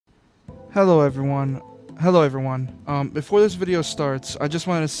Hello everyone. Hello everyone. Before this video starts, I just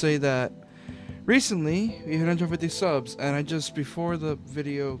wanted to say that recently we hit 150 subs, and before the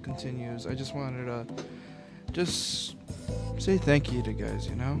video continues, I just wanted to just say thank you to guys,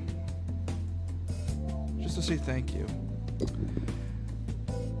 just to say thank you.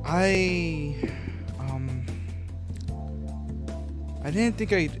 I um I didn't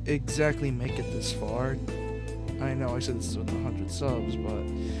think I'd exactly make it this far. I know I said this with 100 subs, but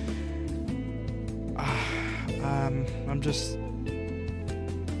I'm just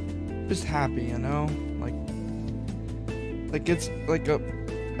happy, like it's like a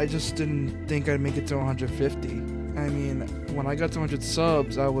I just didn't think I'd make it to 150. I mean, when I got to 100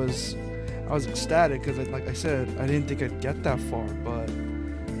 subs, I was ecstatic because, like I said, I didn't think I'd get that far. But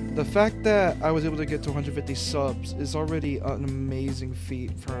the fact that I was able to get to 150 subs is already an amazing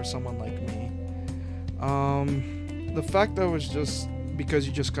feat for someone like me. The fact that it was just because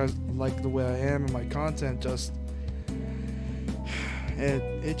you just guys like the way I am and my content,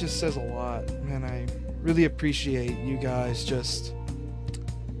 it just says a lot, and I really appreciate you guys just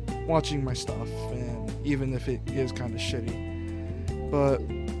watching my stuff, and even if it is kind of shitty. But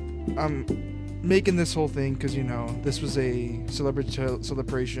I'm making this whole thing because, this was a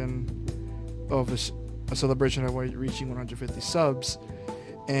celebration of a celebration of reaching 150 subs,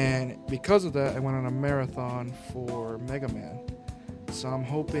 and because of that I went on a marathon for Mega Man. So I'm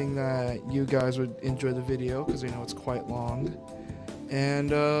hoping that you guys would enjoy the video because I know it's quite long,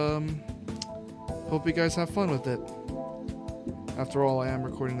 and hope you guys have fun with it. After all, I am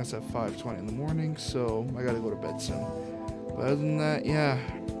recording this at 5:20 in the morning, so I gotta go to bed soon. But other than that, yeah,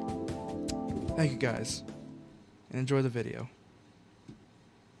 thank you guys, and enjoy the video.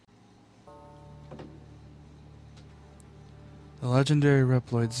 The legendary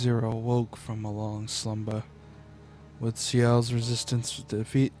Reploid Zero woke from a long slumber. With Ciel's resistance,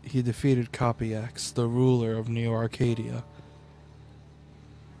 he defeated Copy X, the ruler of Neo Arcadia.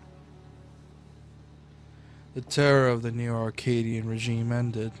 The terror of the Neo-Arcadian regime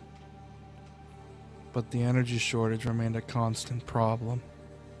ended, but the energy shortage remained a constant problem.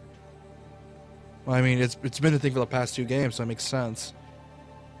 Well, I mean, it's been a thing for the past 2 games, so it makes sense.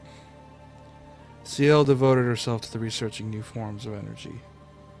 Ciel devoted herself to researching new forms of energy,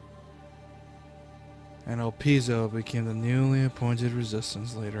 and El Piso became the newly appointed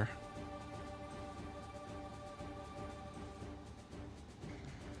resistance leader.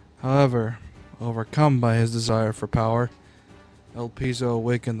 However, overcome by his desire for power, El Piso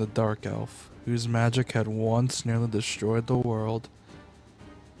awakened the Dark Elf, whose magic had once nearly destroyed the world.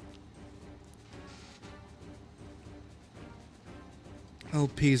 El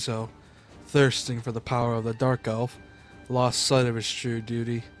Piso, thirsting for the power of the Dark Elf, lost sight of his true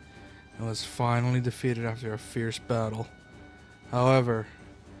duty, and was finally defeated after a fierce battle. However,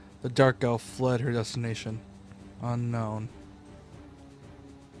 the Dark Elf fled her destination unknown.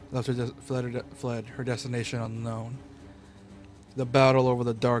 Fled her destination unknown. The battle over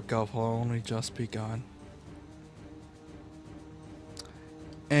the Dark Elf will only just begun.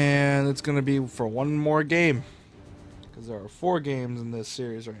 And it's gonna be for one more game, because there are 4 games in this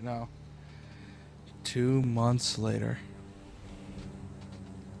series right now. 2 months later.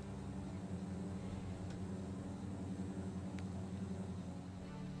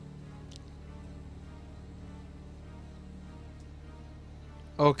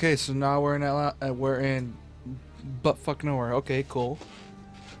 Okay, so now we're in buttfuck nowhere. Okay, cool.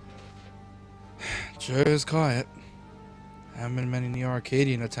 Sure is quiet. Haven't been many Neo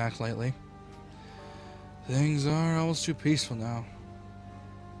Arcadian attacks lately. Things are almost too peaceful now.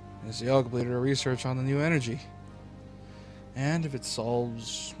 Ciel completed her research on the new energy, and if it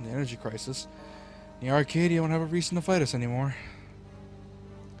solves the energy crisis, Neo Arcadia won't have a reason to fight us anymore.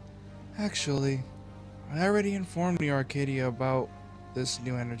 Actually, I already informed Neo Arcadia about this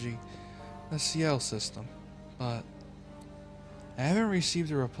new energy, the Ciel system, but I haven't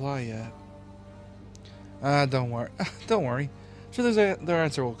received a reply yet. Don't worry. Don't worry. Sure, their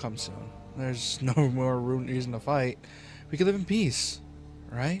answer will come soon. There's no more reason to fight. We can live in peace,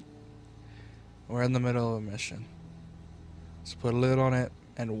 right? We're in the middle of a mission. Let's put a lid on it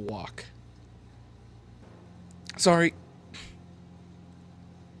and walk. Sorry.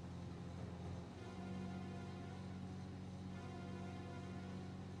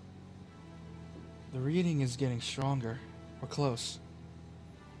 The reading is getting stronger. We're close.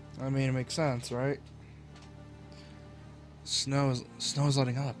 I mean, it makes sense, right? Snow is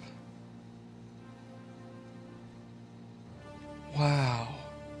letting up. Wow.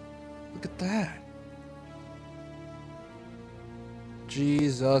 Look at that.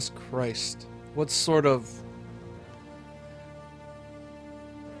 Jesus Christ. What sort of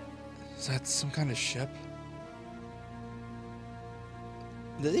Is that some kind of ship?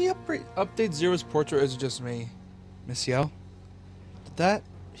 Did he update Zero's portrait or is it just me? Miss Yo? Did that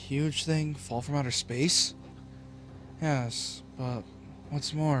huge thing fall from outer space? Yes, but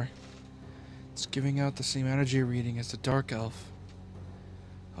what's more, it's giving out the same energy reading as the Dark Elf,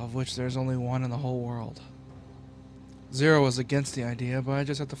 of which there's only one in the whole world. Zero was against the idea, but I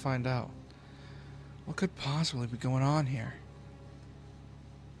just had to find out. What could possibly be going on here?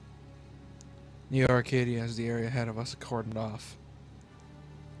 Neo Arcadia is the area ahead of us cordoned off.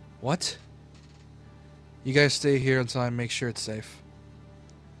 What? You guys stay here until I make sure it's safe.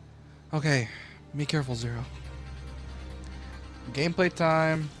 Okay, be careful, Zero. Gameplay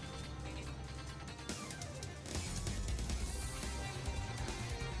time.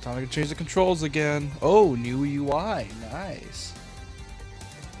 Time to change the controls again. Oh, new UI. Nice.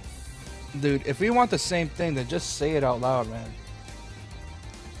 Dude, if we want the same thing, then just say it out loud, man.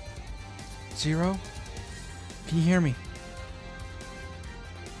 Zero? Can you hear me?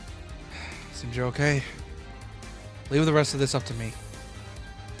 Seems you're okay. Leave the rest of this up to me.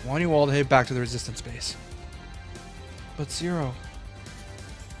 I want you all to head back to the resistance base. But Zero...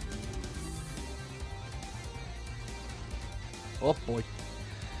 Oh boy.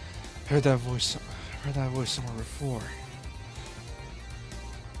 Heard that voice somewhere before.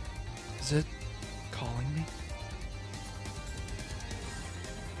 Is it calling me?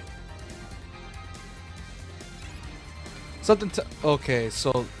 Okay,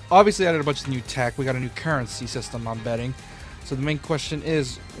 so obviously I added a bunch of new tech. We got a new currency system, I'm betting. So the main question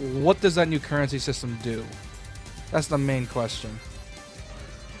is, what does that new currency system do? That's the main question.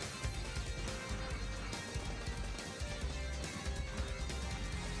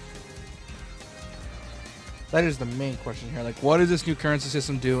 That is the main question here. Like, what does this new currency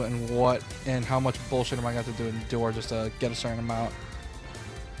system do, and how much bullshit am I going to have to endure just to get a certain amount?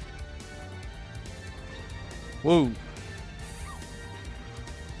 Whoa.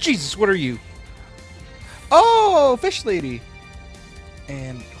 Jesus, what are you? Oh, fish lady.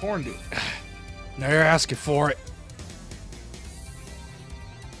 And horn dude. Now you're asking for it.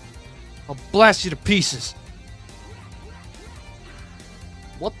 I'll blast you to pieces.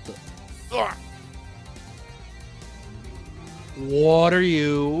 What the? Ugh. What are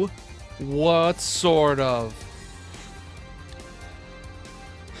you? What sort of?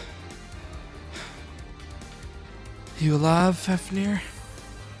 You alive, Fafnir?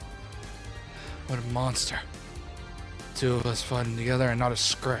 What a monster. Two of us fighting together and not a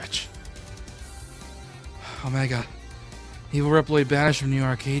scratch. Omega. Evil Reploid banished from New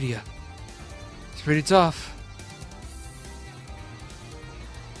Arcadia. It's pretty tough.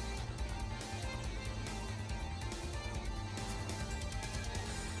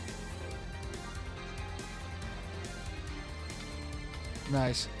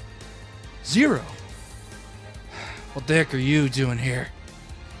 Nice. Zero? What the heck are you doing here?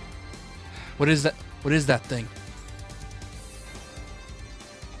 What is that? What is that thing?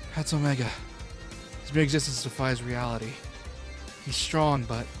 That's Omega. His mere existence defies reality. He's strong,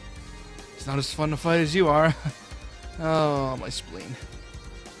 but he's not as fun to fight as you are. Oh, my spleen.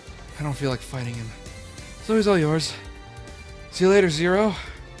 I don't feel like fighting him. So he's all yours. See you later, Zero.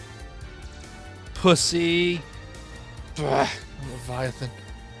 Pussy. Ugh, Leviathan.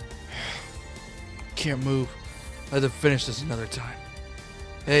 Can't move. I have to finish this another time.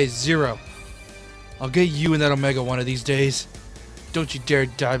 Hey, Zero. I'll get you and that Omega one of these days. Don't you dare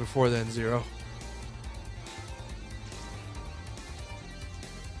die before then, Zero.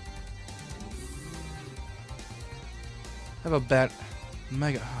 Have a bad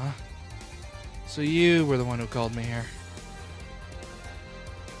Omega, huh? So you were the one who called me here.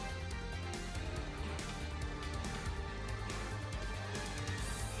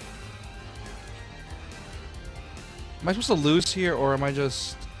 Am I supposed to lose here, or am I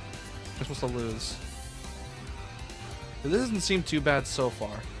supposed to lose? This doesn't seem too bad so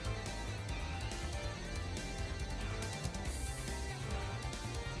far.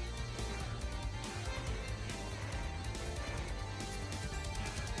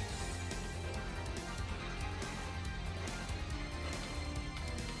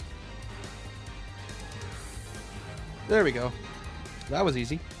 There we go. That was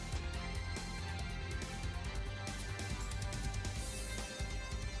easy.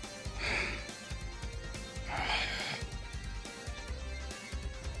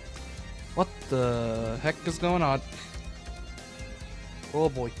 What the heck is going on? Oh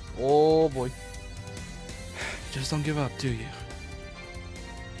boy. Oh boy. Just don't give up, do you?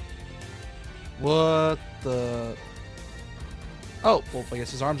 What the? Oh, well, I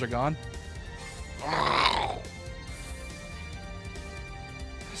guess his arms are gone.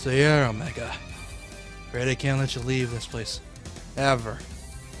 So yeah, Omega. Afraid I can't let you leave this place. Ever.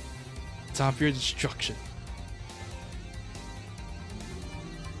 Time for your destruction.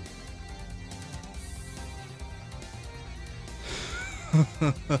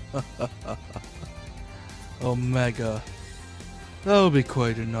 Omega. That'll be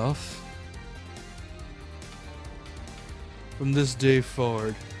quite enough. From this day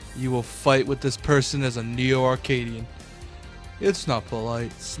forward, you will fight with this person as a Neo-Arcadian. It's not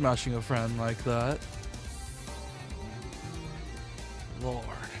polite, smashing a friend like that. Lord.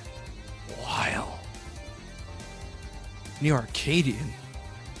 Lyle. Neo-Arcadian?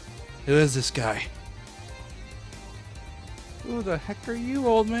 Who is this guy? Who the heck are you,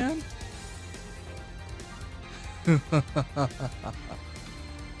 old man?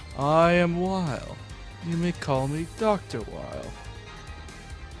 I am Weil. You may call me Dr. Weil.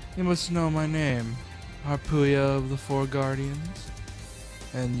 You must know my name, Harpuya of the Four Guardians.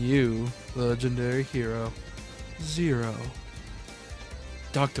 And you, the legendary hero, Zero.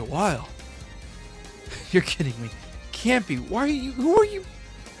 Dr. Weil? You're kidding me. Can't be. Why are you? Who are you?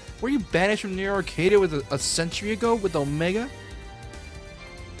 Were you banished from Neo Arcadia with a century ago with Omega?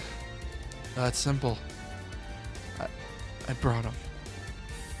 That's simple. I brought him.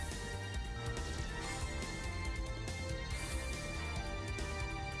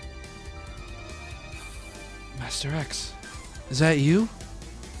 Master X, is that you?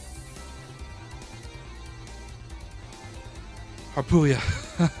 Harpuya,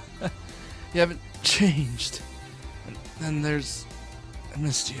 you haven't changed. And then there's... I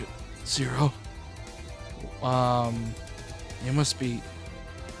missed you, Zero. You must be...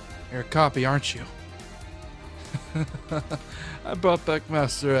 You're a copy, aren't you? I brought back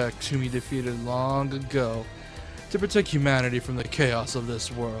Master X, whom he defeated long ago, to protect humanity from the chaos of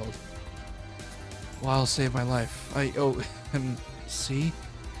this world. Weil saved my life. I owe him. See?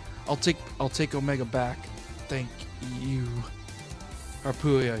 I'll take Omega back. Thank you.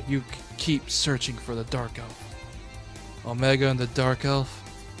 Harpuya, you keep searching for the Dark Elf. Omega and the Dark Elf,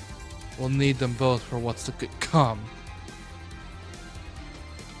 we'll need them both for what's to come.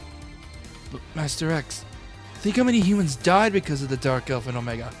 But Master X, think how many humans died because of the Dark Elf and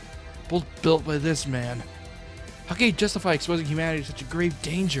Omega, both built by this man. How can you justify exposing humanity to such a grave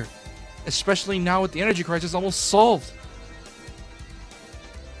danger, especially now with the energy crisis almost solved?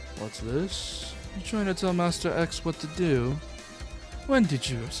 What's this? You trying to tell Master X what to do? When did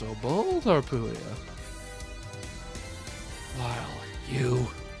you get so bold, Harpuya? Weil, you.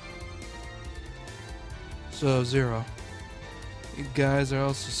 So, Zero, you guys are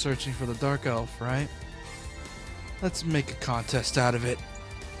also searching for the Dark Elf, right? Let's make a contest out of it.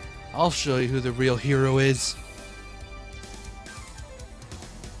 I'll show you who the real hero is.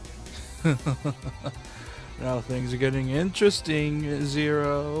 Now things are getting interesting,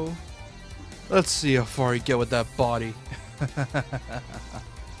 Zero. Let's see how far you get with that body.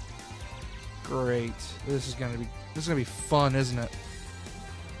 Great. This is gonna be fun, isn't it?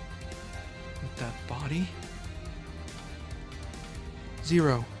 With that body?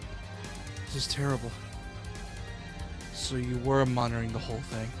 Zero. This is terrible. So you were monitoring the whole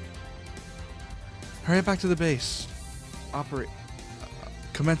thing. Hurry back to the base. Operate.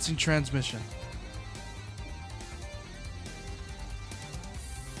 Commencing transmission.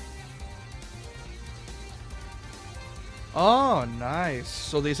 Oh, nice.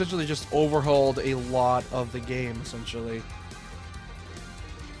 So they essentially just overhauled a lot of the game, essentially.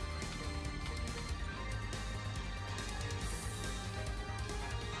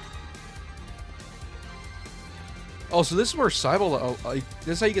 Oh, so this is where this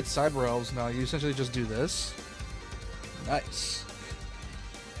is how you get cyber elves now. You essentially just do this. Nice.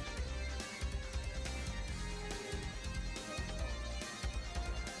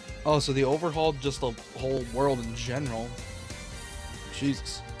 Oh, so they overhauled just the whole world in general.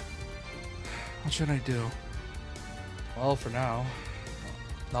 Jesus. What should I do? Well, for now,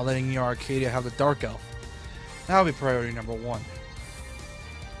 not letting Neo Arcadia have the Dark Elf. That'll be priority number 1.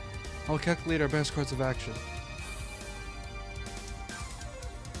 I'll calculate our best course of action.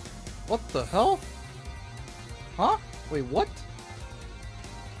 What the hell? Huh? Wait, what?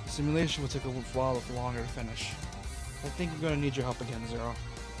 The simulation will take a while longer to finish. I think I'm gonna need your help again, Zero.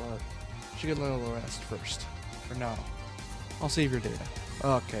 But you should get a little rest first. For now. I'll save your data.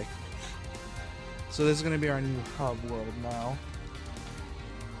 Okay. So this is gonna be our new hub world now.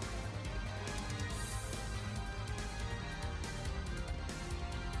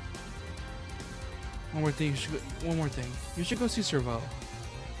 One more thing. You should go see Servo.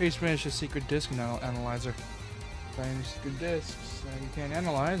 He's finished his secret disk analyzer. Find any secret disks that you can't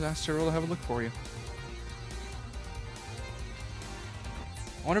analyze, ask Servo to have a look for you.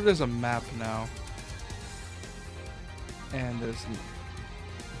 I wonder if there's a map now. And there's...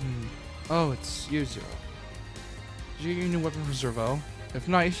 Oh, it's you, Zero. Did you get your new weapon from Zervo? If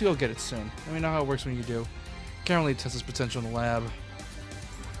not, you should go get it soon. Let me know how it works when you do. Can't really test its potential in the lab.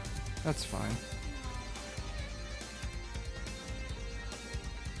 That's fine.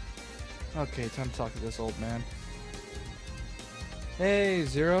 Okay, time to talk to this old man. Hey,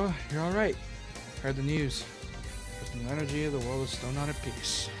 Zero. You're alright. Heard the news. With new energy, the world is still not at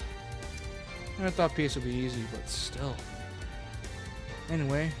peace. I thought peace would be easy, but still.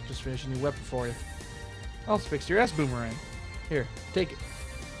 Anyway, just finished a new weapon for you. I'll fix your S-boomerang. Here, take it.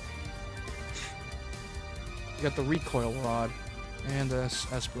 You got the recoil rod and the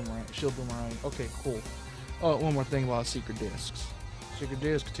S-boomerang, shield boomerang. Okay, cool. Oh, one more thing about secret discs. Secret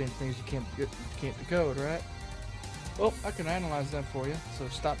discs contain things you can't decode, right? Well, I can analyze them for you, so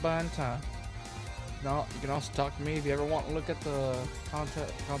stop by anytime. No, you can also talk to me if you ever want to look at the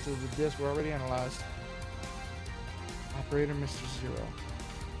content of the disc we already analyzed. Operator Mr. Zero.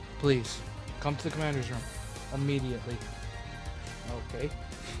 Please, come to the commander's room. Immediately. Okay.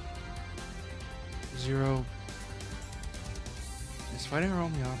 Zero. Is fighting our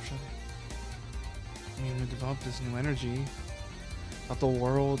only option? I mean, we developed this new energy. Thought the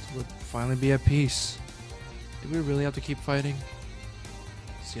world would finally be at peace. Do we really have to keep fighting?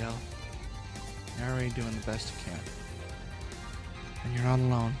 Ciel, you're already doing the best you can. And you're not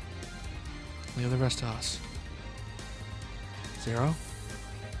alone. Leave the rest to us. Zero?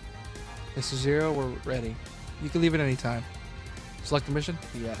 This is Zero, we're ready. You can leave at any time. Select a mission?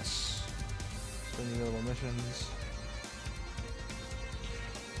 Yes. So any little missions.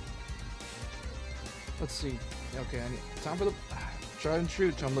 Let's see. Okay, time for the try and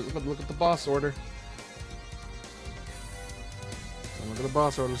shoot. Time to look at the boss order. Look at the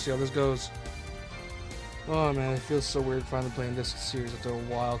boss order. Let's see how this goes. Oh man, it feels so weird finally playing this series after a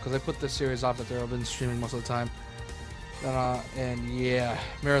while because I put this series off after I've been streaming most of the time. And yeah,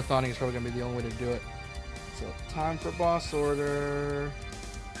 marathoning is probably gonna be the only way to do it. So time for boss order.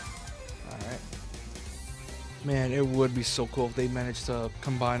 All right. Man, it would be so cool if they managed to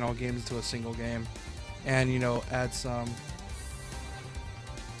combine all games into a single game, and you know, add some.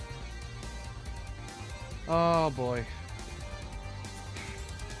 Oh boy.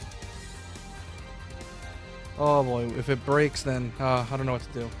 Oh boy, if it breaks, then I don't know what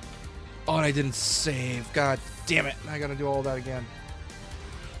to do. Oh, and I didn't save. God damn it! I gotta do all that again.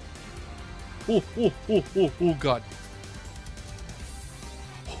 Oh God.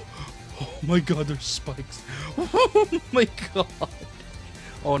 Oh my God, there's spikes. Oh my God.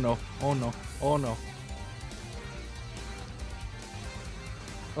 Oh no, oh no, oh no.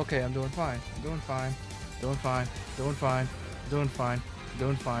 Okay, I'm doing fine. I'm doing fine. Doing fine. Doing fine. Doing fine.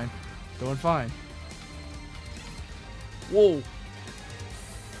 Doing fine. Doing fine. Whoa.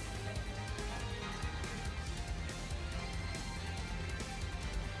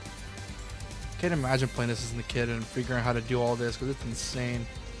 Can't imagine playing this as a kid and figuring out how to do all this because it's insane.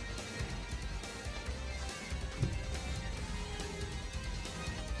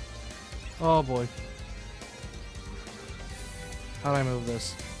 Oh boy. How do I move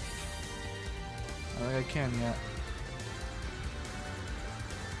this? I don't think I can yet.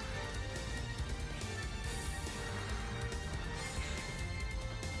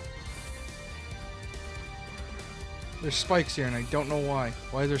 There's spikes here and I don't know why.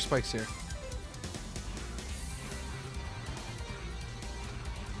 Why are there spikes here?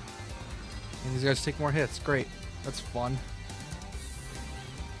 And these guys take more hits. Great. That's fun.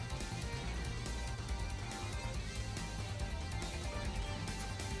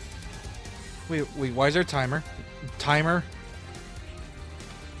 Wait, why is there a timer? Timer?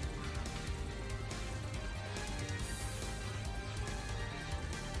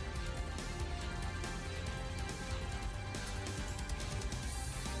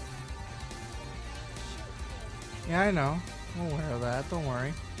 Yeah, I know. I'm aware of that. Don't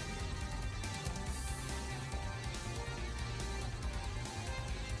worry.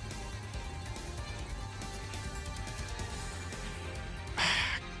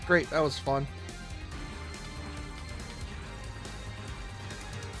 Great, that was fun.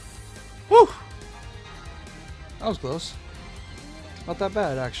 Woo! That was close. Not that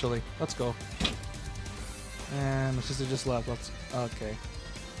bad, actually. Let's go. And my sister just left. Let's. Okay.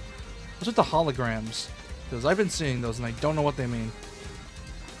 What's with the holograms? Because I've been seeing those and I don't know what they mean.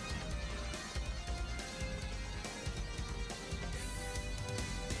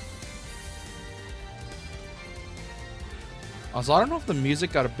 Also, I don't know if the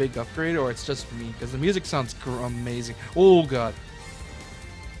music got a big upgrade or it's just me, because the music sounds amazing. Oh God.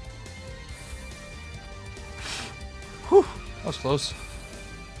 Whew, that was close.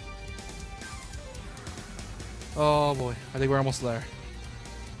 Oh boy, I think we're almost there.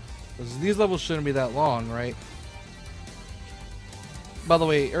 'Cause these levels shouldn't be that long, right? By the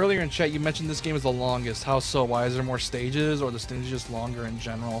way, earlier in chat you mentioned this game is the longest. How so? Why is there more stages, or the stages just longer in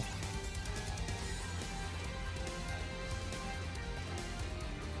general?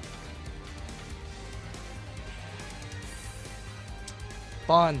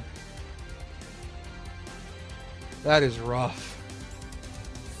 Fun. That is rough.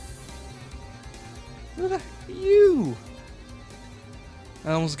 Who the heck are you?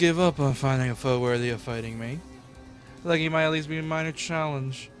 I almost gave up on finding a foe worthy of fighting me. Like he might at least be a minor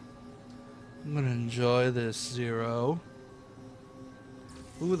challenge. I'm gonna enjoy this, Zero.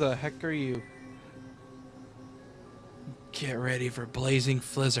 Who the heck are you? Get ready for Blazing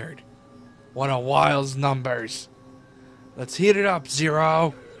Blizzard. What a wild's numbers. Let's heat it up,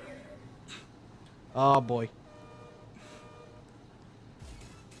 Zero. Oh boy.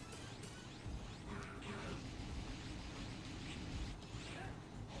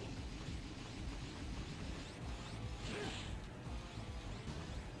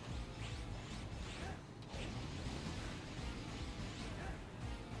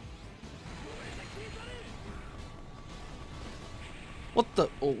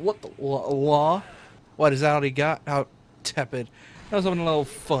 What the law? What is that all he got? How tepid. That was having a little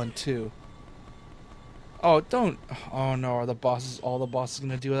fun too. Oh, don't. Oh no, are the bosses, all the bosses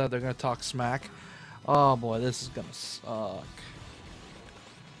gonna do that? They're gonna talk smack? Oh boy, this is gonna suck.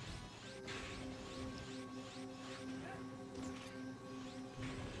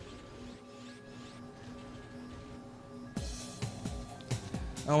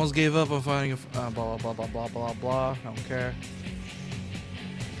 I almost gave up on finding a blah blah blah blah blah blah. I don't care.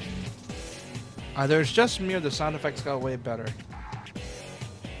 Either it's just me or the sound effects got way better.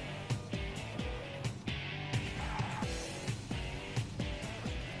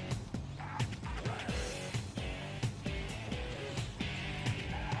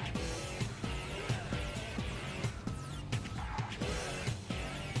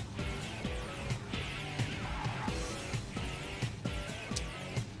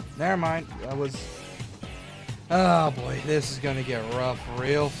 Never mind. That was. Oh boy, this is gonna get rough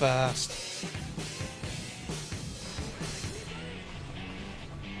real fast.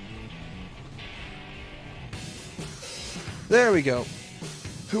 There we go.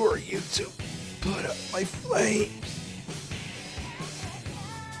 Who are you to put up my flames?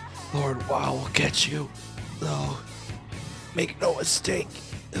 Lord Wow will get you, though. Make no mistake,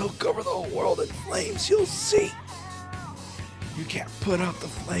 he'll cover the whole world in flames, you'll see. You can't put out the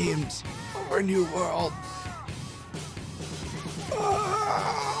flames of our new world.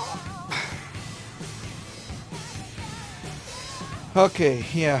 Okay,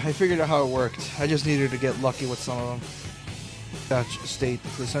 yeah, I figured out how it worked. I just needed to get lucky with some of them. State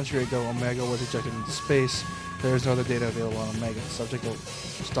a century ago, Omega was ejected into space. There is no other data available on Omega. Subject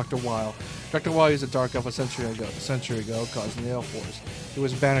was Dr. Weil. Dr. Weil used a dark elf a century ago, causing the Elf Wars. He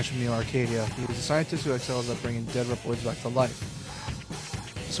was banished from Neo Arcadia. He was a scientist who excels at bringing dead reploids back to life.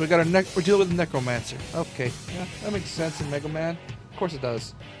 So we're dealing with a necromancer. Okay, yeah, that makes sense in Mega Man. Of course it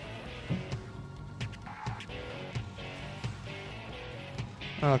does.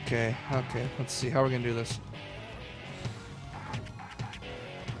 Okay, let's see how we're gonna do this.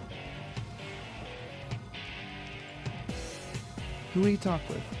 Who do you talk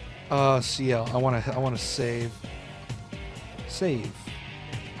with? CL. I wanna save. Save.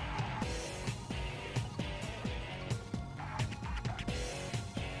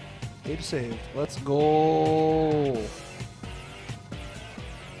 Data saved. Let's go.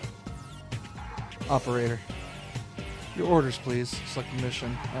 Operator. Your orders, please. Select the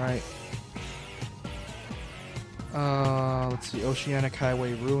mission. Alright. Let's see. Oceanic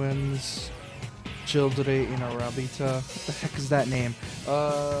Highway Ruins. Childre in Arabita. What the heck is that name?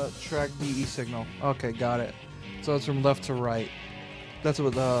 Track DE signal. Okay, got it. So it's from left to right. That's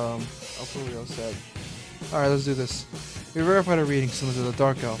what Alfurio said. Alright, let's do this. We verified a reading similar to the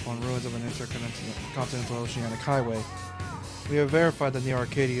Dark Elf on ruins of an intercontinental oceanic highway. We have verified that Neo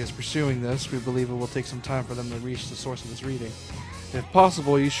Arcadia is pursuing this. We believe it will take some time for them to reach the source of this reading. If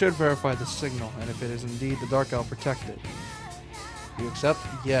possible, you should verify the signal, and if it is indeed the Dark Elf, protect it. You accept?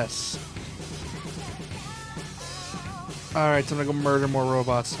 Yes. Alright, time to go murder more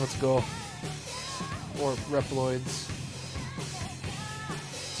robots. Let's go. Or Reploids.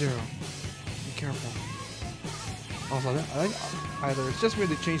 Zero. Be careful. Also, I think either it's just me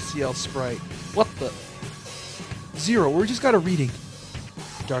to change CL sprite. What the? Zero, we just got a reading.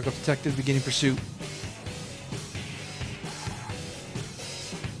 Dark Elf detective beginning pursuit.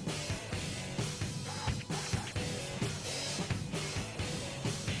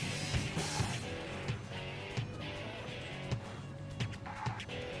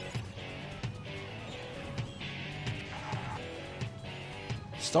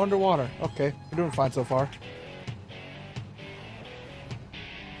 Still underwater. Okay, we're doing fine so far.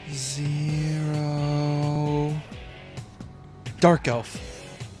 0. Dark Elf.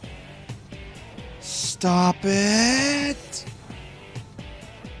 Stop it!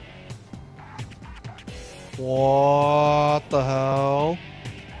 What the hell?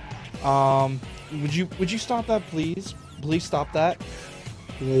 Would you stop that, please? Please stop that.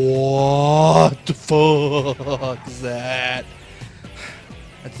 What the fuck is that?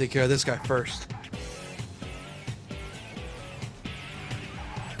 I have to take care of this guy first.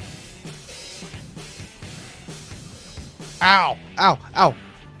 Ow! Ow! Ow!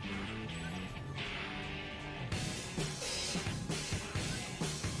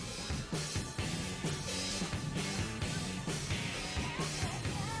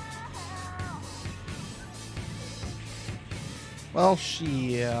 Well,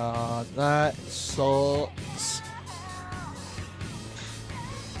 that sucks.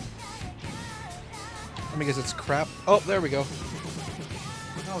 Let me guess, it's crap. Oh, there we go.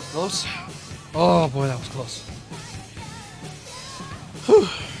 That was close. Oh boy, that was close. Whew.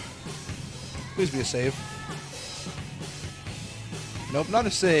 Please be a save. Nope, not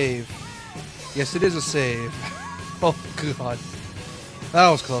a save. Yes, it is a save. Oh god. That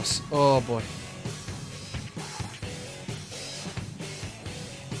was close. Oh boy.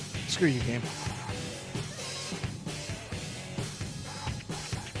 Screw you, game.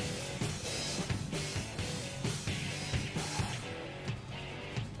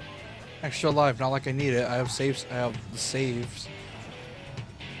 Extra life, not like I need it. I have saves. I have the saves.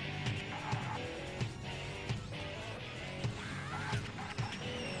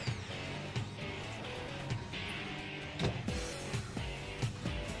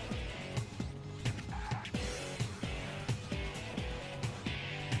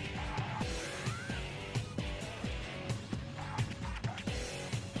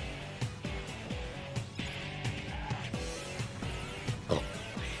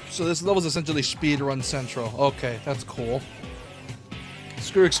 So this level is essentially speedrun central. Okay, that's cool.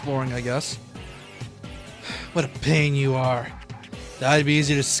 Screw exploring, I guess. What a pain you are. That'd be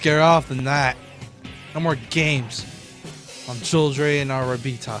easier to scare off than that. No more games. I'm Childre and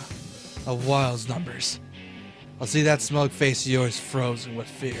Arabita of Wild's numbers. I'll see that smug face of yours frozen with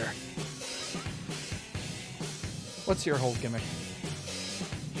fear. What's your whole gimmick?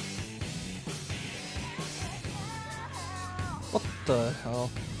 What the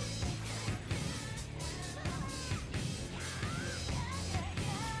hell?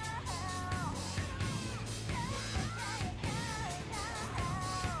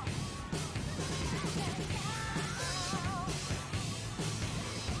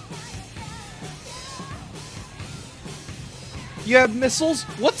 You have missiles?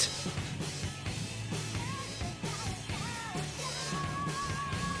 What?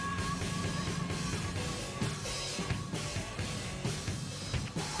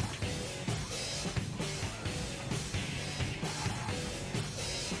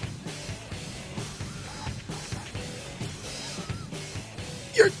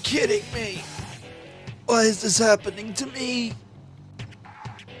 You're kidding me! Why is this happening to me?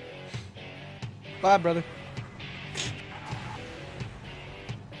 Bye, brother.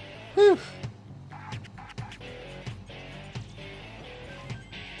 Whew.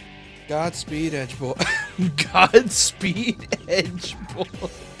 Godspeed, Edge Boy. Godspeed, Edge Boy.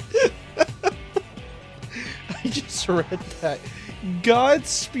 I just read that.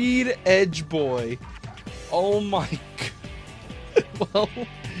 Godspeed, Edge Boy. Oh my god. Well,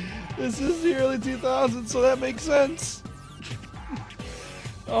 this is the early 2000s, so that makes sense.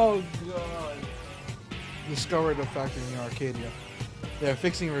 Oh god. Discovered a factory in Arcadia. They are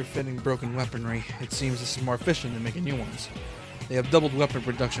fixing and refitting broken weaponry. It seems this is more efficient than making new ones. They have doubled weapon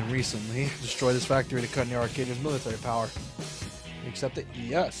production recently. Destroy this factory to cut near Arcadia's military power. You accept it?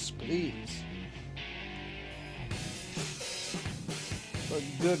 Yes, please. But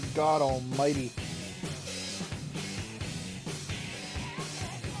good God Almighty.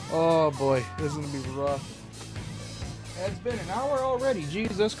 Oh boy, this is gonna be rough. It's been an hour already,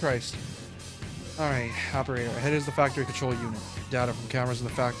 Jesus Christ. Alright, operator, ahead is the factory control unit. Data from cameras in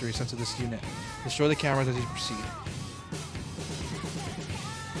the factory sent to this unit. Destroy the cameras as you proceed.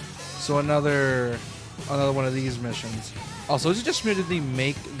 So another one of these missions. Also, is it just merely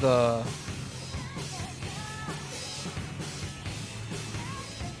make the...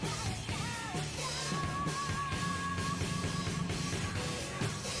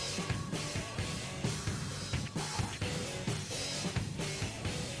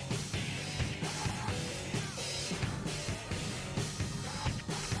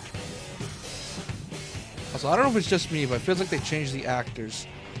 Also, I don't know if it's just me, but it feels like they changed the actors.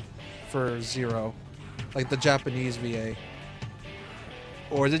 for Zero, like the Japanese VA,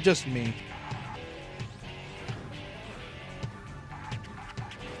 or is it just me?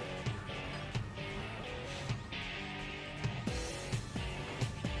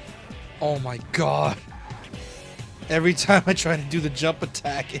 Oh my god. Every time I try to do the jump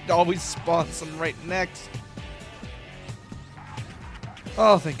attack, it always spawns them right next.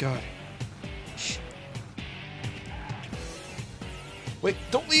 Oh, thank god. Wait,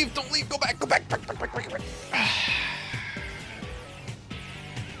 don't leave, go back, back.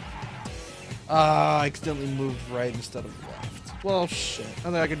 I accidentally moved right instead of left. Well, shit.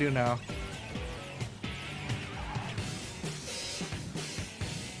 Nothing I can do now.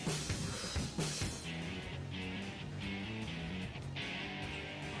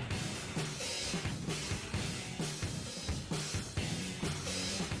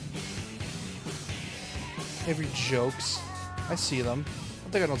 Every jokes. I see them. I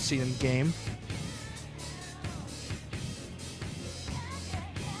think I don't see them game.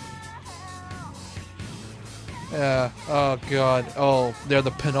 Yeah. Oh god. Oh, they're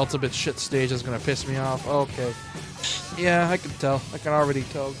the penultimate shit stage that's gonna piss me off. Okay. Yeah, I can tell. I can already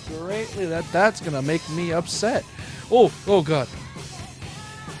tell greatly that that's gonna make me upset. Oh. Oh god.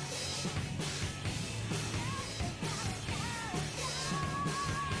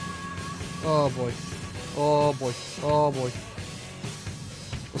 Oh boy. Oh boy. Oh boy.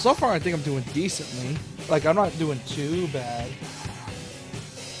 Well, so far I think I'm doing decently. Like, I'm not doing too bad.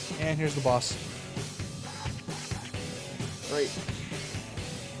 And here's the boss. Great.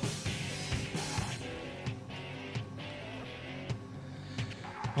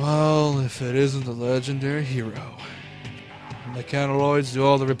 Well, if it isn't the legendary hero. And the Catalloids do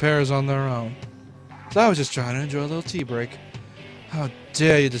all the repairs on their own. So I was just trying to enjoy a little tea break. How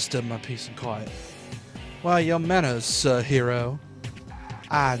dare you disturb my peace and quiet? Why, your manners, hero.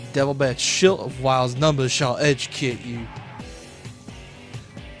 I, devil bat shield of Wild's numbers, shall educate you.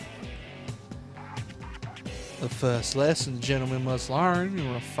 The first lesson the gentleman must learn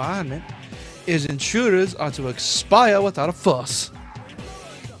in refinement is intruders are to expire without a fuss.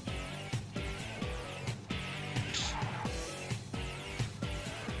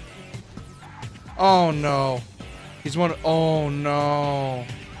 Oh no. He's one. Oh no.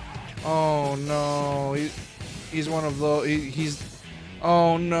 Oh no. He's one of those. He's.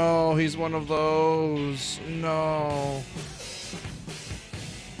 Oh no. He's one of those. No.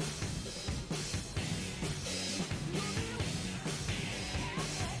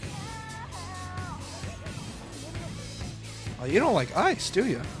 Oh, you don't like ice, do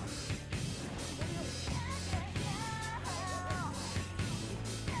you?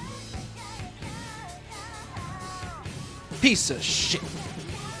 Piece of shit.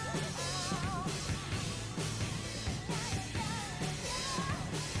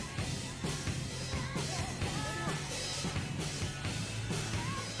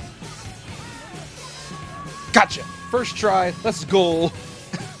 Gotcha. First try. Let's go.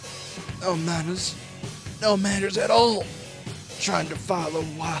 No manners. No manners at all. Trying to follow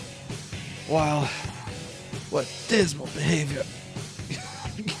while what dismal behavior.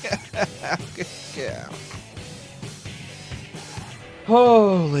 Yeah.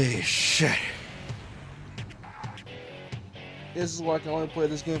 Holy shit. This is why I can only play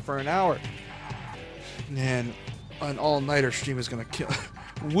this game for an hour. And an all-nighter stream is gonna kill.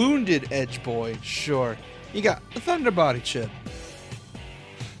 Wounded Edge Boy, sure. You got the Thunder Body chip.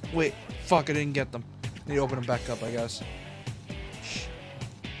 Wait, fuck, I didn't get them. Need to open them back up, I guess.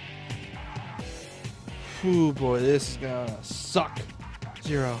 Ooh boy, this is gonna suck.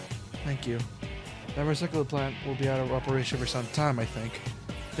 Zero, thank you. That recycling plant will be out of operation for some time, I think.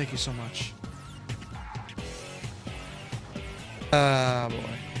 Thank you so much. Ah,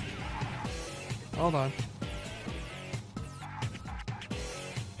 boy. Hold on.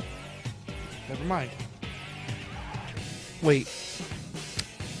 Never mind. Wait.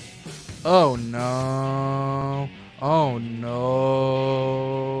 Oh no. Oh no.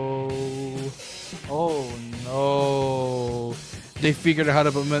 Oh no. They figured out how to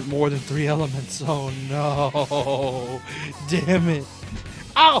implement more than 3 elements. Oh no. Damn it.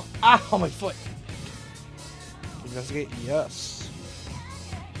 Ow! Ow, my foot. Investigate? Yes.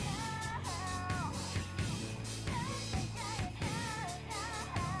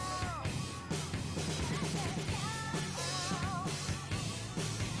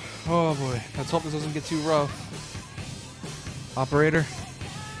 Oh boy. Let's hope this doesn't get too rough. Operator,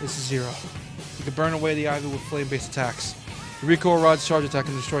 this is Zero. You can burn away the ivy with flame-based attacks. The recoil rod's charge attack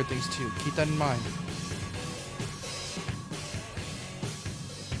can destroy things too. Keep that in mind.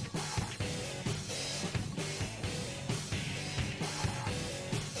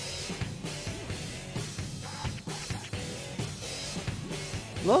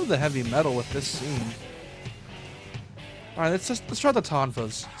 Love the heavy metal with this scene. Alright, let's try the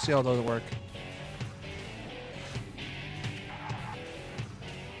tonfas. See how those work.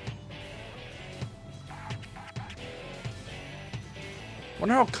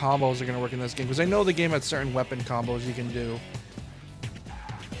 Wonder how combos are gonna work in this game, because I know the game had certain weapon combos you can do.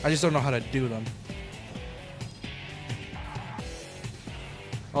 I just don't know how to do them.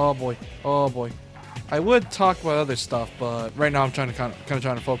 Oh boy, oh boy. I would talk about other stuff, but right now I'm trying to kind of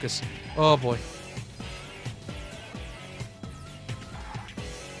trying to focus. Oh boy.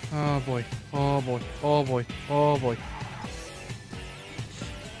 Oh boy, oh boy, oh boy, oh boy.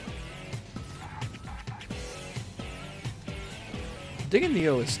 Digging the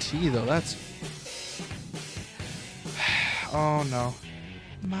OST though, that's... Oh no.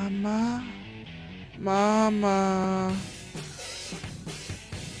 Mama? Mama?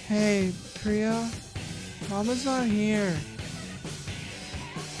 Hey, Priya? Mama's not here.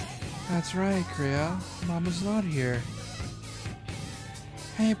 That's right, Priya. Mama's not here.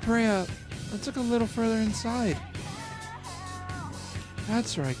 Hey, Priya, let's look a little further inside.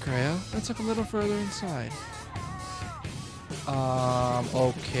 That's right, Priya. Let's look a little further inside.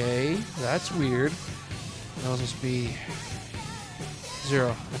 Okay. That's weird. That was supposed to be...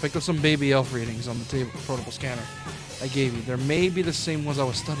 0. I picked up some baby elf readings on the table portable scanner I gave you. There may be the same ones I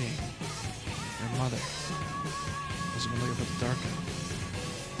was studying. Your mother was familiar with the dark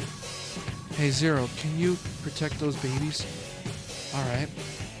end. Hey, 0, can you protect those babies? Alright,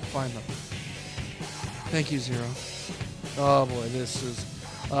 I'll find them. Thank you, 0. Oh boy, this is...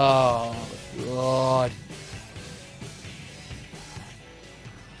 Oh, God.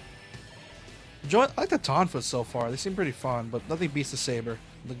 I like the tonfas so far. They seem pretty fun, but nothing beats the saber.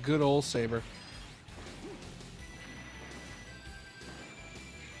 The good old saber.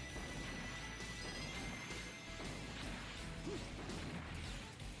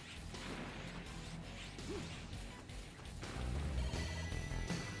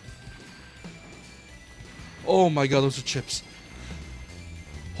 Oh my god, those are chips.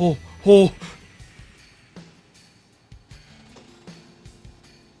 Oh, oh.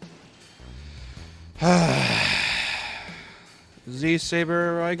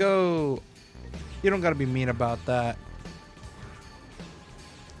 Z-Saber, I go. You don't gotta be mean about that.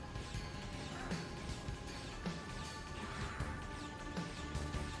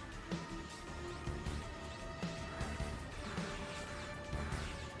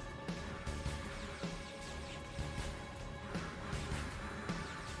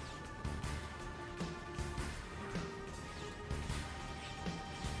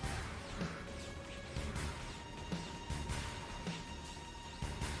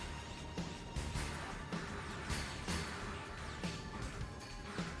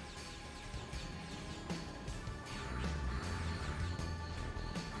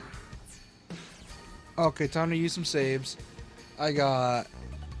 Okay, time to use some saves. I got...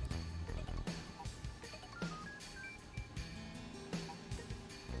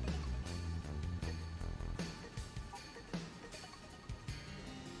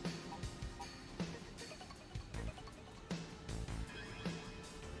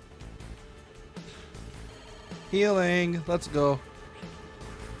 Healing. Let's go.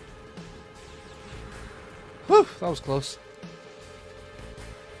 Whew, that was close.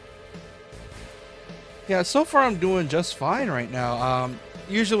 Yeah, so far I'm doing just fine right now.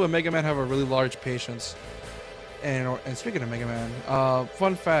 Usually with Mega Man I have a really large patience. And speaking of Mega Man,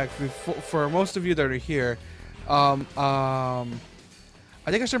 fun fact, for most of you that are here, I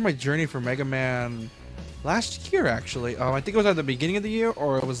think I started my journey for Mega Man last year actually. I think it was at the beginning of the year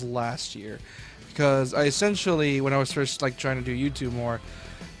or it was last year. Because I essentially, when I was first like trying to do YouTube more,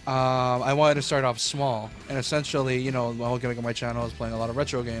 I wanted to start off small. And essentially, you know, the whole gimmick of my channel is playing a lot of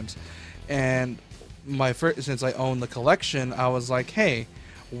retro games. And since I own the collection, I was like, hey,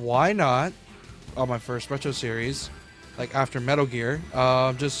 why not on my first retro series, like after Metal Gear,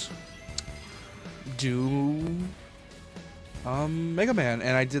 just do Mega Man.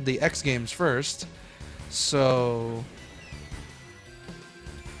 And I did the X games first, so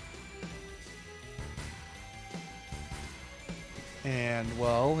and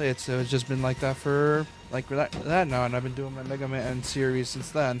well, it's just been like that for like that now, and I've been doing my Mega Man series since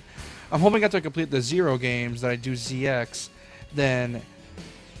then. I'm hoping after I complete the 0 games that I do ZX, then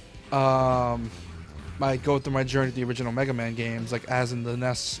I go through my journey to the original Mega Man games, like as in the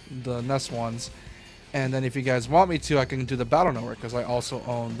NES ones. And then if you guys want me to, I can do the Battle Network, because I also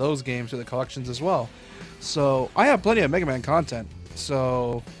own those games for the collections as well. So I have plenty of Mega Man content.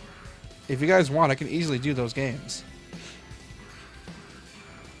 So if you guys want, I can easily do those games.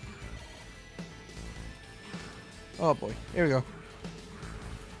 Oh boy, here we go.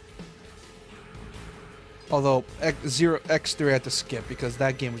 Although X3 I had to skip because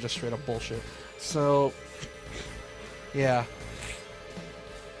that game was just straight up bullshit. So, yeah.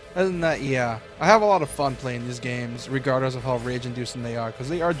 Other than that, yeah. I have a lot of fun playing these games, regardless of how rage-inducing they are, because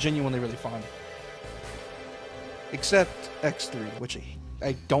they are genuinely really fun. Except X3, which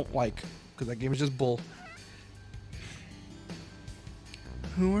I don't like, because that game is just bull.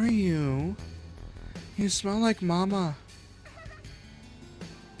 Who are you? You smell like Mama.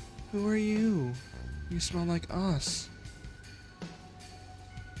 Who are you? You smell like us.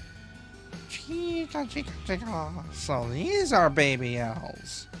 Chica, chica, chica. So these are baby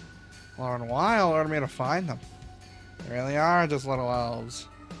elves. Learn why, learn me to find them. They really are just little elves.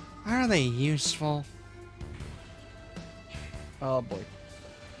 Are they useful? Oh boy.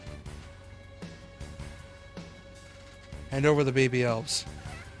 Hand over the baby elves.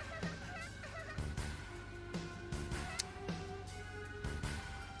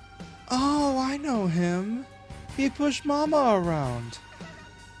 Oh, I know him. He pushed Mama around.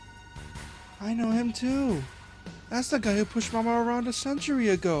 I know him too. That's the guy who pushed Mama around a century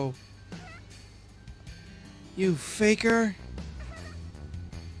ago. You faker.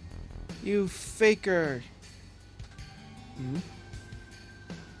 You faker. Hmm?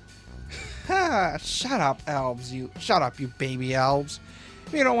 Ha! Shut up, elves. Shut up, you baby elves.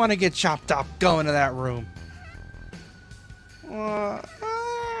 If you don't want to get chopped up, go into that room.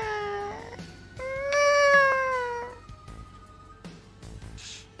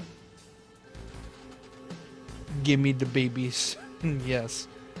 Give me the babies. Yes.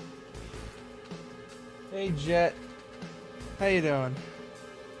 Hey, Jet. How you doing?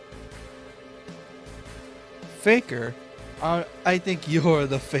 Faker? I think you're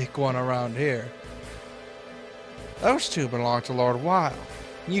the fake one around here. Those two belong to Lord Weil.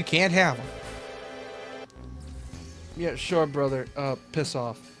 You can't have them. Yeah, sure, brother. Piss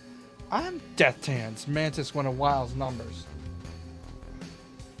off. I'm Death Hands, Mantis, one of Weil's numbers.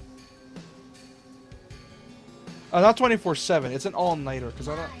 Not 24/7. It's an all-nighter because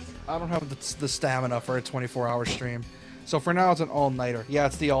I don't have the stamina for a 24-hour stream. So for now, it's an all-nighter. Yeah,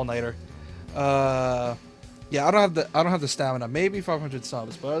 it's the all-nighter. Yeah, I don't have the stamina. Maybe 500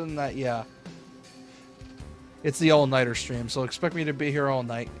 subs, but other than that, yeah. It's the all-nighter stream, so expect me to be here all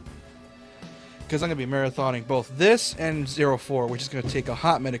night. Because I'm going to be marathoning both this and 04, which is going to take a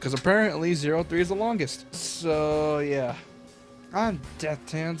hot minute, because apparently 03 is the longest. So, yeah. I'm Death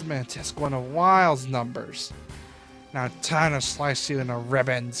Hands Mantis, one of Weil's numbers. Now time to slice you into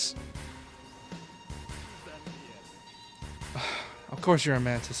ribbons. Of course you're a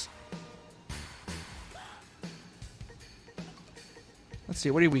mantis. Let's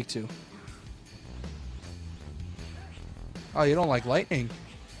see, what are you weak to? Oh, you don't like lightning.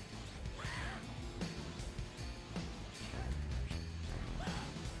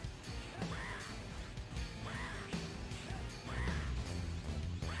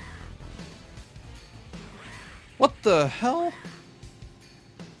 What the hell?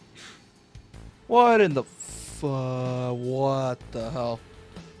 What in the what the hell?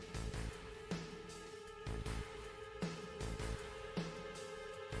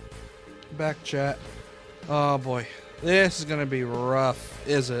 Back chat. Oh boy. This is gonna be rough,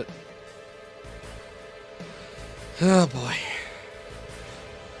 is it? Oh boy.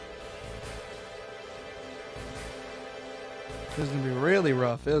 This is gonna be really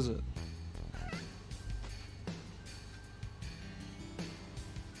rough, is it?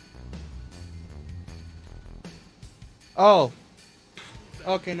 Oh.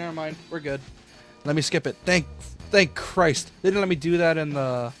 Okay, never mind. We're good. Let me skip it. Thank Christ. They didn't let me do that in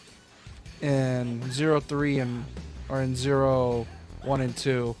the in 03 and or in 01 and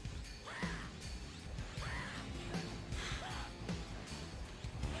 2.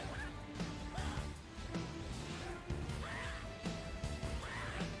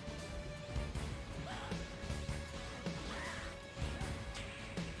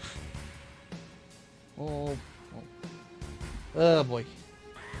 Oh boy.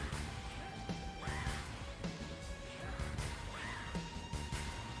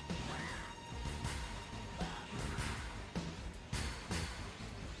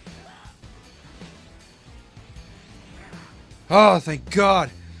 Oh, thank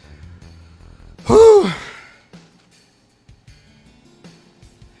God. Whew.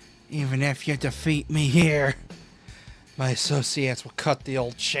 Even if you defeat me here, my associates will cut the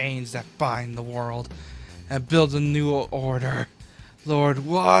old chains that bind the world and build a new order. Lord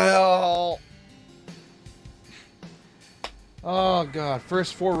Weil. Oh God,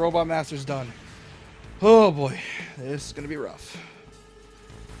 first 4 Robot Masters done. Oh boy, this is gonna be rough.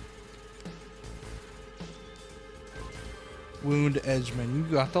 Wound Edgeman, you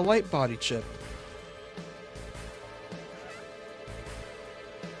got the light body chip.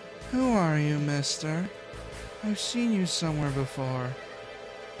 Who are you, mister? I've seen you somewhere before.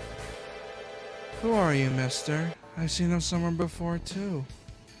 Who are you, mister? I've seen him somewhere before, too.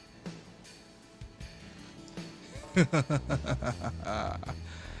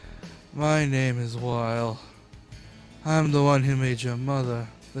 My name is Weil. I'm the one who made your mother,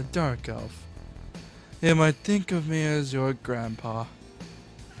 the Dark Elf. You might think of me as your grandpa.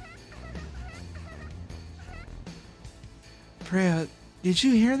 Priya, did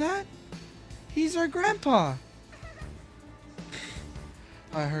you hear that? He's our grandpa!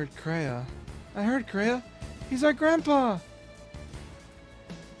 I heard Kreia. He's our grandpa!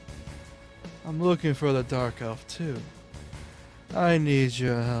 I'm looking for the Dark Elf, too. I need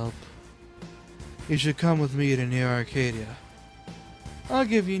your help. You should come with me to Neo Arcadia. I'll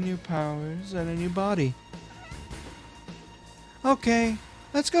give you new powers and a new body. Okay,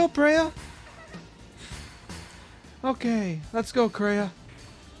 let's go, Priya! Okay, let's go, Kreia.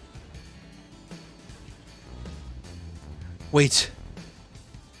 Wait.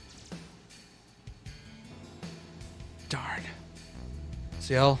 Darn.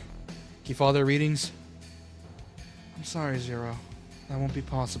 CL, keep all their readings? I'm sorry, Zero. That won't be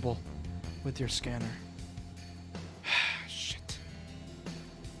possible with your scanner. Shit.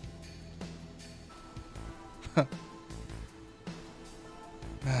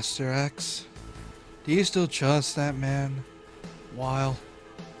 Master X, do you still trust that man? Weil?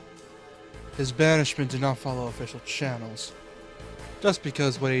 His banishment did not follow official channels. Just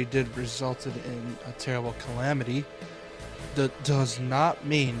because what he did resulted in a terrible calamity, that does not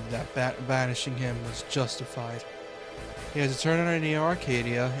mean that banishing him was justified. He has to turn on Neo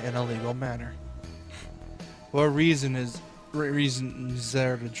Arcadia in a legal manner. What reason is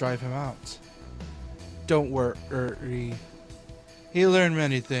there to drive him out? Don't worry. He learned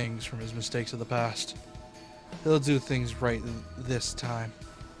many things from his mistakes of the past. He'll do things right this time.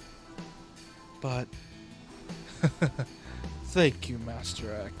 But thank you,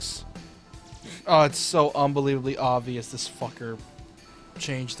 Master X. Oh, it's so unbelievably obvious this fucker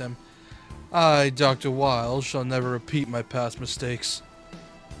changed him. I, Dr. Weil, shall never repeat my past mistakes.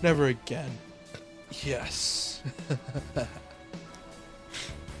 Never again. Yes.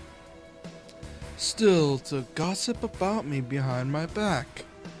 Still to gossip about me behind my back.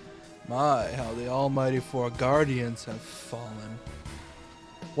 My, how the almighty four guardians have fallen.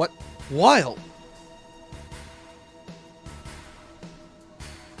 What? Weil!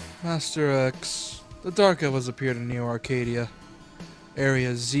 Master X, the Dark Elf has appeared in Neo Arcadia.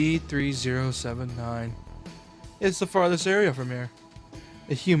 Area Z3079. It's the farthest area from here.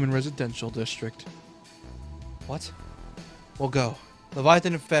 A human residential district. What? We'll go.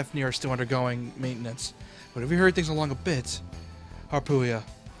 Leviathan and Fafnir are still undergoing maintenance. But have you heard things along a bit? Harpuia,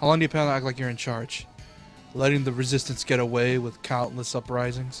 how long do you plan to act like you're in charge? Letting the resistance get away with countless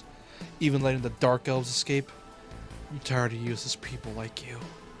uprisings? Even letting the Dark Elves escape? I'm tired of useless people like you.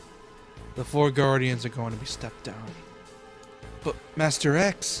 The four guardians are going to be stepped down. But Master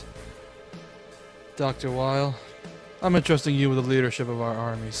X? Dr. Weil, I'm entrusting you with the leadership of our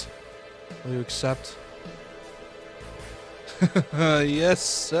armies. Will you accept? Yes,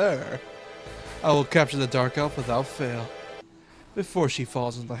 sir. I will capture the Dark Elf without fail, before she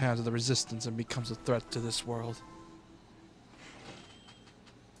falls into the hands of the Resistance and becomes a threat to this world.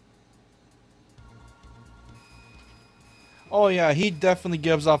 Oh yeah, he definitely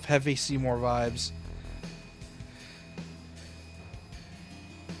gives off heavy Seymour vibes.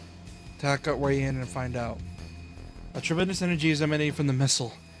 Tack up way in and find out. A tremendous energy is emanating from the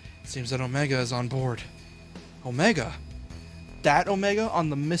missile. It seems that Omega is on board. Omega? That Omega on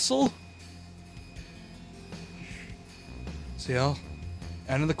the missile? CL,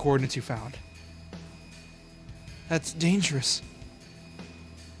 enter the coordinates you found. That's dangerous.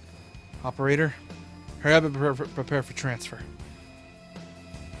 Operator, hurry up and prepare for transfer.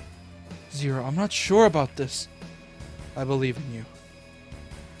 Zero, I'm not sure about this. I believe in you.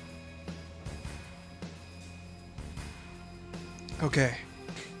 Okay.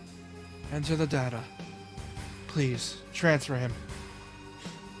 Enter the data. Please, transfer him.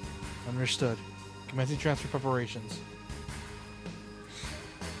 Understood. Commencing transfer preparations.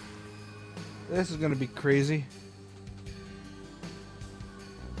 This is gonna be crazy.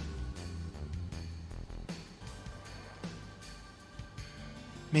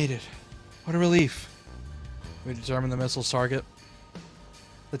 Made it. What a relief. We determined the missile's target.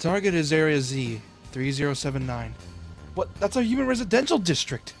 The target is Area Z3079. What? That's our human residential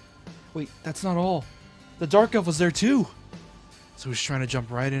district. Wait, that's not all. The Dark Elf was there too. So he's trying to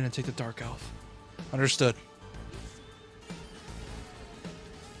jump right in and take the Dark Elf. Understood.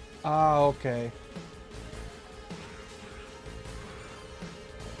 Ah, okay.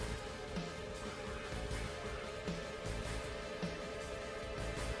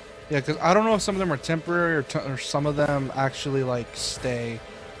 Yeah, because I don't know if some of them are temporary or some of them actually, like, stay.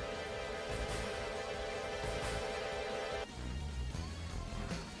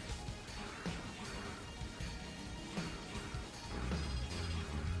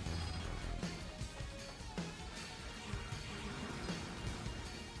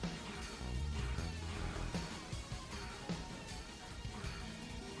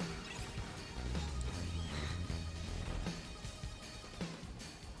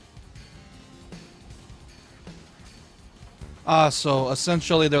 So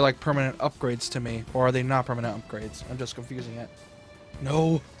essentially they're like permanent upgrades to me, or are they not permanent upgrades? I'm just confusing it.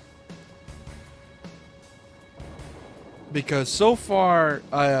 No. Because so far,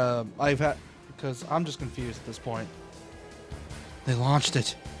 I've had... Because I'm just confused at this point. They launched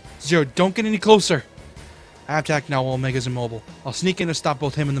it. Zero, don't get any closer. I attack now while Omega's immobile. I'll sneak in to stop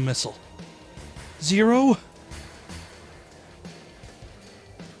both him and the missile. Zero?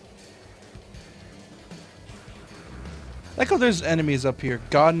 Like how there's enemies up here.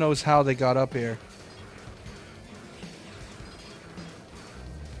 God knows how they got up here.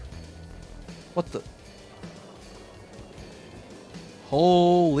 What the...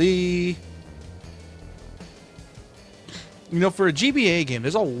 Holy... You know, for a GBA game,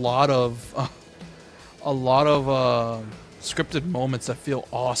 there's a lot of scripted moments that feel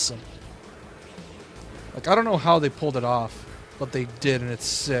awesome. Like, I don't know how they pulled it off, but they did, and it's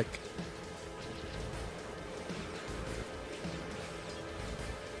sick.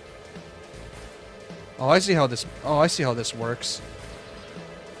 Oh, I see how this. Oh, I see how this works.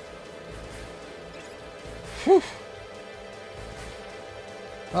 Whew.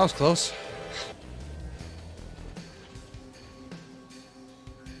 That was close.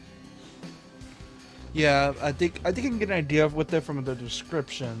 Yeah, I think I can get an idea of what they're from the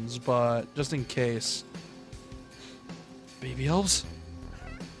descriptions, but just in case. Baby elves?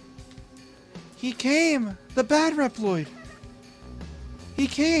 He came! The bad Reploid! He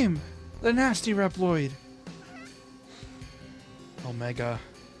came! The nasty Reploid! Omega.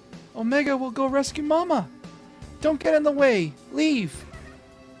 Omega will go rescue Mama! Don't get in the way! Leave!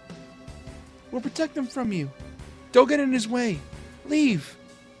 We'll protect him from you! Don't get in his way! Leave!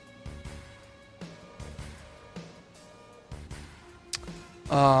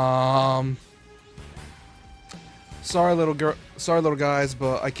 Sorry, little girl. Sorry, little guys,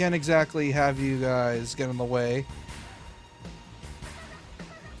 but I can't exactly have you guys get in the way.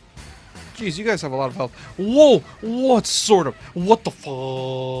 Jeez, you guys have a lot of health. Whoa! What sort of... What the fuck?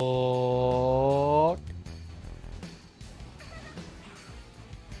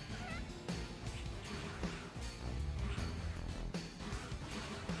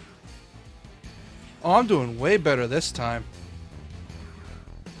 Oh, I'm doing way better this time.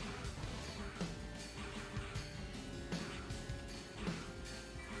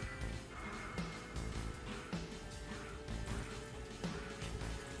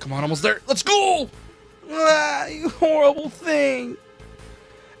 Come on, almost there. Let's go! Ah, you horrible thing.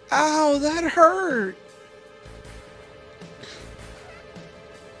 Ow, that hurt.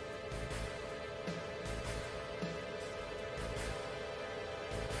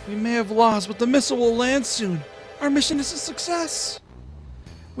 We may have lost, but the missile will land soon. Our mission is a success.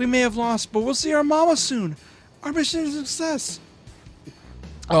 We may have lost, but we'll see our mama soon. Our mission is a success.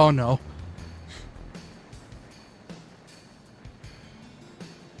 Oh, no.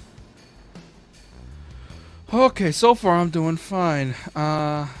 Okay, so far I'm doing fine.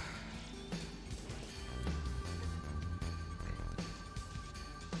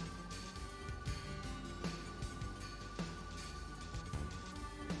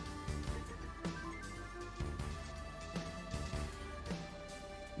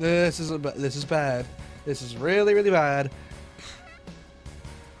 This is bad. This is really, really bad.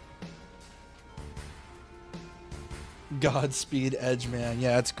 Godspeed, Edgeman.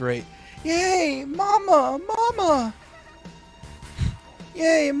 Yeah, that's great. Yay, Mama! Mama!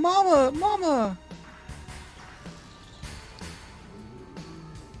 Yay, Mama! Mama!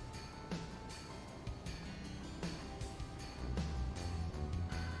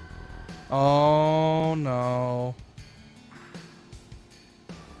 Oh, no.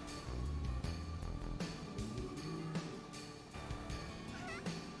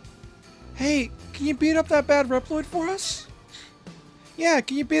 Hey, can you beat up that bad Reploid for us? Yeah,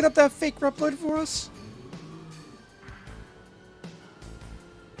 can you beat up that fake Reploid for us?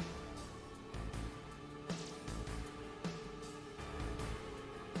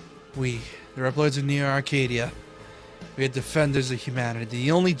 We, the Reploids of Neo Arcadia, we are defenders of humanity,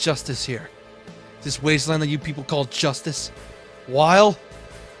 the only justice here. This wasteland that you people call justice? While?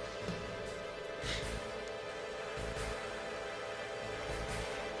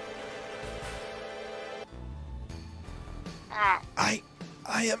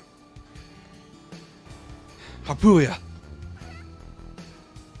 I am... Hapuya.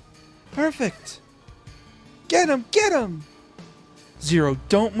 Perfect. Get him! Get him! Zero,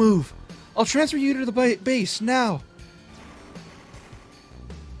 don't move. I'll transfer you to the base now.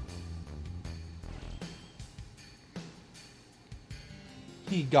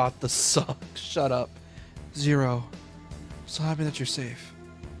 He got the suck. Shut up. Zero. I'm so happy that you're safe.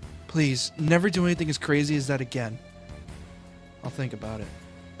 Please, never do anything as crazy as that again. I'll think about it.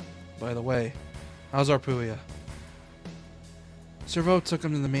 By the way, how's Arpuya? Servo took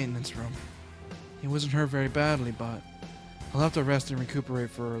him to the maintenance room. He wasn't hurt very badly, but I'll have to rest and recuperate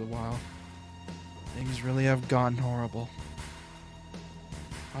for a while. Things really have gotten horrible.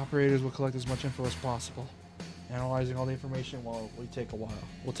 Operators will collect as much info as possible. Analyzing all the information will take a while.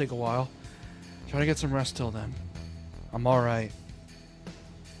 Will take a while. Try to get some rest till then. I'm alright.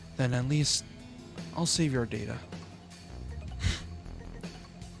 Then at least I'll save your data.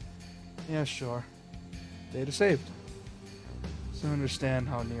 Yeah, sure. Data saved. So I understand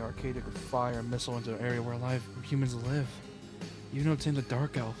how Neo Arcadia could fire a missile into an area where live humans live. You even obtained a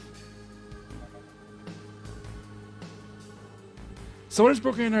Dark Elf. Someone has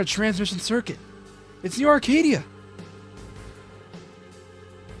broken into our transmission circuit. It's Neo Arcadia.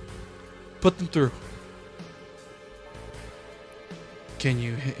 Put them through. Can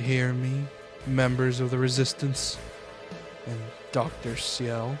you hear me, members of the Resistance? And Dr.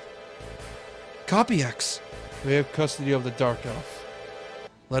 Ciel? Copy X. We have custody of the Dark Elf.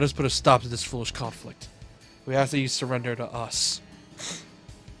 Let us put a stop to this foolish conflict. We ask that you surrender to us.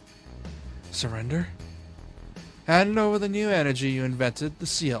 Surrender? Hand over the new energy you invented, the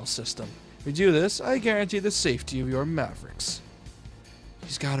CL system. If you do this, I guarantee the safety of your Mavericks.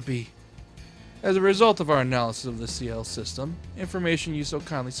 He's gotta be. As a result of our analysis of the CL system, information you so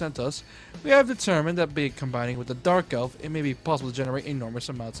kindly sent us, we have determined that by combining with the Dark Elf, it may be possible to generate enormous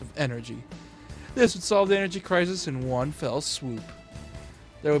amounts of energy. This would solve the energy crisis in one fell swoop.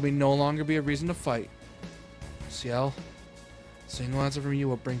 There would no longer be a reason to fight. CL, a single answer from you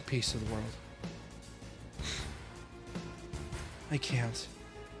will bring peace to the world. I can't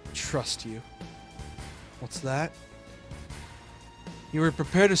trust you. What's that? You were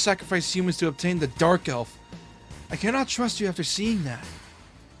prepared to sacrifice humans to obtain the Dark Elf. I cannot trust you after seeing that.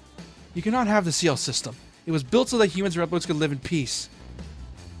 You cannot have the CL system. It was built so that humans and replicants could live in peace.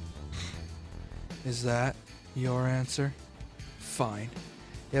 Is that your answer? Fine.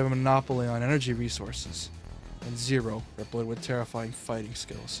 You have a monopoly on energy resources. And Zero, Reploid with terrifying fighting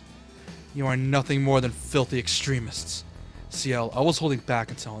skills. You are nothing more than filthy extremists. CL, I was holding back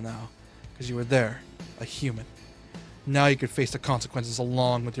until now, because you were there, a human. Now you could face the consequences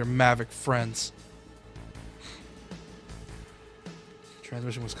along with your Maverick friends.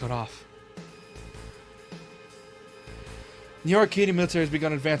 Transmission was cut off. The Arcadian military has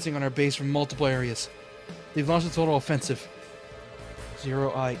begun advancing on our base from multiple areas. They've launched a total offensive.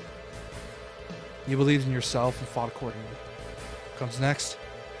 Zero, you believed in yourself and fought accordingly. What comes next?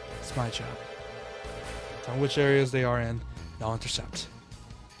 It's my job. Tell which areas they are in, and I'll intercept.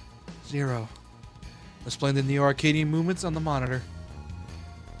 Zero. Displaying the Neo Arcadian movements on the monitor.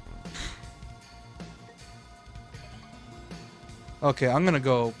 Okay, I'm gonna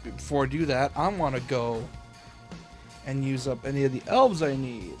go, before I do that, I wanna go and use up any of the elves I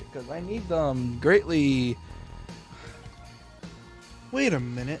need, because I need them greatly. Wait a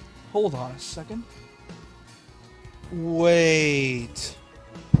minute. Hold on a second. Wait.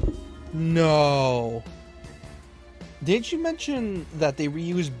 No. Didn't you mention that they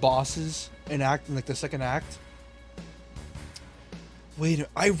reuse bosses in like the second act? Wait,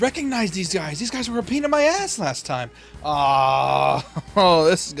 I recognize these guys. These guys were a pain in my ass last time. Oh,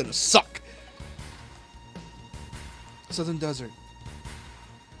 this is gonna suck. Southern Desert.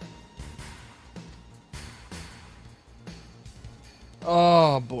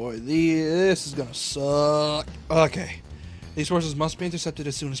 Oh boy, this is gonna suck. Okay, these forces must be intercepted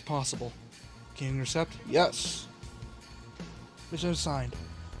as soon as possible. Can you intercept? Yes. Mission assigned.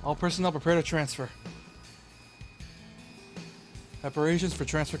 All personnel prepare to transfer. Preparations for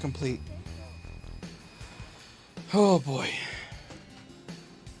transfer complete. Oh boy.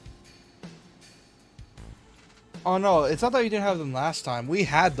 Oh no, it's not that we didn't have them last time. We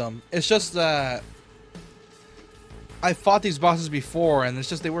had them. It's just that I fought these bosses before, and it's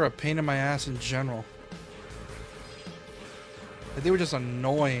just they were a pain in my ass in general. Like, they were just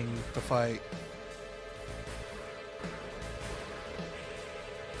annoying to fight.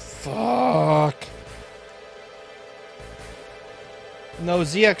 Fuck. No,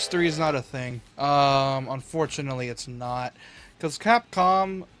 ZX3 is not a thing. Unfortunately, it's not. Because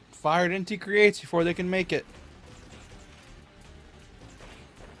Capcom fired NT Creates before they can make it.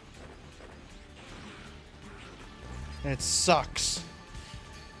 And it sucks.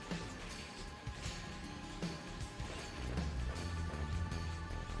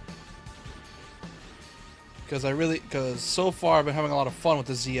 Because so far I've been having a lot of fun with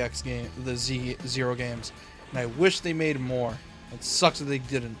the ZX game, the Z0 games, and I wish they made more. It sucks that they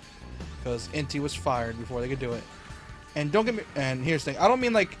didn't, because Inti was fired before they could do it. And don't get me. And here's the thing: I don't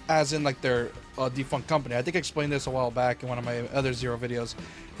mean like as in like they're a defunct company. I think I explained this a while back in one of my other Zero videos.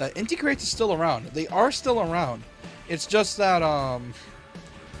 That Inti Creates is still around. They are still around. It's just that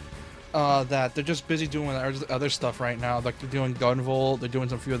that they're just busy doing other stuff right now. Like they're doing Gunvolt. They're doing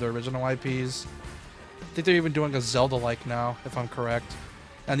some few of their original IPs. I think they're even doing a Zelda-like now, if I'm correct.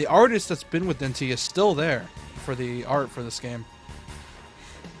 And the artist that's been with Inti is still there for the art for this game.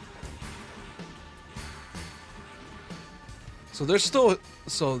 So they're still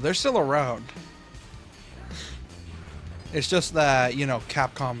around. It's just that, you know,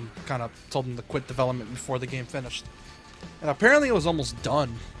 Capcom kind of told them to quit development before the game finished. And apparently it was almost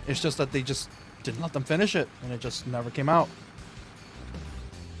done. It's just that they just didn't let them finish it, and it just never came out.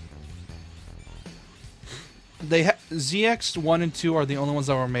 ZX 1 and 2 are the only ones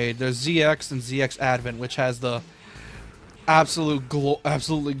that were made. There's ZX and ZX Advent, which has the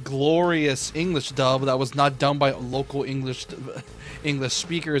absolutely glorious English dub that was not done by local English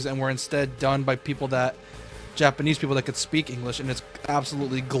speakers and were instead done by Japanese people that could speak English, and it's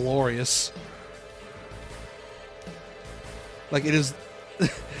absolutely glorious. Like it is,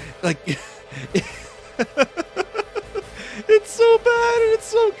 like it's so bad, and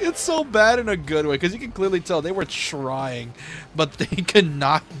it's so bad in a good way, because you can clearly tell they were trying, but they could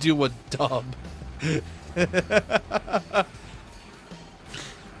not do a dub. It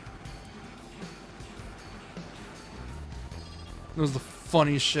was the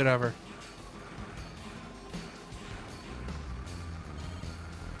funniest shit ever.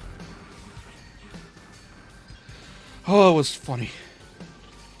 Oh, it was funny.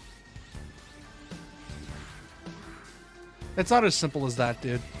 It's not as simple as that,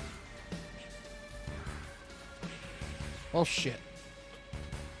 dude. Oh, shit.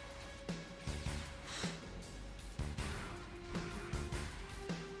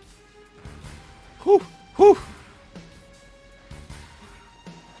 Whew, whew.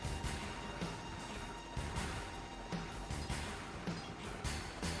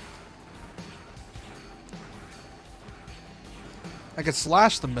 I could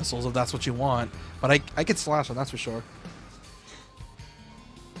slash the missiles if that's what you want, but I could slash them, that's for sure.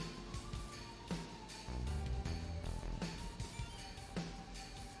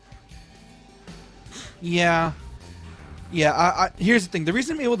 Yeah. Yeah, here's the thing. The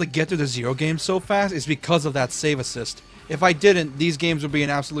reason I'm able to get through the Zero games so fast is because of that save assist. If I didn't, these games would be an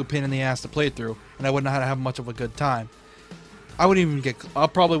absolute pain in the ass to play through, and I wouldn't know how to have much of a good time. I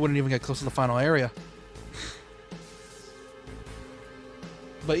probably wouldn't even get close to the final area.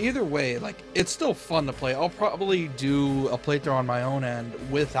 But either way, like, it's still fun to play. I'll probably do a playthrough on my own end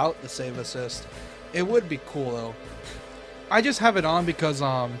without the save assist. It would be cool though. I just have it on because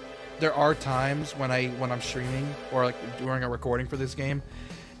there are times when I'm streaming or like during a recording for this game,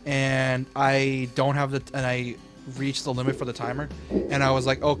 and I don't have and I reached the limit for the timer, and I was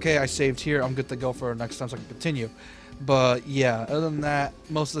like, okay, I saved here, I'm good to go for next time, so I can continue. But yeah, other than that,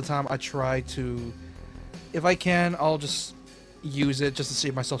 most of the time I try to, if I can, I'll just use it just to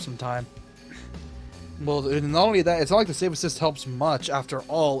save myself some time. Well, and not only that, it's not like the save assist helps much. After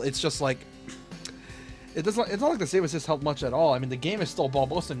all, it's just like it's not like the save assist help much at all. I mean, the game is still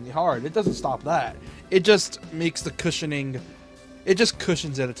ball-bustingly hard. It doesn't stop that. It just makes the cushioning, it just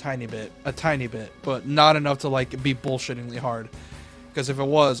cushions it a tiny bit, but not enough to like be bullshittingly hard. Because if it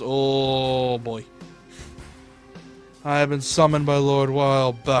was, oh boy, I have been summoned by Lord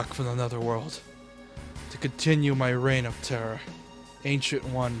Wild back from the Netherworld to continue my reign of terror. Ancient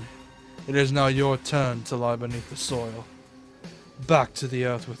One, it is now your turn to lie beneath the soil. Back to the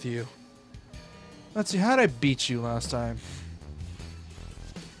earth with you. Let's see, how'd I beat you last time?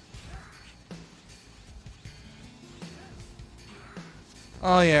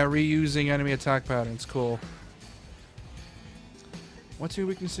 Oh yeah, reusing enemy attack patterns, cool. What's your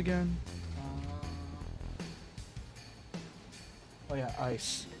weakness again? Oh yeah,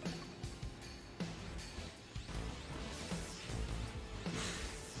 ice.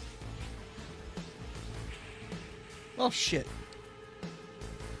 Oh shit.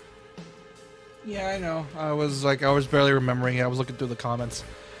 Yeah, I know. I was barely remembering it. I was looking through the comments.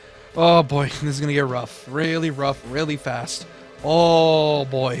 Oh boy, this is gonna get rough, really fast. Oh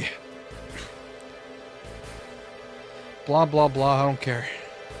boy. Blah blah blah, I don't care.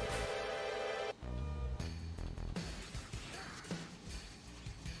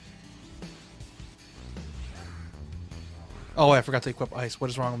 Oh, wait, I forgot to equip ice. What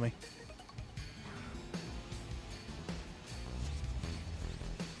is wrong with me?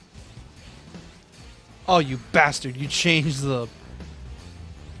 Oh, you bastard. You changed the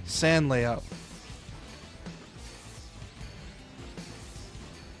sand layout.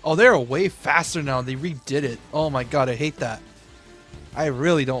 Oh, they're way faster now. They redid it. Oh my god, I hate that. I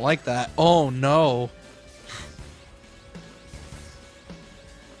really don't like that. Oh no.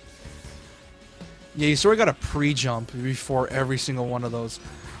 Yeah, you sort of gotta pre-jump before every single one of those.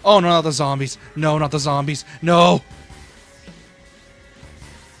 Oh no, not the zombies. No, not the zombies. No!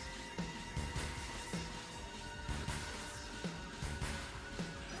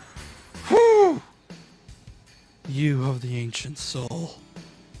 Whew! You of the ancient soul.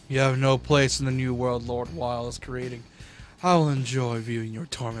 You have no place in the new world Lord Weil is creating. I will enjoy viewing your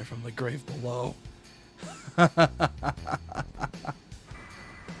torment from the grave below.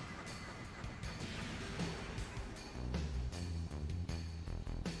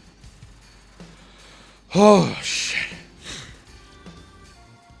 Oh, shit.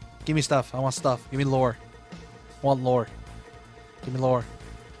 Give me stuff. I want stuff. Give me lore. I want lore. Give me lore.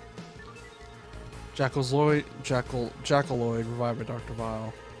 Jackaloid, revived by Dr.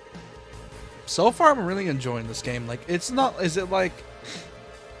 Vile. So far, I'm really enjoying this game. Like, it's not... Is it, like...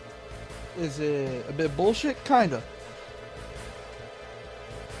 Is it a bit bullshit? Kinda.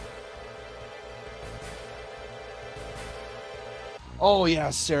 Oh, yeah,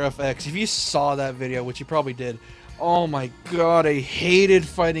 Seraph X. If you saw that video, which you probably did... Oh my god, I hated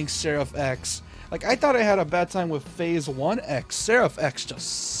fighting Seraph X. Like, I thought I had a bad time with Phase 1X. Seraph X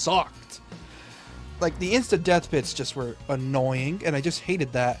just sucked. Like, the instant death pits just were annoying, and I just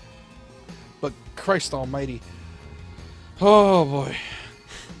hated that. But Christ almighty. Oh boy.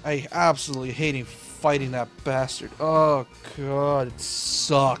 I absolutely hated fighting that bastard. Oh god, it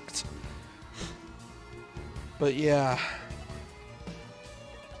sucked. But yeah.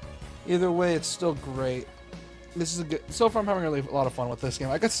 Either way, it's still great. This is a good... So far, I'm having really a lot of fun with this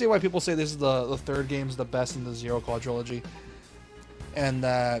game. I can see why people say this is the third game's the best in the Zero quadrilogy. And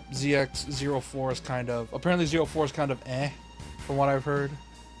that ZX04 is kind of... Apparently, 04 is kind of eh, from what I've heard.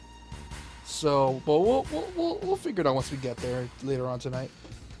 So, but we'll figure it out once we get there later on tonight.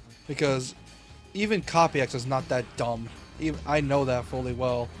 Because even Copy X is not that dumb. Even, I know that fully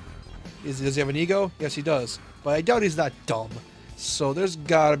well. Does he have an ego? Yes, he does. But I doubt he's that dumb. So there's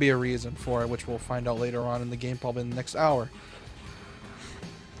gotta be a reason for it, which we'll find out later on in the game, probably in the next hour.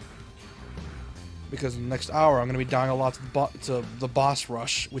 Because in the next hour, I'm gonna be dying a lot to the boss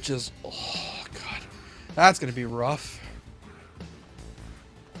rush, which is... Oh, God. That's gonna be rough.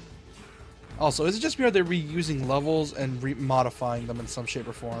 Also, is it just me or they're reusing levels and modifying them in some shape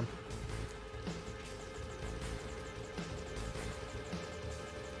or form?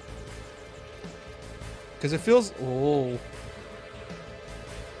 Because it feels... Oh.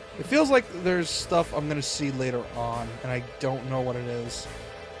 It feels like there's stuff I'm going to see later on, and I don't know what it is.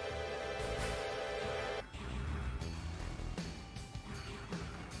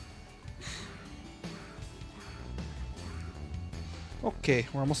 Okay,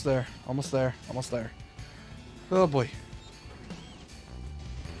 we're almost there. Almost there. Almost there. Oh boy.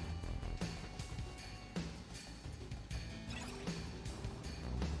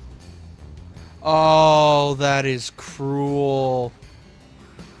 Oh, that is cruel.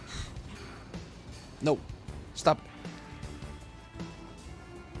 No. Stop.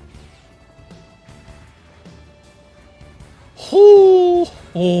 Oh,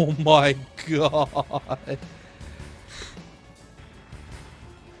 oh my god.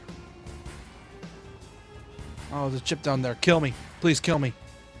 Oh, there's a chip down there. Kill me. Please kill me.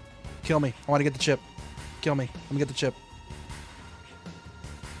 Kill me. I want to get the chip. Kill me. Let me get the chip.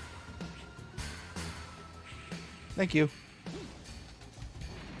 Thank you.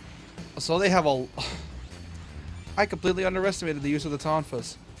 So they have a... I completely underestimated the use of the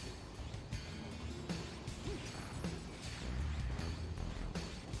tonfas.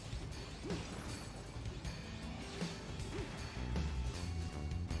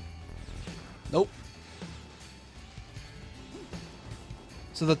 Nope.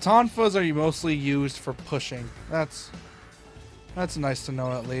 So the tonfas are mostly used for pushing. That's nice to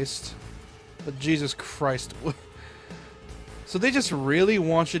know at least. But Jesus Christ. So they just really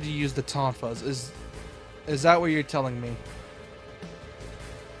want you to use the tonfas. Is that what you're telling me?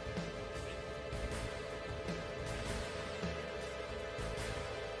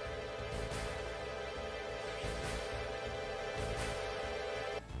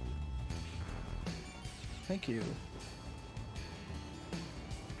 Thank you.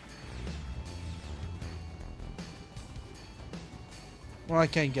 Well, I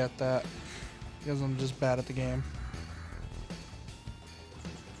can't get that because I'm just bad at the game.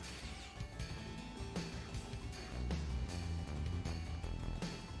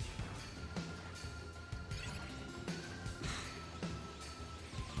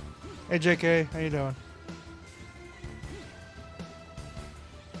 Hey JK, how you doing?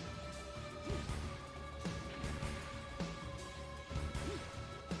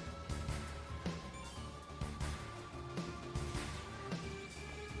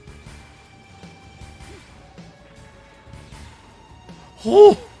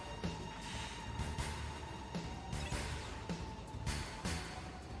 Oh!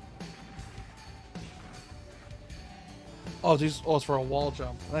 Oh, geez. Oh, it's for a wall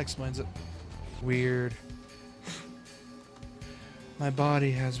jump. That explains it. Weird. My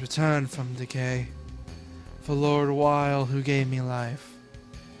body has returned from decay. For Lord Weil, who gave me life,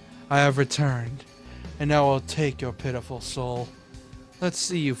 I have returned, and now I'll take your pitiful soul. Let's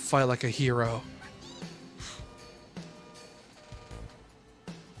see you fight like a hero.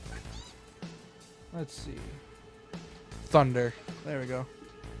 Let's see. Thunder. There we go.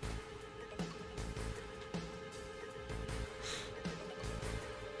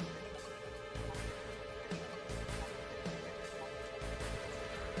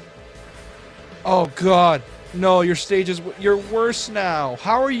 Oh god. No, your stage is... You're worse now.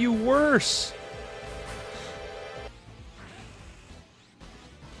 How are you worse?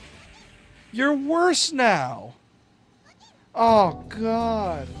 You're worse now. Oh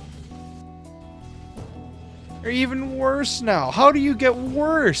god. You're even worse now. How do you get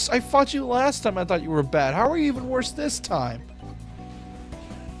worse? I fought you last time. I thought you were bad. How are you even worse this time?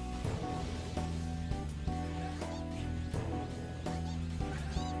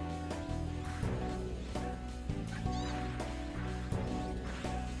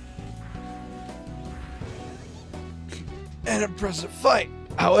 An impressive fight.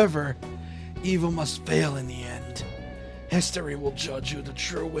 However, evil must fail in the end. History will judge who the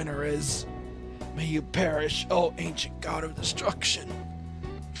true winner is. May you perish, oh ancient god of destruction.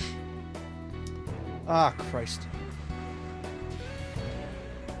 Ah, Christ.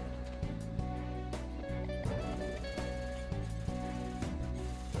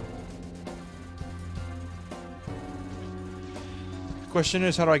 The question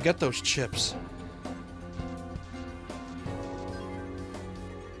is, how do I get those chips?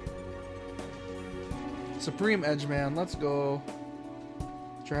 Supreme Edge Man, let's go.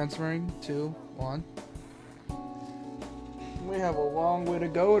 Transferring, 2, 1. We have a long way to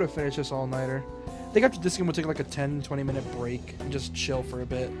go to finish this all-nighter. I think after this game we'll take like a 10-20 minute break and just chill for a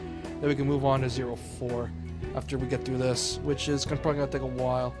bit. Then we can move on to 0-4 after we get through this, which is probably gonna take a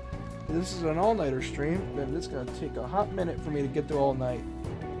while. If this is an all-nighter stream, then it's gonna take a hot minute for me to get through all night.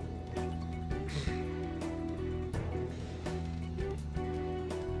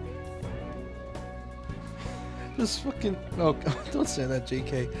 Just fucking... Oh, don't say that,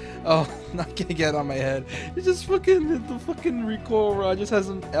 JK. Oh, not gonna get on my head. It's just fucking... The fucking recoil rod just has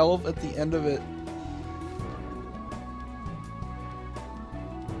an elf at the end of it.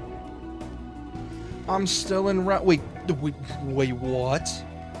 I'm still in round... Wait, what?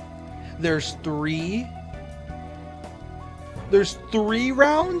 There's 3? There's 3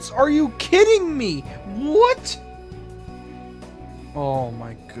 rounds? Are you kidding me? What? Oh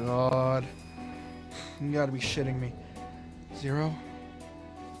my god. You gotta be shitting me. 0?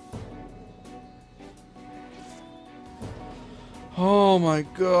 Oh my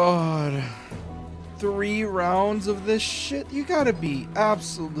god. 3 rounds of this shit? You gotta be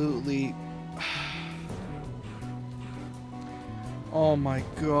absolutely... Oh my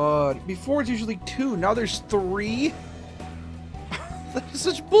god. Before it's usually 2, now there's 3? That is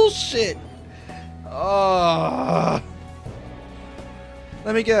such bullshit!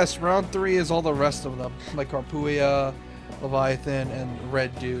 Let me guess, round 3 is all the rest of them. Like Harpuia, Leviathan, and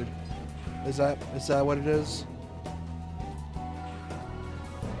Red Dude. Is that what it is?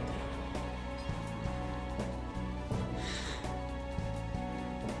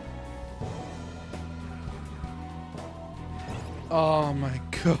 Oh my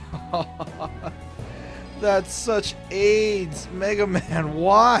god. That's such AIDS. Mega Man,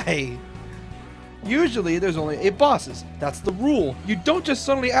 why? Usually there's only 8 bosses. That's the rule. You don't just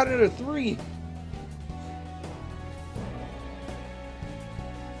suddenly add another 3.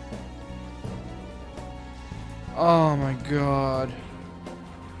 Oh my god.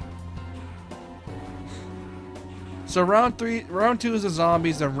 So round 2 is the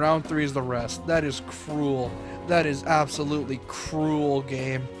zombies, and round 3 is the rest. That is cruel. That is absolutely cruel,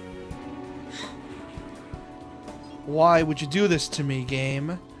 game. Why would you do this to me,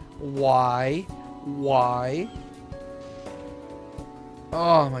 game? Why? Why?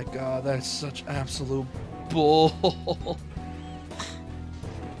 Oh my god, that is such absolute bull.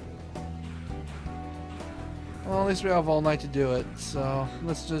 Well, at least we have all night to do it, so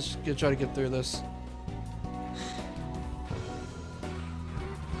let's just try to get through this.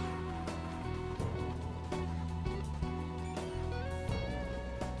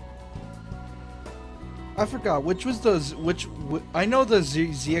 I forgot which was the I know the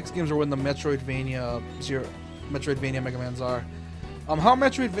ZX games are when the Metroidvania Mega Mans are. How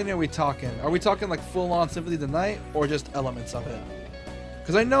Metroidvania are we talking? Are we talking like full-on Symphony of the Night or just elements of it?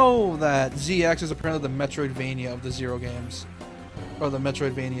 Because I know that ZX is apparently the Metroidvania of the Zero games, or the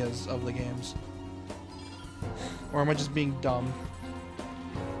Metroidvanias of the games. Or am I just being dumb?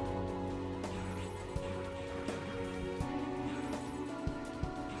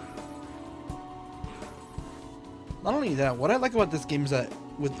 Not only that, what I like about this game is that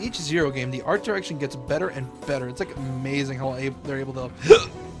with each Zero game, the art direction gets better and better. It's like amazing how they're able to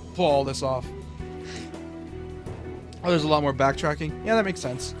pull all this off. Oh, there's a lot more backtracking. Yeah, that makes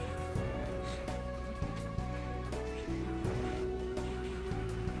sense.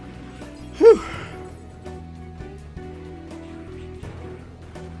 Whew.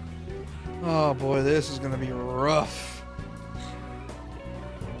 Oh boy, this is gonna be rough.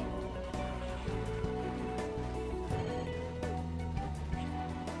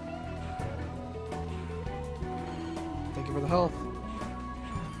 Thank you for the health.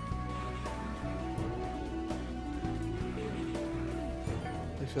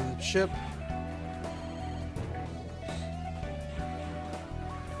 Thanks for the chip.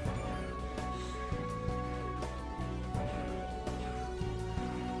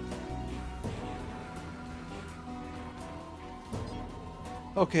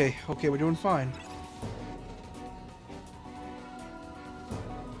 Okay, we're doing fine.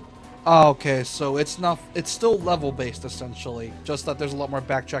 Oh, okay, so it's still level based essentially, just that there's a lot more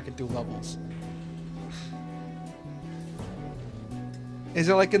backtracking through levels. Is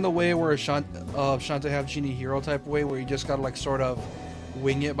it like in the way where Shantae have Genie Hero type way, where you just gotta like sort of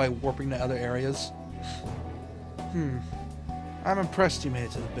wing it by warping to other areas? I'm impressed you made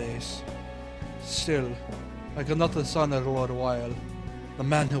it to the base. Still, I cannot son of Lord Wild, the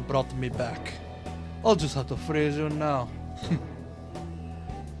man who brought me back. I'll just have to freeze you now.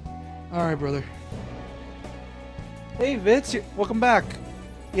 Alright, brother. Hey, Vitz, welcome back.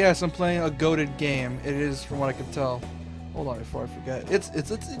 Yes, I'm playing a goated game. It is, from what I can tell. Hold on before I forget.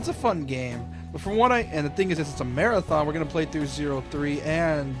 It's a fun game. But from what and the thing is, it's a marathon. We're gonna play through 03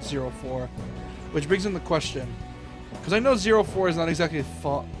 and 04, which brings in the question, because I know 04 is not exactly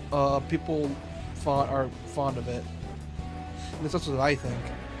people are fond of it. At least that's what I think.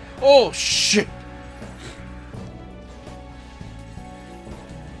 Oh shit!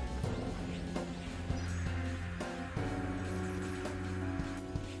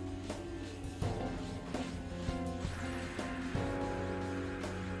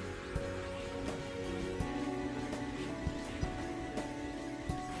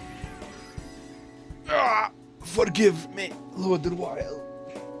 Forgive me, Lord Wild.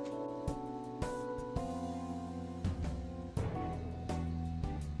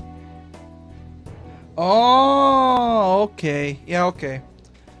 Oh, okay. Yeah, okay.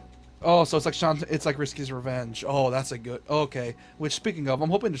 Oh, so it's like Risky's Revenge. Oh, that's a good. Okay. Which, speaking of, I'm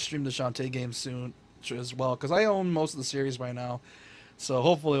hoping to stream the Shantae game soon as well, because I own most of the series by now. So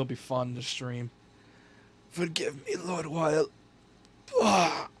hopefully it'll be fun to stream. Forgive me, Lord Wild.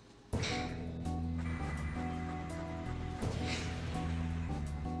 Ah.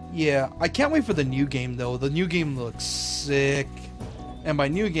 Yeah, I can't wait for the new game though. The new game looks sick, and by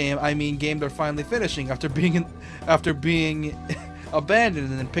new game I mean game they're finally finishing after being abandoned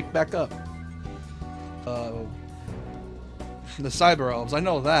and then picked back up. The Cyber Elves, I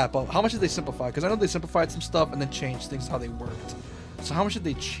know that, but how much did they simplify? Because I know they simplified some stuff and then changed things how they worked. So how much did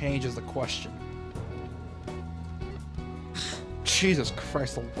they change is the question. Jesus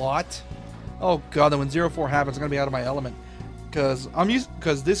Christ, a lot. Oh god, then when 04 happens, I'm gonna be out of my element. Because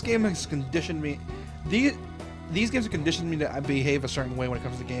this game has conditioned me. These games have conditioned me to behave a certain way when it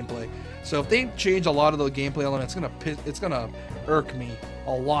comes to gameplay. So if they change a lot of the gameplay elements, it's gonna irk me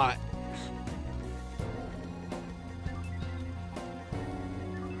a lot.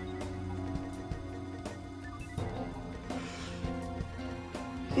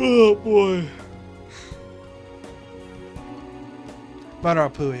 Oh boy.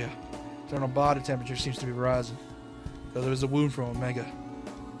 Marapuya. Internal body temperature seems to be rising. Though there was a wound from Omega.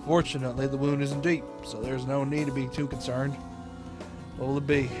 Fortunately, the wound isn't deep, so there's no need to be too concerned. What will it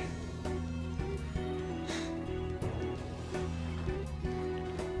be?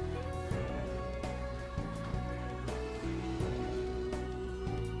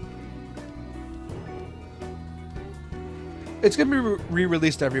 It's gonna be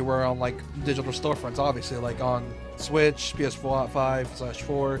re-released everywhere on like digital storefronts, obviously, like on Switch,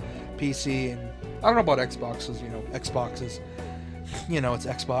 PS5/4, PC, and I don't know about Xboxes. It's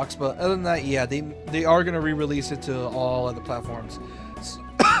Xbox, but other than that, yeah, they are gonna re-release it to all other platforms. So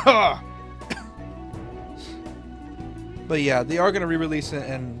But yeah, they are gonna re-release it,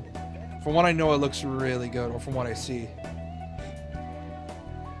 and from what I know, it looks really good. Or from what I see,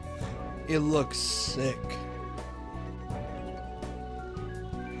 it looks sick.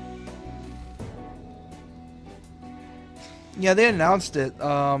 Yeah, they announced it.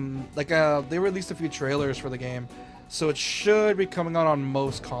 They released a few trailers for the game, so it should be coming out on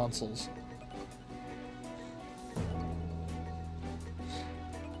most consoles.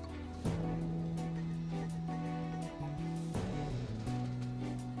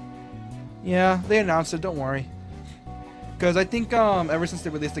 Yeah, they announced it. Don't worry, because I think ever since they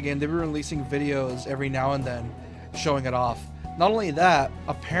released the game, they've been releasing videos every now and then, showing it off. Not only that,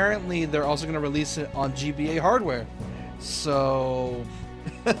 apparently they're also going to release it on GBA hardware. So,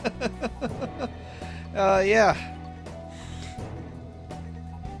 yeah.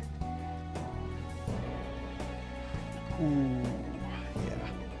 Ooh, yeah.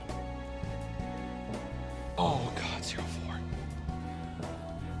 Oh God, 04.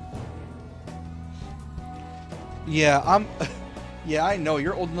 Yeah, yeah, I know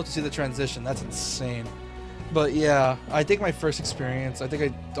you're old enough to see the transition. That's insane. But yeah, I think my first experience. I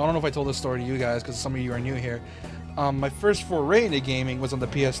don't know if I told this story to you guys because some of you are new here. My first foray into gaming was on the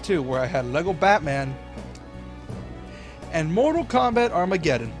PS2, where I had Lego Batman and Mortal Kombat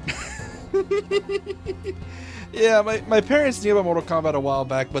Armageddon. Yeah, my parents knew about Mortal Kombat a while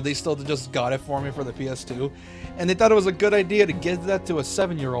back, but they still just got it for me for the PS2. And they thought it was a good idea to give that to a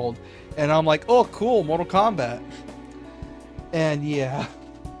 7-year-old. And I'm like, oh, cool, Mortal Kombat. And yeah.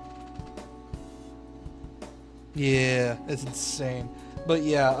 Yeah, it's insane. But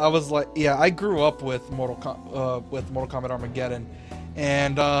yeah, I was like, yeah, I grew up with Mortal Kombat Armageddon,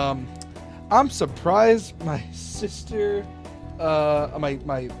 and I'm surprised my sister, my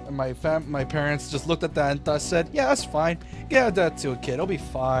parents just looked at that and said, yeah, that's fine. Give that to a kid, it'll be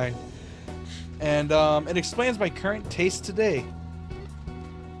fine. And it explains my current taste today.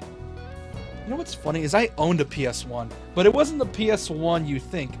 You know what's funny is I owned a PS1, but it wasn't the PS1 you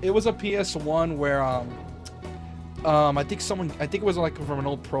think. It was a PS1 where I think it was like from an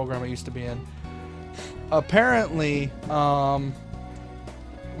old program I used to be in. Apparently, it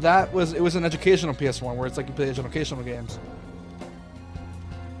was an educational PS1 where it's like you play educational games.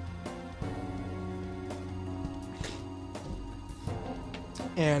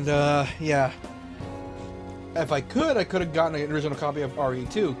 And yeah, if I could have gotten an original copy of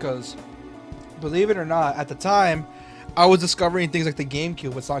RE2, because believe it or not, at the time, I was discovering things like the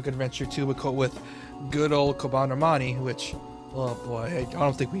GameCube with Sonic Adventure 2 with good old Commander Mani, which, oh boy, I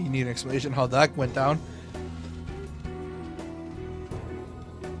don't think we need an explanation how that went down.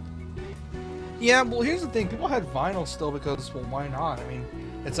 Yeah, well, here's the thing. People had vinyl still because, well, why not? I mean,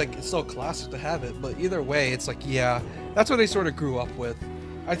 it's like, it's so classic to have it. But either way, it's like, yeah, that's what I sort of grew up with.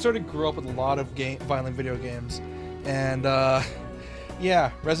 I sort of grew up with a lot of violent video games. And,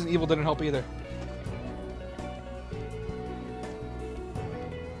 yeah, Resident Evil didn't help either.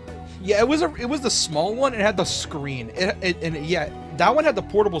 Yeah, it was the small one. It had the screen. Yeah, that one had the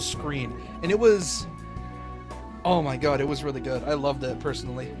portable screen, and it was, oh my god, it was really good. I loved it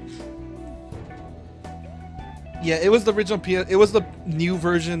personally. Yeah, it was the original it was the new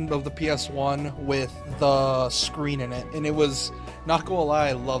version of the PS1 with the screen in it, and it was, not gonna lie,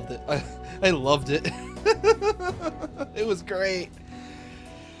 I loved it. I loved it. It was great.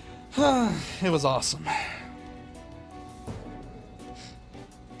 It was awesome.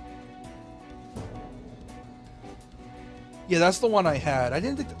 Yeah, that's the one I had.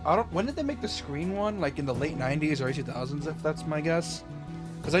 When did they make the screen one? Like in the late 90s or 2000s, if that's my guess?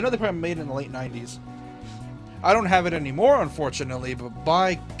 Because I know they probably made it in the late 90s. I don't have it anymore, unfortunately, but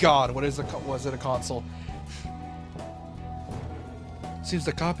by God, was it a console? Seems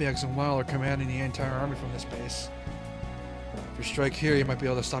the Copyax and Weil are commanding the entire army from this base. If you strike here, you might be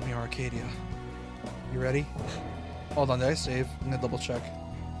able to stop me in Arcadia. You ready? Hold on, did I save? I'm gonna double check.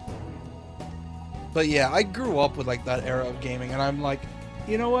 But yeah, I grew up with like that era of gaming, and I'm like,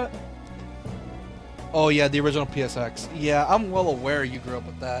 you know what? Oh yeah, the original PSX. Yeah, I'm well aware you grew up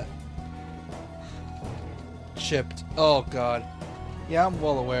with that. Chipped. Oh god. Yeah, I'm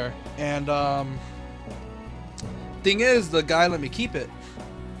well aware. And thing is, the guy let me keep it.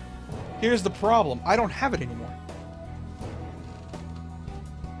 Here's the problem. I don't have it anymore.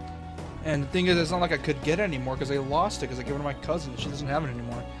 And the thing is, it's not like I could get it anymore because I lost it because I gave it to my cousin. She doesn't have it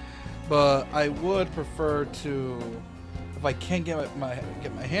anymore. But I would prefer to, if I can get my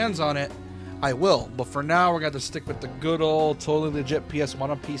hands on it, I will. But for now, we're going to have to stick with the good old, totally legit PS1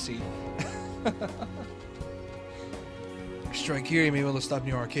 on PC. Strike here, you may be able to stop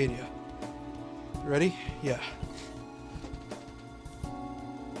near Arcadia. Ready? Yeah.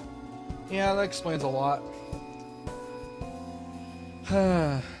 Yeah, that explains a lot.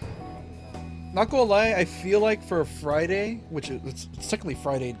 Not gonna lie, I feel like for a Friday, which it's technically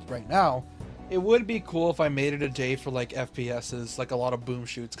Friday right now, it would be cool if I made it a day for like FPSs, like a lot of boom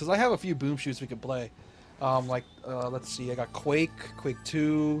shoots, because I have a few boom shoots we could play. Let's see, I got Quake, Quake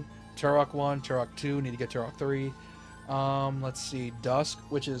 2, Turok 1, Turok 2, need to get Turok 3. Let's see, Dusk,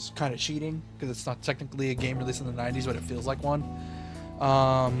 which is kind of cheating, because it's not technically a game released in the 90s, but it feels like one.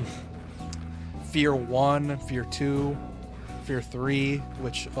 Fear 1, Fear 2, Fear 3,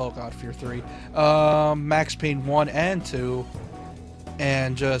 which, oh god, Fear 3. Max Payne 1 and 2,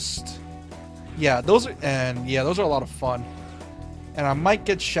 and just, yeah, those are a lot of fun. And I might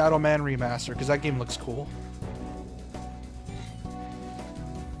get Shadow Man Remastered, because that game looks cool.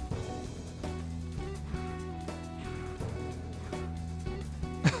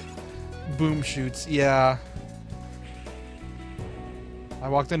 Boom shoots, yeah. I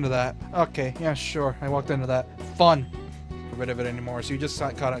walked into that. Okay, yeah, sure. I walked into that. Fun. Get rid of it anymore, so you just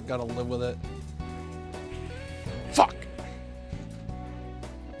kind of gotta live with it. Fuck!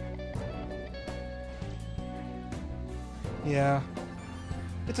 Yeah.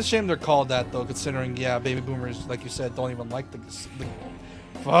 It's a shame they're called that, though, considering, yeah, baby boomers, like you said, don't even like the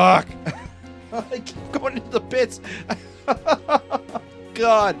fuck! I keep going into the pits!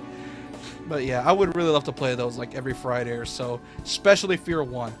 God! But yeah, I would really love to play those like every Friday or so, especially Fear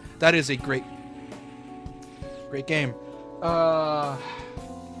 1. That is a great game.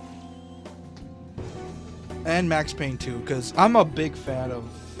 And Max Payne 2, because I'm a big fan of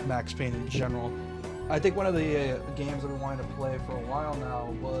Max Payne in general. I think one of the games I've been wanting to play for a while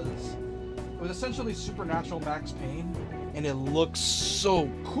now was essentially Supernatural Max Payne, and it looks so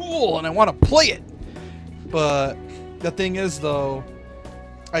cool, and I want to play it. But the thing is, though,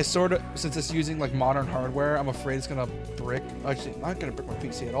 I sort of, since it's using like modern hardware, I'm afraid it's gonna brick. Actually, not gonna brick my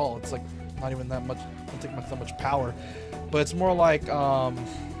PC at all. It's like not even that much. Don't take that much power, but it's more like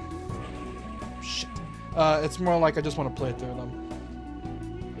shit. It's more like I just want to play through them.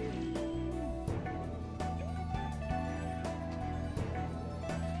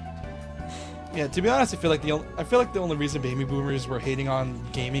 Yeah, to be honest, I feel like the only reason baby boomers were hating on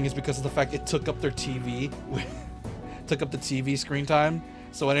gaming is because of the fact it took up their TV, took up the TV screen time.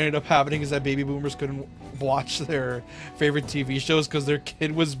 So what ended up happening is that baby boomers couldn't watch their favorite TV shows because their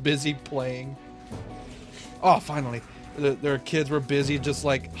kid was busy playing. Oh, finally. Their kids were busy just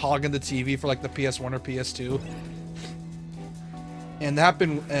like hogging the TV for like the PS1 or PS2. And that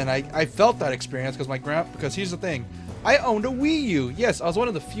happened, and I felt that experience because here's the thing. I owned a Wii U. Yes, I was one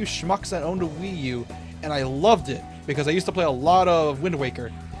of the few schmucks that owned a Wii U, and I loved it because I used to play a lot of Wind Waker,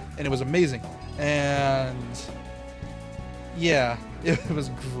 and it was amazing. And yeah, it was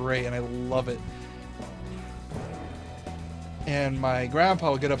great, and I love it. And my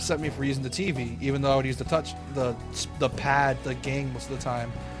grandpa would get upset at me for using the TV, even though I would use the pad, the game most of the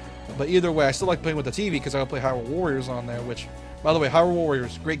time. But either way, I still like playing with the TV because I would play Hyrule Warriors on there, which, by the way, Hyrule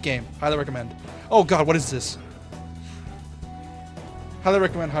Warriors, great game. Highly recommend. Oh god, what is this? Highly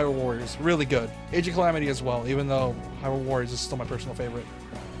recommend Hyrule Warriors. Really good. Age of Calamity as well, even though Hyrule Warriors is still my personal favorite.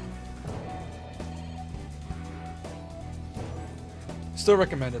 Still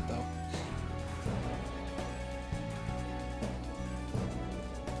recommend it, though.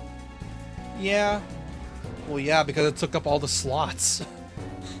 Yeah. Well, yeah, because it took up all the slots.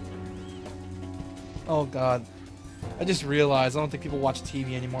 Oh, God. I just realized I don't think people watch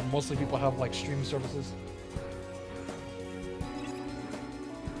TV anymore. Mostly people have, like, streaming services.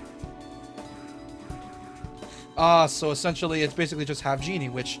 So essentially it's basically just Half Genie,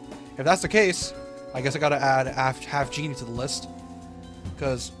 which, if that's the case, I guess I gotta add Half Genie to the list.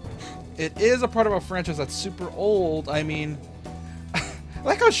 Because it is a part of a franchise that's super old. I mean, I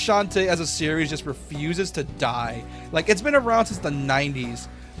like how Shantae as a series just refuses to die. Like, it's been around since the 90s,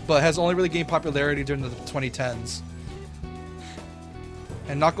 but has only really gained popularity during the 2010s.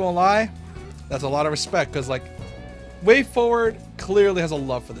 And not gonna lie, that's a lot of respect, because, like, Way Forward clearly has a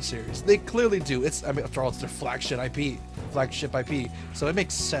love for the series. They clearly do. I mean, after all, it's their flagship IP, so it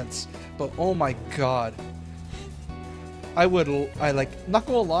makes sense. But oh my god, I not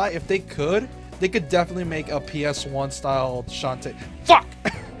gonna lie, if they could definitely make a PS1 style Shantae. Fuck.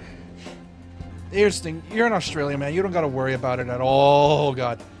 Here's the thing, you're in Australia, man. You don't gotta worry about it at all. Oh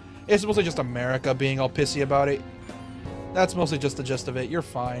god, it's mostly just America being all pissy about it. That's mostly just the gist of it. You're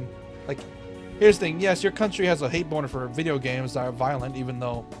fine. Like, here's the thing, yes, your country has a hate boner for video games that are violent, even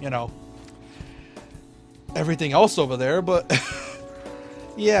though, you know, everything else over there, but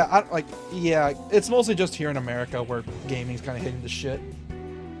yeah, yeah, it's mostly just here in America where gaming's kind of hitting the shit.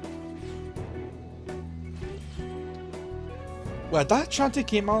 Well, I thought Shantae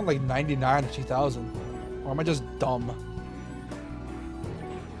came out in like 99 or 2000. Or am I just dumb?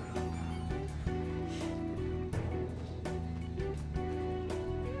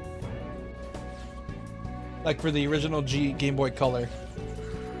 Like for the original Game Boy Color.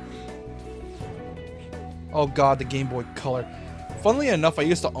 Oh god, the Game Boy Color. Funnily enough, I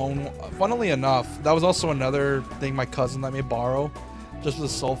used to own... Funnily enough, that was also another thing my cousin let me borrow. Just for the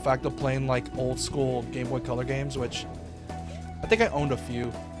sole fact of playing like old school Game Boy Color games, which... I think I owned a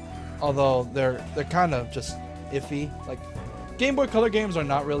few. Although they're kind of just iffy. Like, Game Boy Color games are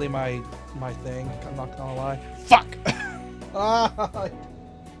not really my thing. I'm not gonna lie. Fuck!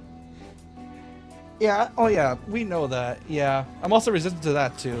 Yeah, oh yeah, we know that. Yeah, I'm also resistant to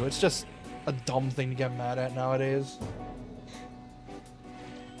that too. It's just a dumb thing to get mad at nowadays.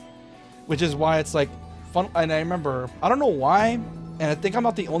 Which is why it's like fun. And I remember, I don't know why, and I think I'm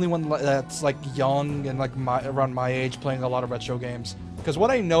not the only one that's like young and like around my age playing a lot of retro games. Because what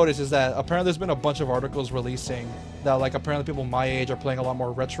I noticed is that apparently there's been a bunch of articles releasing that like apparently people my age are playing a lot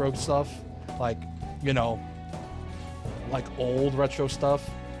more retro stuff, like, you know, like old retro stuff.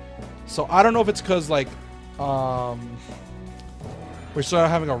 So I don't know if it's because like we're sort of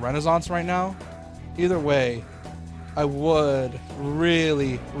having a renaissance right now. Either way, I would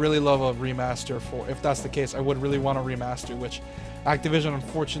really love a remaster for, if that's the case. I would really want a remaster, which Activision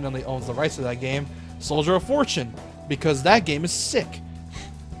unfortunately owns the rights to that game, Soldier of Fortune, because that game is sick.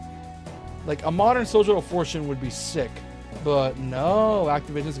 Like a modern Soldier of Fortune would be sick, but no,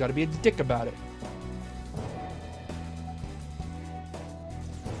 Activision's got to be a dick about it.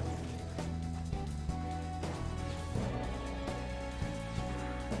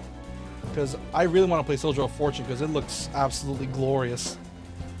 Because I really want to play Soldier of Fortune because it looks absolutely glorious.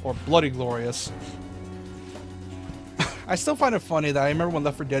 Or bloody glorious. I still find it funny that I remember when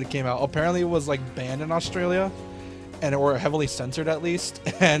Left 4 Dead came out, apparently it was like banned in Australia. And or heavily censored at least.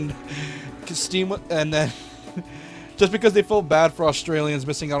 And Steam, and then just because they felt bad for Australians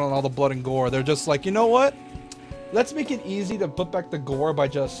missing out on all the blood and gore, they're just like, you know what? Let's make it easy to put back the gore by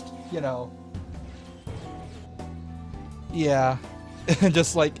just, you know... Yeah.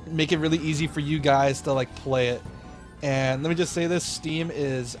 Just like make it really easy for you guys to like play it. And let me just say this, Steam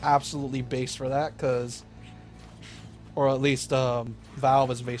is absolutely based for that, because, or at least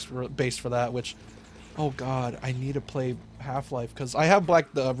Valve is based for that, which, oh god, I need to play Half-Life, because I have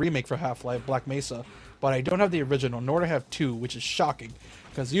the remake for Half-Life, Black Mesa, but I don't have the original, nor do I have 2, which is shocking,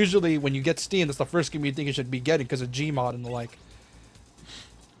 because usually when you get Steam, that's the first game you think you should be getting because of Gmod and the like.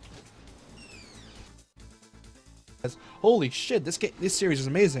 Holy shit, this series is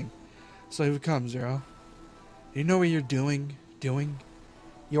amazing. So here it comes, Zero. You know what you're doing?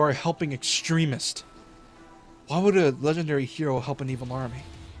 You are a helping extremist. Why would a legendary hero help an evil army?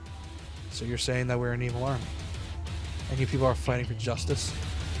 So you're saying that we're an evil army? And you people are fighting for justice?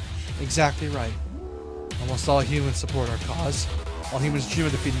 Exactly right. Almost all humans support our cause. All humans dream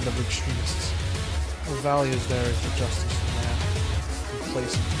of defeating the extremists. What value is there is the justice of man, in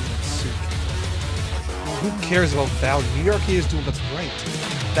place of human seek? Who cares about value? New York is doing what's right.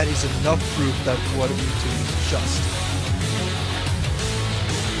 That is enough proof that what we do is just.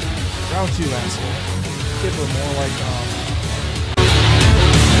 Round 2, asshole. Give her more like,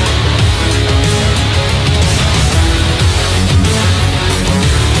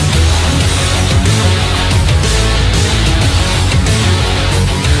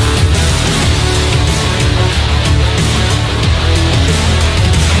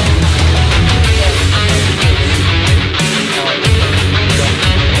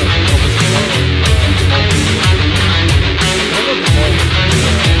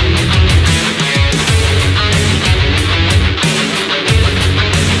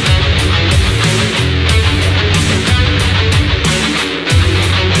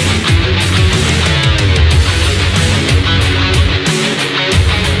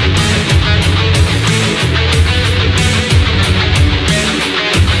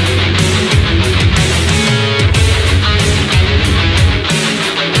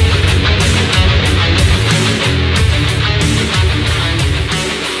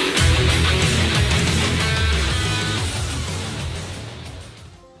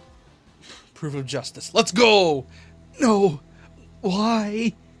 proof of justice. Let's go! No!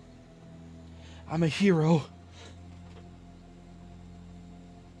 Why? I'm a hero.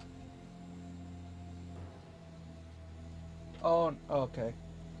 Oh, okay.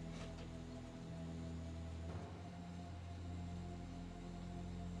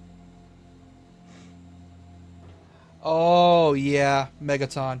 Oh, yeah.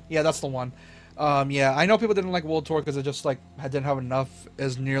 Megaton. Yeah, that's the one. Yeah, I know people didn't like World Tour because it just, like, didn't have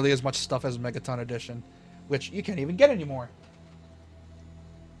nearly as much stuff as Megaton Edition, which you can't even get anymore.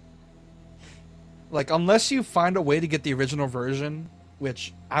 Like, unless you find a way to get the original version,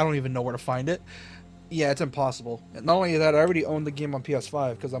 which I don't even know where to find it, yeah, it's impossible. And not only that, I already own the game on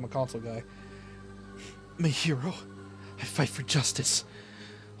PS5 because I'm a console guy. I'm a hero. I fight for justice.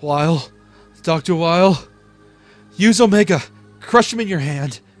 Weil, Dr. Weil, use Omega. Crush him in your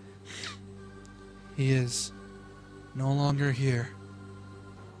hand. He is no longer here.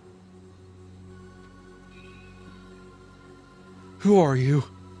 Who are you?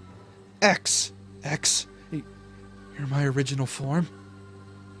 X. X. You're my original form?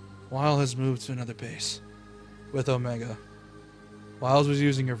 Weil has moved to another base. With Omega. Wiles was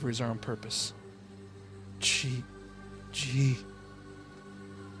using her for his own purpose. Gee.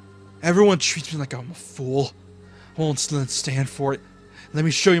 Everyone treats me like I'm a fool. I won't stand for it. Let me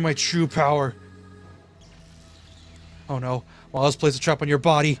show you my true power. Oh no. Wiles placed a trap on your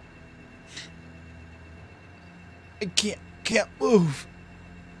body. I can't move.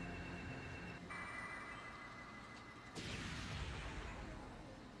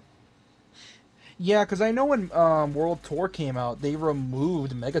 Yeah, because I know when World Tour came out, they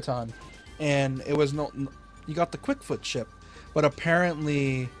removed Megaton, and it was you got the Quickfoot chip, but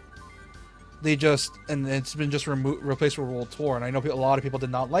apparently they it's been just replaced with World Tour, and I know a lot of people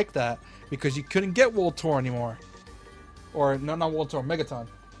did not like that because you couldn't get World Tour anymore, or no, not World Tour, Megaton.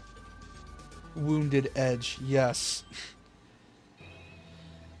 Wounded Edge, yes.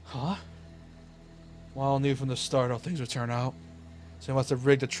 Huh? Weil knew from the start how things would turn out, so he must have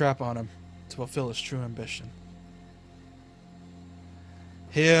rigged a trap on him to fulfill his true ambition.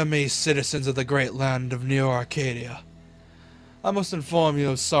 Hear me, citizens of the great land of New Arcadia. I must inform you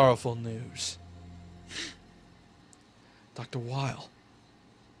of sorrowful news. Dr. Weil.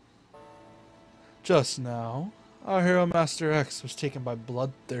 Just now, our hero Master X was taken by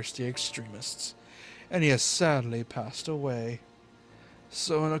bloodthirsty extremists, and he has sadly passed away.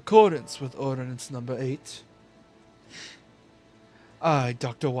 So in accordance with Ordinance Number 8, I,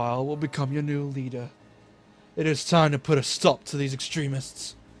 Dr. Weil, will become your new leader. It is time to put a stop to these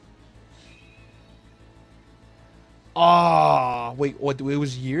extremists. Ah, wait, what? It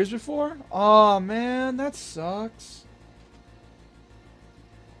was years before? Aw, man, that sucks.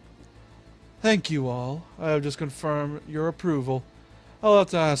 Thank you all. I have just confirmed your approval. I'll have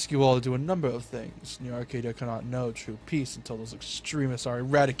to ask you all to do a number of things. New Arcadia cannot know true peace until those extremists are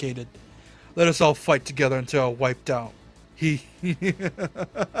eradicated. Let us all fight together until wiped out.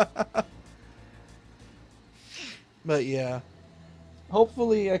 But yeah,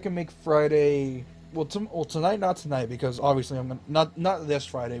 hopefully I can make Friday. Well, tonight, not tonight, because obviously I'm gonna not this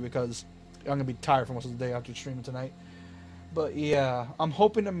Friday because I'm gonna be tired for most of the day after streaming tonight. But yeah, I'm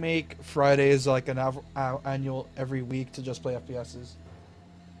hoping to make Fridays like an annual every week to just play FPSs.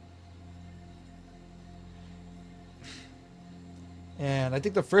 And I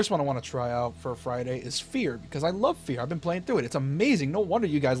think the first one I want to try out for Friday is Fear, because I love Fear. I've been playing through it. It's amazing. No wonder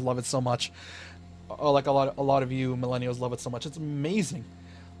you guys love it so much. Like a lot of you millennials love it so much. It's amazing.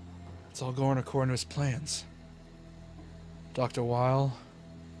 It's all going according to his plans. Dr. Weil,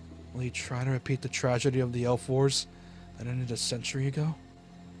 will he try to repeat the tragedy of the Elf Wars that ended a century ago?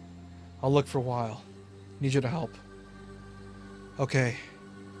 I'll look for Weil. Need you to help. Okay.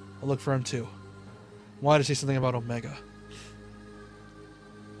 I'll look for him too. Wanted to say something about Omega.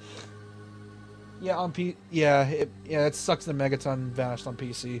 Yeah, it sucks that Megaton vanished on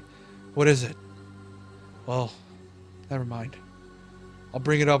PC. What is it? Well, never mind. I'll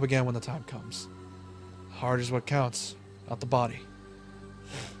bring it up again when the time comes. Heart is what counts, not the body.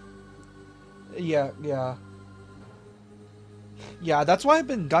 Yeah, that's why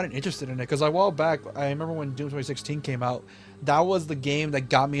I've gotten interested in it, because a while back, I remember when Doom 2016 came out, that was the game that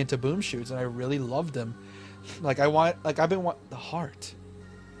got me into boom shoots, and I really loved them. The heart.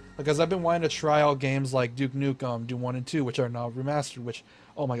 Because I've been wanting to try out games like Duke Nukem, Doom 1 and 2, which are now remastered, which,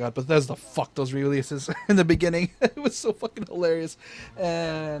 oh my god, Bethesda fucked those re-releases in the beginning. It was so fucking hilarious.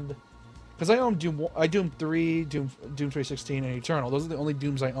 And because I own Doom 3, Doom 2016, and Eternal. Those are the only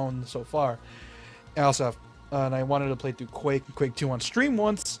Dooms I own so far. I also have, and I wanted to play through Quake and Quake 2 on stream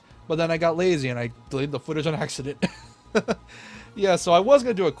once, but then I got lazy and I deleted the footage on accident. Yeah, so I was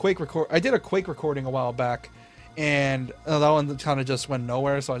going to do a Quake record. I did a Quake recording a while back, and that one kind of just went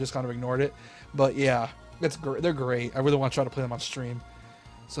nowhere, so I just kind of ignored it. But yeah, they're great. I really want to try to play them on stream.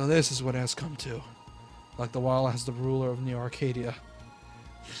 So this is what it has come to. Like the Weil as the ruler of New Arcadia.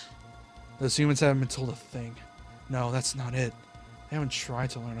 Those humans haven't been told a thing. No, that's not it. They haven't tried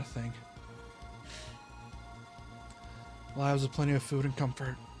to learn a thing. Lives with plenty of food and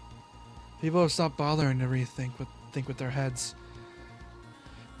comfort. People have stopped bothering to think with their heads.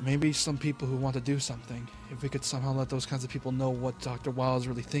 Maybe some people who want to do something, if we could somehow let those kinds of people know what Dr. Weil is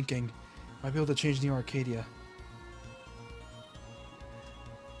really thinking, might be able to change New Arcadia.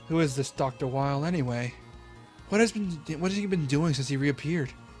 Who is this Dr. Weil anyway? What has he been doing since he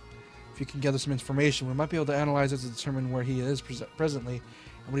reappeared? If you can gather some information, we might be able to analyze it to determine where he is presently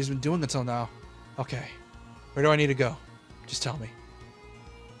and what he's been doing until now. Okay. Where do I need to go? Just tell me.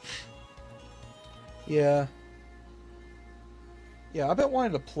 Yeah. Yeah, I've been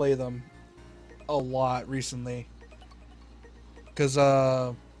wanting to play them a lot recently. Because,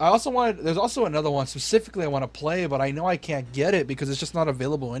 there's also another one specifically I want to play, but I know I can't get it because it's just not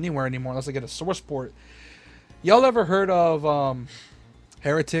available anywhere anymore unless I get a source port. Y'all ever heard of,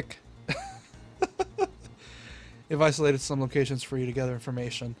 Heretic? If isolated some locations for you to gather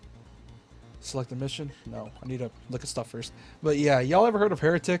information. Select a mission? No, I need to look at stuff first. But yeah, y'all ever heard of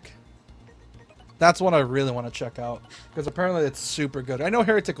Heretic? That's one I really want to check out. Because apparently it's super good. I know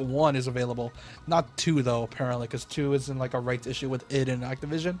Heretic 1 is available. Not 2 though, apparently. Because 2 is in like a rights issue with id and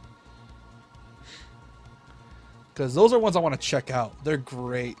Activision. Because those are ones I want to check out. They're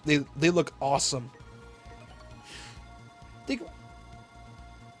great. They look awesome.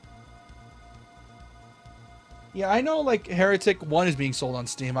 Yeah, I know like Heretic 1 is being sold on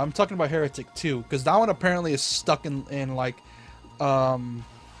Steam. I'm talking about Heretic 2. Because that one apparently is stuck in like...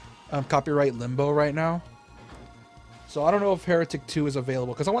 copyright limbo right now. So I don't know if Heretic 2 is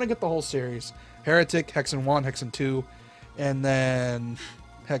available because I want to get the whole series. Heretic, Hexen 1, Hexen 2, and then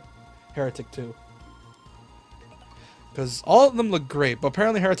Heretic 2. Because all of them look great, but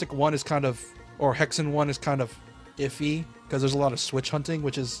apparently Heretic 1 is kind of, or Hexen 1 is kind of iffy because there's a lot of switch hunting,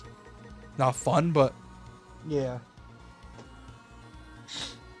 which is not fun, but yeah.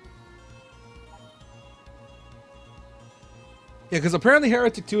 Yeah, because apparently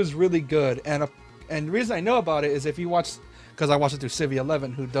Heretic 2 is really good, and the reason I know about it is if you watch, because I watched it through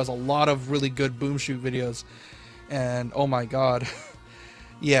Civi11, who does a lot of really good boom shoot videos, and oh my god,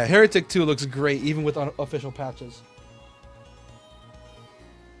 yeah, Heretic 2 looks great even with unofficial patches.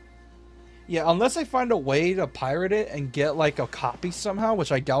 Yeah, unless I find a way to pirate it and get like a copy somehow,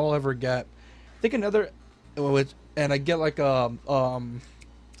 which I doubt I'll ever get. I think and I get like a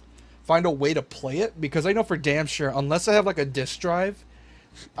find a way to play it, because I know for damn sure, unless I have like a disk drive,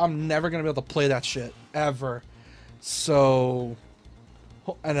 I'm never gonna be able to play that shit ever. So,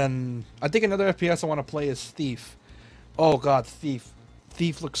 and then I think another FPS I want to play is Thief. Oh god, Thief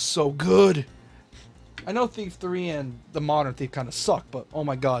looks so good. I know Thief 3 and the modern Thief kind of suck, but oh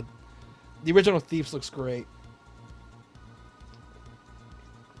my god, the original Thief looks great.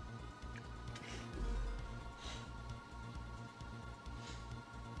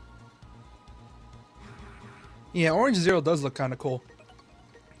 Yeah, Orange Zero does look kind of cool.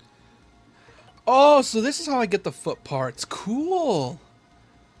 Oh, so this is how I get the foot parts. Cool.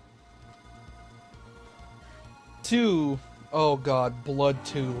 2. Oh god, Blood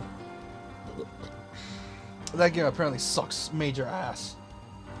 2. That game apparently sucks major ass.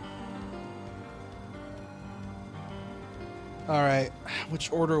 Alright,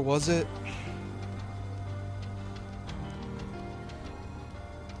 which order was it?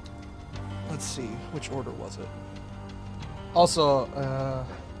 Let's see, which order was it? Also,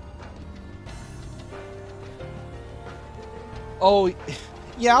 oh,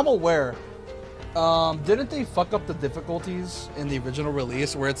 yeah, I'm aware. Didn't they fuck up the difficulties in the original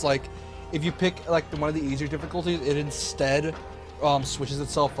release, where it's like, if you pick like one of the easier difficulties, it instead switches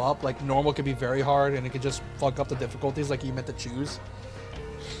itself up. Like normal could be very hard, and it could just fuck up the difficulties like you meant to choose.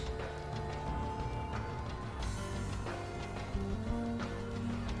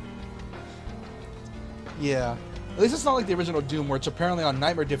 Yeah. At least it's not like the original Doom, where it's apparently on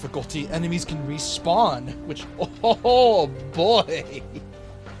Nightmare difficulty, enemies can respawn, which, oh boy!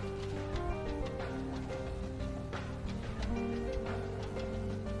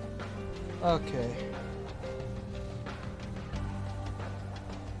 Okay.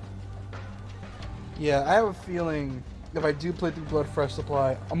 Yeah, I have a feeling if I do play through Blood Fresh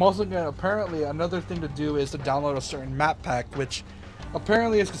Supply, I'm also gonna, apparently another thing to do is to download a certain map pack, which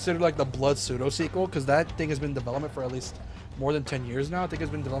apparently is considered like the Blood pseudo-sequel, because that thing has been in development for at least more than 10 years now. I think it's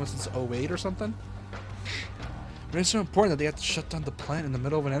been in development since 08 or something. But it's so important that they have to shut down the plant in the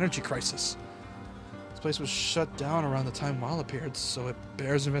middle of an energy crisis. This place was shut down around the time Mal appeared, so it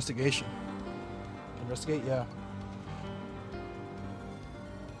bears investigation. Investigate? Yeah.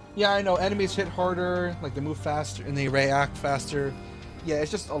 Yeah, I know, enemies hit harder, like they move faster, and they react faster. Yeah,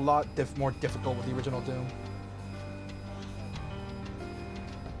 it's just a lot more difficult with the original Doom.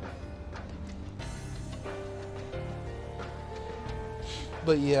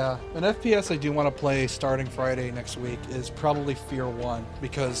 But yeah, an FPS I do want to play starting Friday next week is probably Fear 1,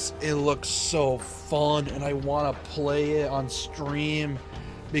 because it looks so fun and I want to play it on stream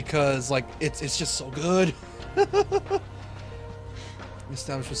because like it's just so good.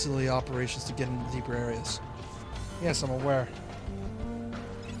 Establish facility operations to get into deeper areas. Yes, I'm aware.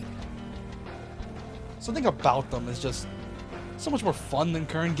 something about them is just so much more fun than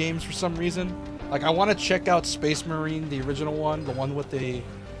current games for some reason. Like, I want to check out Space Marine, the original one, the one with the...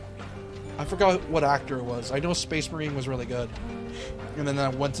 I forgot what actor it was. I know Space Marine was really good. And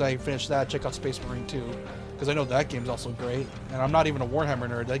then once I finish that, check out Space Marine 2. Because I know that game's also great. And I'm not even a Warhammer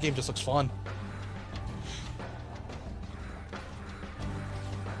nerd. That game just looks fun.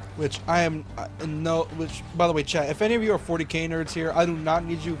 Which I am... which, by the way, chat, if any of you are 40k nerds here, I do not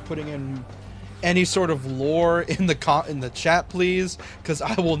need you putting in any sort of lore in the chat, please, because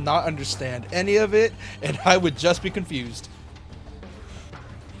I will not understand any of it, and I would just be confused.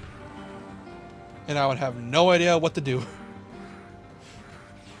 And I would have no idea what to do.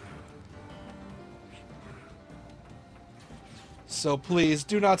 So please,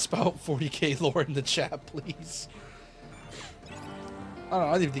 do not spout 40k lore in the chat, please. I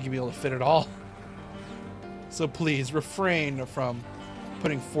don't even think you'd be able to fit it all. So please, refrain from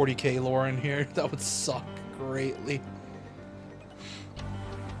putting 40k lore in here. That would suck greatly.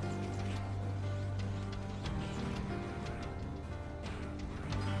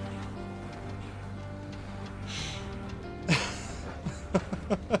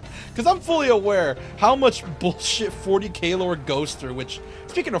 Because I'm fully aware how much bullshit 40k lore goes through, which,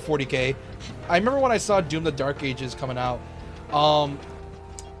 speaking of 40k, I remember when I saw Doom the Dark Ages coming out,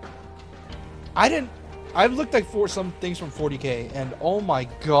 I've looked at some things from 40k, and oh my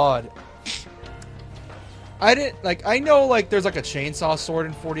god. I know, like, there's like a chainsaw sword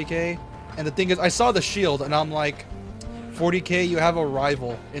in 40k, and the thing is, I saw the shield, and I'm like, 40k, you have a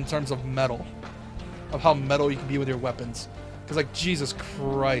rival in terms of metal. Of how metal you can be with your weapons. Because, like, Jesus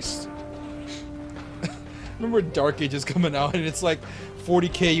Christ. Remember Dark Ages coming out, and it's like,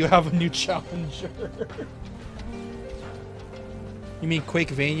 40k, you have a new challenger. You mean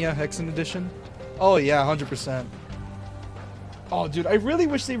Quakevania Hexen Edition? Oh yeah, 100%. Oh dude, I really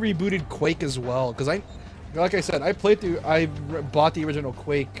wish they rebooted Quake as well, because like I said, I bought the original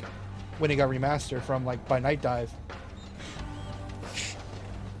Quake when it got remastered from, like, by Night Dive.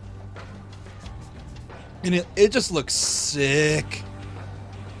 And it just looks sick.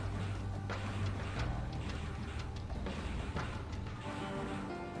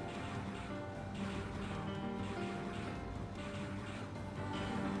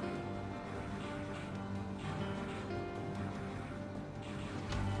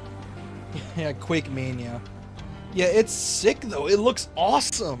 Yeah, Quake Mania. Yeah, it's sick though. It looks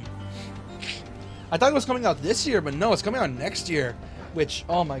awesome. I thought it was coming out this year, but no, it's coming out next year. Which,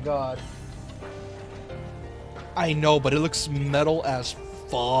 oh my god. I know, but it looks metal as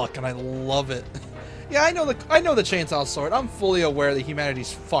fuck, and I love it. Yeah, I know the chainsaw sword. I'm fully aware that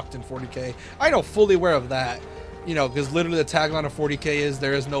humanity's fucked in 40k. I know, fully aware of that. You know, because literally the tagline of 40k is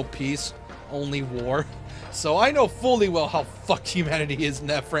there is no peace, only war. So I know fully well how fucked humanity is in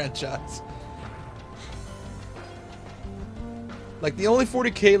that franchise. Like, the only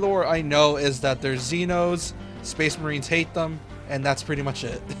 40k lore I know is that there's Xenos, Space Marines hate them, and that's pretty much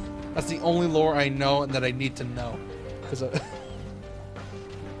it. That's the only lore I know and that I need to know. Because it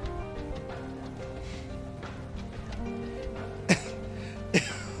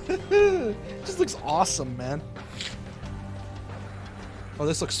just looks awesome, man. Oh,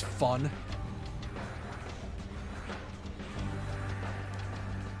 this looks fun.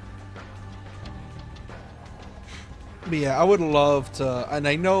 But yeah, I would love to, and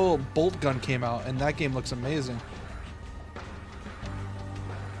I know Bolt Gun came out, and that game looks amazing.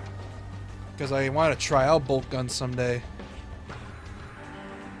 Because I want to try out Bolt Gun someday.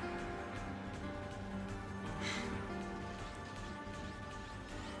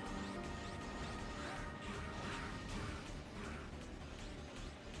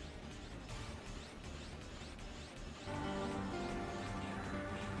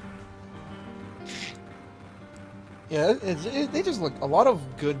 Yeah, they just look, a lot of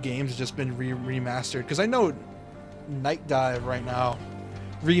good games have just been remastered. Because I know Night Dive right now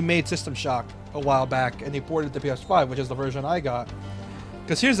remade System Shock a while back, and they ported it to PS5, which is the version I got.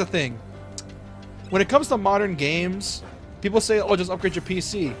 Because here's the thing. When it comes to modern games, people say, oh, just upgrade your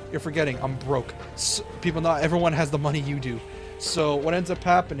PC. You're forgetting, I'm broke. So, people, not everyone has the money you do. So what ends up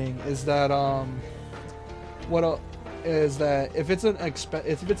happening is that, if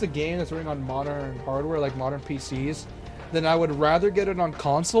it's a game that's running on modern hardware, like modern PCs, then I would rather get it on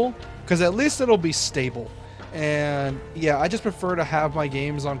console, because at least it'll be stable. And yeah, I just prefer to have my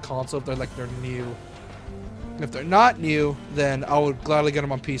games on console if they're new. If they're not new, then I would gladly get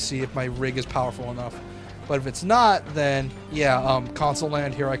them on PC if my rig is powerful enough. But if it's not, then yeah, console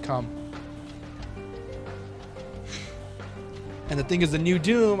land, here I come. And the thing is, the new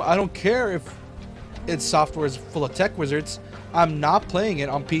Doom, I don't care if its software is full of tech wizards. I'm not playing it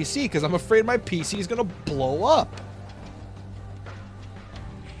on PC because I'm afraid my PC is gonna blow up.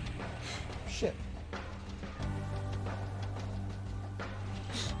 Shit.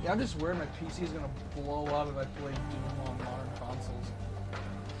 Yeah, I'm just worried my PC is gonna blow up if I play Doom on modern consoles.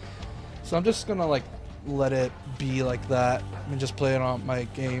 So I'm just gonna like let it be like that and just play it on my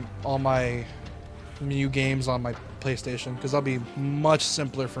game, all my new games on my PlayStation, because that'll be much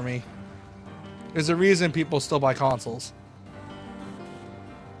simpler for me. There's a reason people still buy consoles.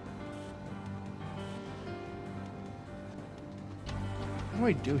 What do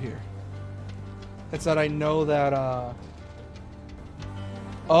I do here? It's that I know that,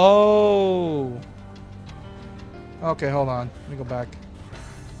 oh! Okay, hold on. Let me go back.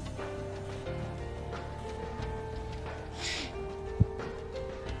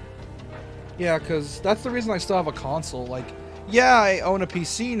 Yeah, because that's the reason I still have a console. Like, yeah, I own a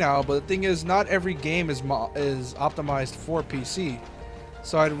PC now, but the thing is, not every game is optimized for PC.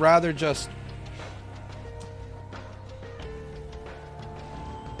 So I'd rather just...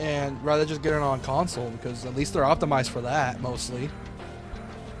 get it on console, because at least they're optimized for that, mostly.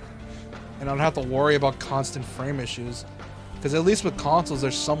 And I don't have to worry about constant frame issues. Because at least with consoles, they're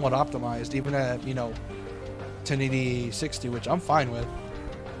somewhat optimized, even at, you know, 1080 60, which I'm fine with.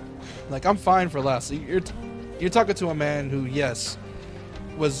 Like, I'm fine for less. You're talking to a man who, yes,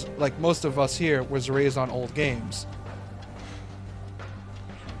 was, like most of us here, was raised on old games.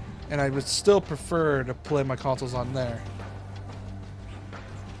 And I would still prefer to play my consoles on there.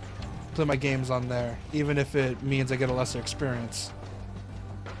 Play my games on there, even if it means I get a lesser experience.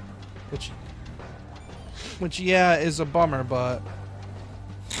 Which yeah, is a bummer, but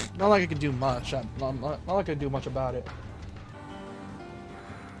not like I can do much. Not like I can do much about it.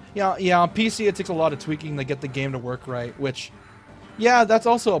 Yeah, on PC it takes a lot of tweaking to get the game to work right, which, yeah, that's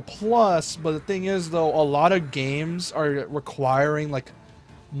also a plus, but the thing is, though, a lot of games are requiring, like,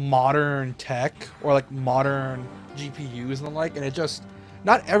 modern tech, or, like, modern GPUs and the like, and it just,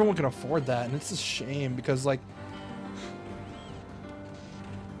 not everyone can afford that, and it's a shame, because, like,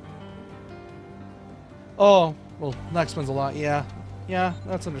 oh, well, that explains a lot, yeah,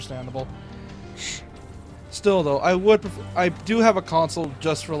 that's understandable. Still, though, I do have a console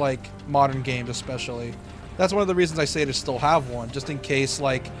just for, like, modern games, especially. That's one of the reasons I say to still have one, just in case,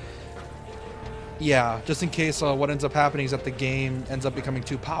 like, yeah, just in case what ends up happening is that the game ends up becoming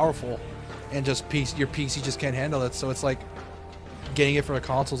too powerful, and just your PC just can't handle it. So it's like, getting it for the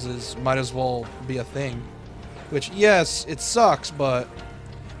consoles might as well be a thing. Which, yes, it sucks, but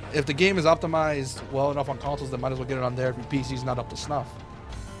if the game is optimized well enough on consoles, then might as well get it on there if your PC's not up to snuff.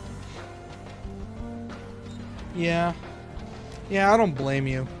 Yeah, I don't blame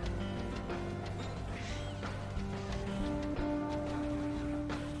you.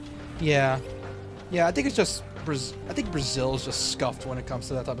 Yeah, I think it's just I think Brazil is just scuffed when it comes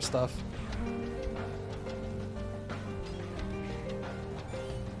to that type of stuff.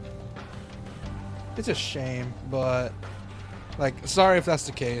 It's a shame, but like, sorry if that's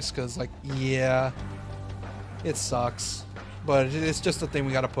the case, because like, yeah, it sucks. But it's just a thing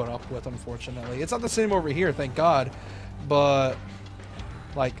we gotta put up with, unfortunately. It's not the same over here, thank God. But,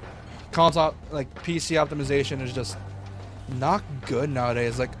 like, console, like, PC optimization is just not good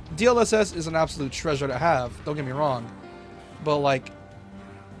nowadays. Like, DLSS is an absolute treasure to have, don't get me wrong. But, like,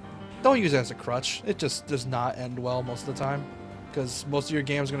 don't use it as a crutch. It just does not end well most of the time. Because most of your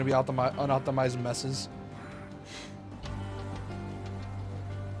games are going to be unoptimized messes.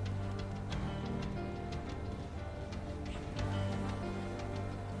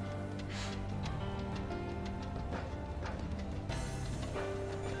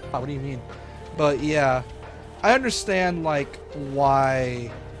 What do you mean? But yeah, I understand like why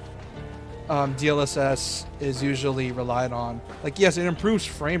DLSS is usually relied on. Like, yes, it improves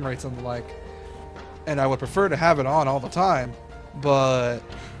frame rates and the like, and I would prefer to have it on all the time, but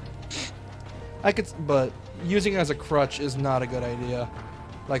but using it as a crutch is not a good idea.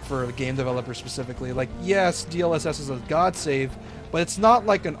 Like, for a game developer specifically. Like, yes, DLSS is a god save, but it's not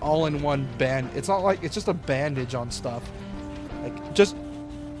like an all-in-one it's not like it's just a bandage on stuff. Like, just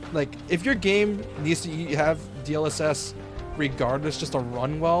like, if your game needs to have DLSS regardless just to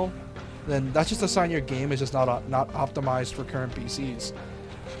run well, then that's just a sign your game is just not optimized for current PCs.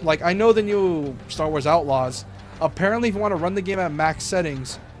 Like, I know the new Star Wars Outlaws, apparently if you want to run the game at max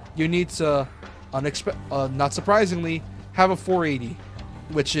settings, you need to, not surprisingly, have a 480,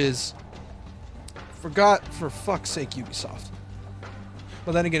 which is, for fuck's sake, Ubisoft.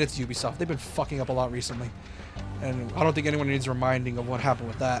 But then again, it's Ubisoft. They've been fucking up a lot recently. And I don't think anyone needs reminding of what happened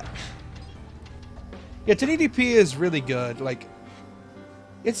with that. Yeah, 1080p is really good. Like,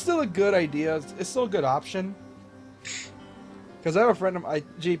 it's still a good idea. It's still a good option. Because I have a friend of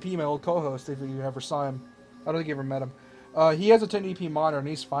JP, my old co-host, if you ever saw him. I don't think you ever met him. He has a 1080p monitor and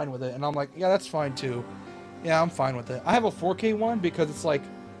he's fine with it. And I'm like, yeah, that's fine too. Yeah, I'm fine with it. I have a 4K one because it's like,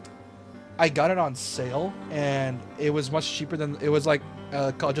 I got it on sale and it was much cheaper than, it was like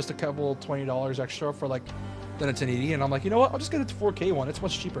just a couple $20 extra for like, than a 1080. And I'm like, you know what? I'll just get a 4K one. It's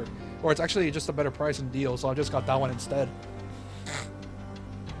much cheaper. Or it's actually just a better price and deal. So I just got that one instead.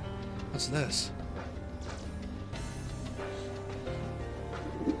 What's this?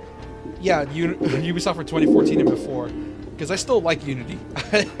 Yeah, Ubisoft for 2014 and before. Because I still like Unity.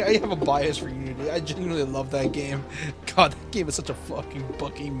 I have a bias for Unity. I genuinely love that game. God, that game is such a fucking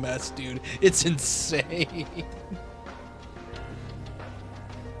buggy mess, dude. It's insane.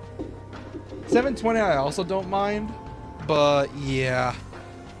 720 I also don't mind. But yeah.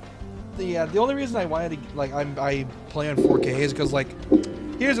 The only reason I wanted to, like, I play on 4K is because, like,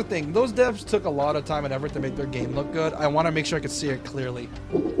 here's the thing. Those devs took a lot of time and effort to make their game look good. I want to make sure I can see it clearly.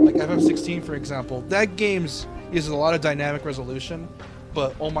 Like FF16, for example. That game uses a lot of dynamic resolution,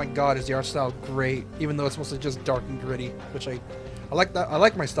 but oh my god, is the art style great, even though it's mostly just dark and gritty, which I like that. I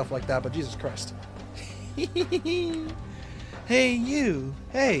like my stuff like that, but Jesus Christ. Hey, you.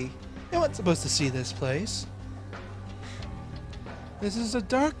 Hey, you weren't supposed to see this place. This is a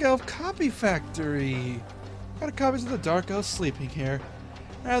Dark Elf copy factory. Got copies of the Dark Elves sleeping here.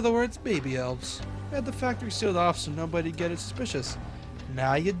 In other words, baby elves. We had the factory sealed off so nobody get it suspicious.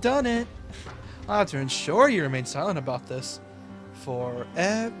 Now you done it. I'll have to ensure you remain silent about this.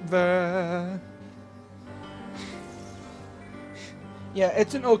 Forever. Yeah,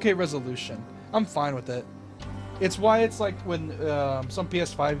 it's an okay resolution. I'm fine with it. It's why it's like when some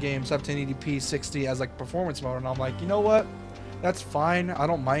PS5 games have 1080p 60 as like performance mode, and I'm like, you know what? That's fine. I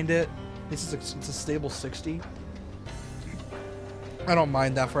don't mind it. It's a stable 60. I don't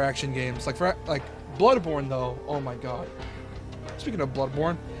mind that for action games. Like Bloodborne though. Oh my god. Speaking of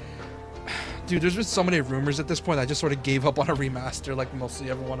Bloodborne, dude, there's been so many rumors at this point. I just sort of gave up on a remaster, like mostly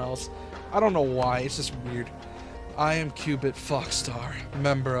everyone else. I don't know why. It's just weird. I am Cubit Foxstar,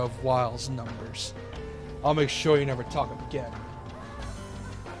 member of Wiles Numbers. I'll make sure you never talk again.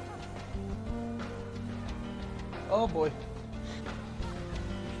 Oh boy.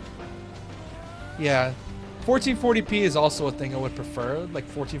 Yeah, 1440p is also a thing I would prefer, like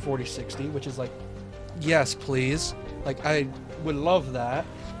 1440-60, which is like, yes, please. Like, I would love that.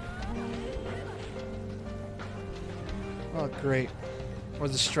 Oh, great. I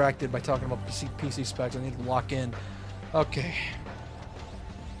was distracted by talking about PC specs. I need to lock in. Okay.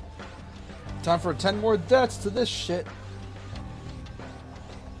 Time for 10 more deaths to this shit.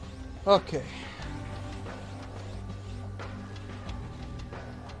 Okay.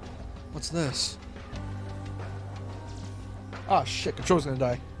 What's this? Oh shit, control's gonna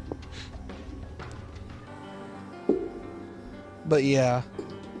die. But yeah.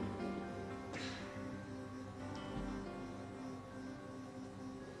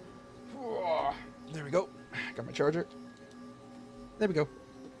 There we go. Got my charger. There we go.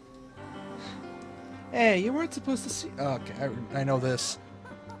 Hey, you weren't supposed to see... Okay, I know this.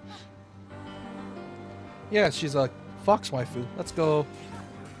 Yeah, she's a fox waifu. Let's go.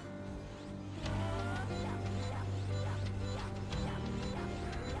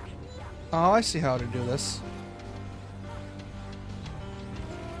 Oh, I see how to do this.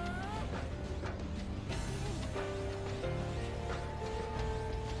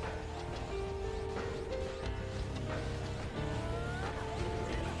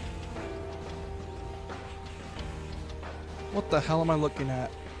 What the hell am I looking at?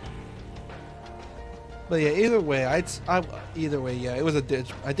 But yeah, either way, yeah, it was a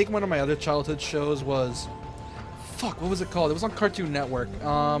ditch. I think one of my other childhood shows was... Fuck, what was it called? It was on Cartoon Network.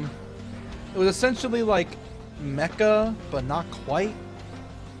 It was essentially like Mecha, but not quite.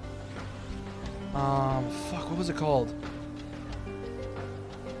 Fuck, what was it called?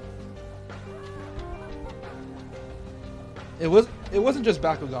 It wasn't just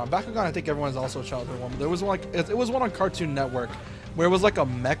Bakugan. Bakugan, I think everyone's also a childhood one. But there was one like it was one on Cartoon Network where it was like a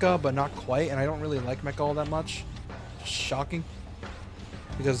mecha, but not quite. And I don't really like mecha all that much. Shocking,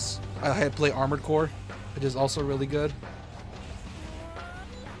 because I had to play Armored Core, which is also really good.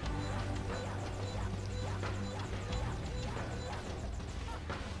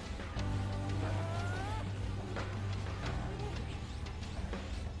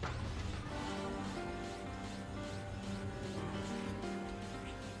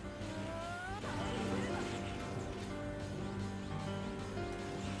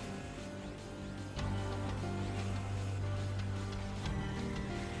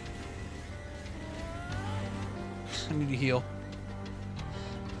 I need to heal.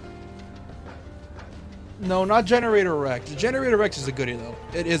 No, not Generator Rex. Generator Rex is a goodie though.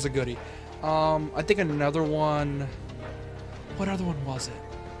 It is a goodie. I think another one. What other one was it?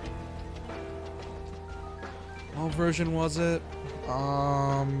 What version was it?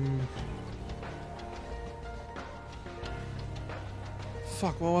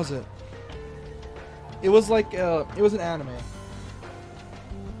 Fuck, what was it? It was like, it was an anime.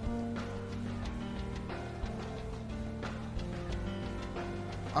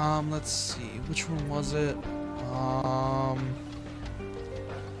 Let's see, which one was it?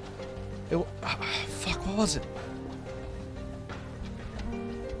 Fuck, what was it?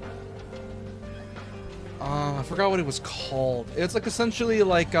 I forgot what it was called. It's like essentially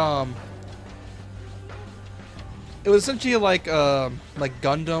like, it was essentially like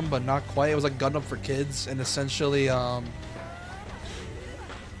Gundam, but not quite. It was like Gundam for kids, and essentially,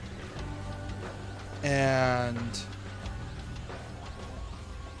 and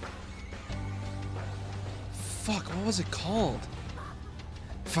fuck, what was it called?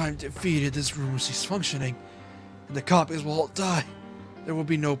 If I'm defeated, this room will cease functioning, and the copies will all die. There will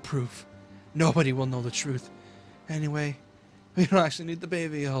be no proof. Nobody will know the truth. Anyway, we don't actually need the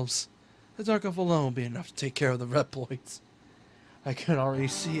baby elves. The Dark Elf alone will be enough to take care of the Reploids. I can already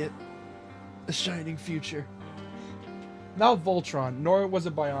see it. A shining future. Not Voltron, nor was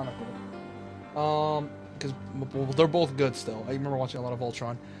it Bionicle. Because they're both good still. I remember watching a lot of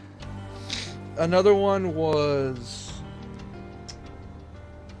Voltron. Another one was...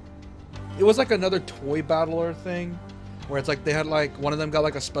 It was like another toy battler thing. Where it's like they had like... One of them got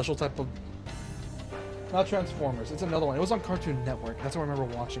like a special type of... Not Transformers, it's another one. It was on Cartoon Network. That's why I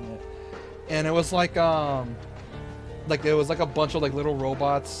remember watching it. And it was like there was like a bunch of like little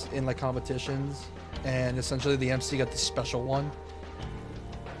robots in like competitions, and essentially the MC got the special one.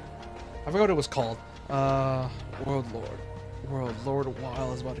 I forgot what it was called. World Lord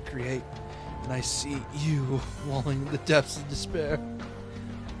Weil is about to create, and I see you walling in the depths of despair.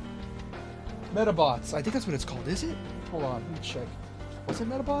 Metabots, I think that's what it's called. Is it? Hold on, let me check. Was it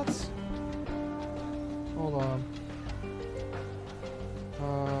Metabots? Hold on.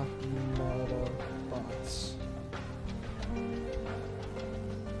 Metabots.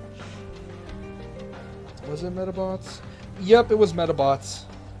 Was it Metabots? Yep, it was Metabots.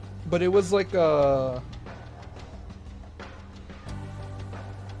 But it was like yeah,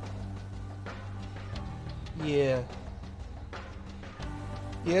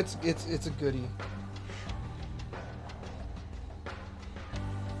 it's a goodie.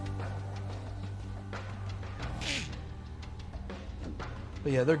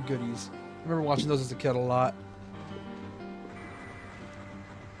 But yeah, they're goodies. I remember watching those as a kid a lot.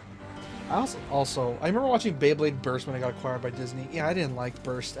 I remember watching Beyblade Burst when it got acquired by Disney. Yeah, I didn't like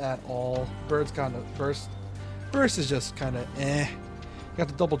Burst at all. Burst is just kind of eh. Got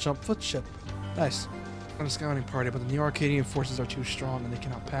the double jump foot chip. Nice. On a scouting party, but the New Arcadian forces are too strong and they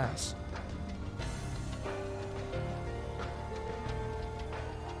cannot pass.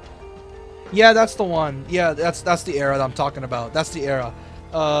 Yeah, that's the one. Yeah, that's the era that I'm talking about. That's the era.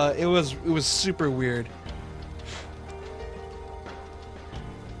 It was super weird.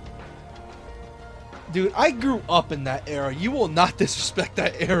 Dude, I grew up in that era. You will not disrespect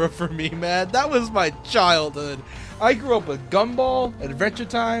that era for me, man. That was my childhood. I grew up with Gumball, Adventure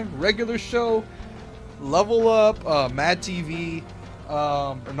Time, Regular Show, Level Up, Mad TV,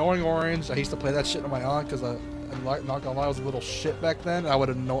 Annoying Orange. I used to play that shit on my aunt because I'm not gonna lie, I was a little shit back then. I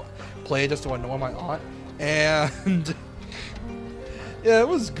would play just to annoy my aunt. And yeah, it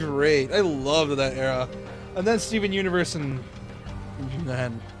was great. I loved that era. And then Steven Universe and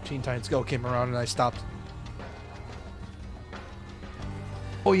Teen Titans Go came around and I stopped.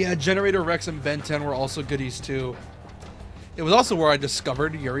 Oh yeah, Generator Rex and Ben 10 were also goodies too. It was also where I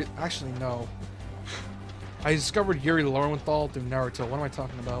discovered Yuri. Actually, no. I discovered Yuri Lowenthal through Naruto. What am I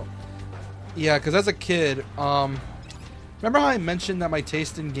talking about? Yeah, because as a kid, remember how I mentioned that my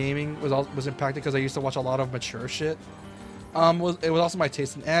taste in gaming was impacted because I used to watch a lot of mature shit? It was also my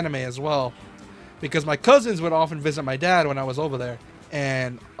taste in anime as well, because my cousins would often visit my dad when I was over there,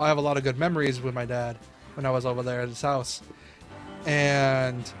 and I have a lot of good memories with my dad when I was over there at his house.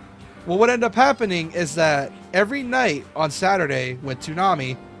 And well, what ended up happening is that every night on Saturday with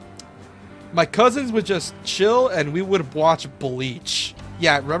Toonami, my cousins would just chill and we would watch Bleach.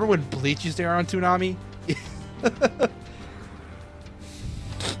 Yeah, remember when Bleach used to air on Toonami?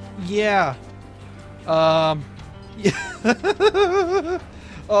 Yeah. Yeah.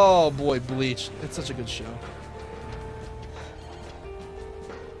 Oh boy, Bleach. It's such a good show.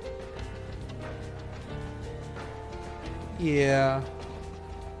 Yeah.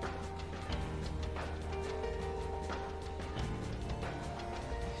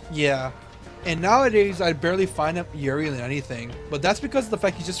 Yeah. And nowadays, I barely find Yuri in anything. But that's because of the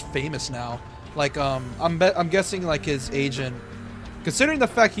fact he's just famous now. Like, I'm guessing, like, his agent... Considering the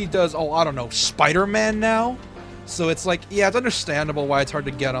fact he does, oh, I don't know, Spider-Man now? So it's like, yeah, it's understandable why it's hard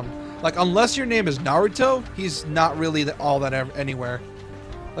to get him. Like, unless your name is Naruto, he's not really all that anywhere.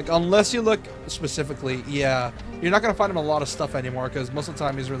 Like, unless you look specifically, yeah. You're not going to find him in a lot of stuff anymore, because most of the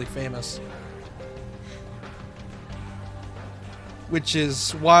time he's really famous. Which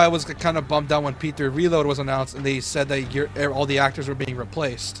is why I was kind of bummed out when P3 Reload was announced, and they said that all the actors were being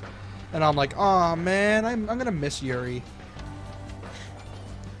replaced. And I'm like, aw, man, I'm going to miss Yuri.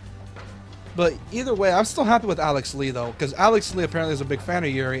 But either way, I'm still happy with Alex Lee, though, because Alex Lee apparently is a big fan of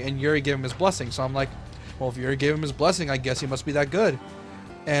Yuri, and Yuri gave him his blessing. So I'm like, well, if Yuri gave him his blessing, I guess he must be that good.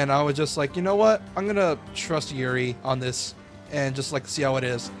 And I was just like, you know what? I'm going to trust Yuri on this and just, like, see how it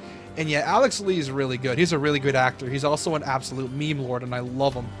is. And yeah, Alex Lee is really good. He's a really good actor. He's also an absolute meme lord, and I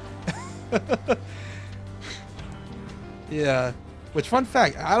love him. Yeah. Which, fun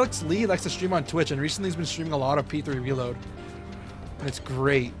fact, Alex Lee likes to stream on Twitch, and recently he's been streaming a lot of P3 Reload. And it's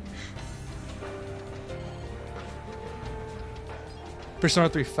great. Persona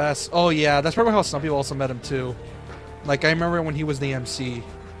 3 Fest. Oh yeah, that's probably how some people also met him too. Like, I remember when he was the MC.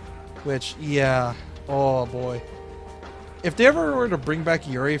 Which, yeah. Oh boy. If they ever were to bring back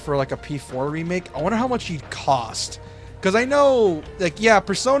Yuri for like a P4 remake, I wonder how much he'd cost. Because I know, like, yeah,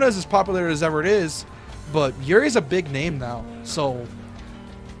 Persona is as popular as ever it is, but Yuri's a big name now. So,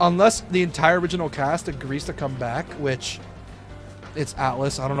 unless the entire original cast agrees to come back, which it's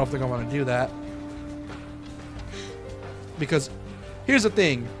Atlas, I don't know if they're going to want to do that. Because here's the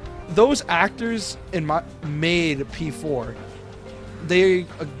thing, those actors made P4. They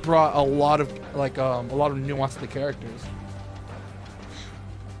brought a lot of nuance to the characters.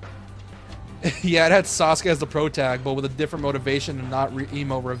 Yeah, it had Sasuke as the pro tag, but with a different motivation and not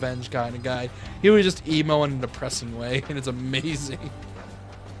emo revenge kind of guy. He was just emo in a depressing way, and it's amazing.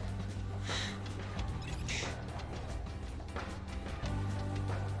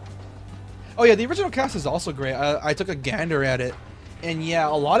 Oh yeah, the original cast is also great. I took a gander at it. And yeah, a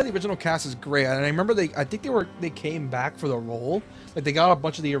lot of the original cast is great. And I remember I think they came back for the role. Like, they got a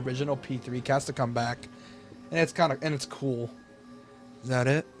bunch of the original P3 cast to come back. And it's cool. Is that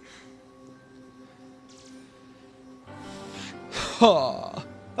it? Ha!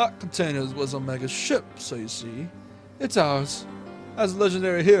 That container was Omega's ship, so you see. It's ours. As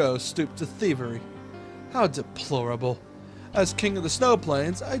legendary heroes stoop to thievery. How deplorable. As king of the snow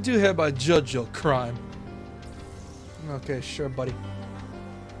plains, I do hereby judge your crime. Okay, sure, buddy.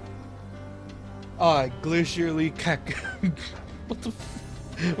 Alright, Glacially Cack. What the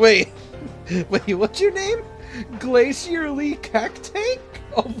f- Wait, what's your name? Glacially Cactank?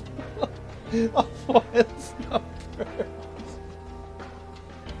 Oh, what's number?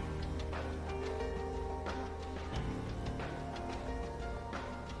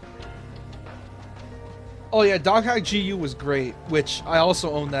 Oh yeah, Dog Hack GU was great, which I also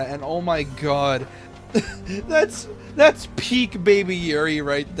own that, and oh my god. That's peak Baby Yuri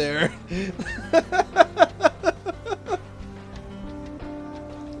right there.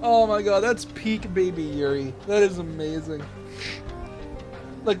 Oh my god, that's peak Baby Yuri. That is amazing.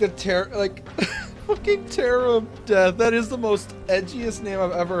 Like the fucking Terror of Death. That is the most edgiest name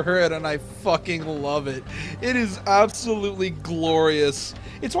I've ever heard, and I fucking love it. It is absolutely glorious.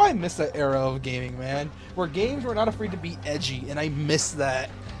 It's why I miss that era of gaming, man. Where games were not afraid to be edgy, and I miss that.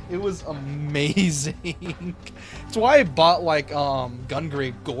 It was amazing. It's why I bought, like,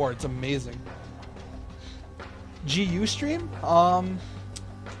 Gungrave Gore. It's amazing. GU stream? I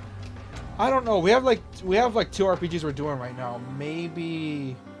don't know. We have like 2 RPGs we're doing right now.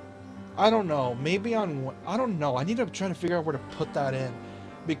 Maybe, I don't know. Maybe on, I don't know. I need to try to figure out where to put that in,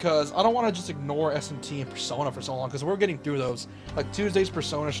 because I don't want to just ignore SMT and Persona for so long, because we're getting through those. Like Tuesday's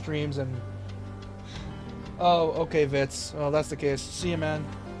Persona streams and. Oh, okay, Vitz. Oh, that's the case. See you, man.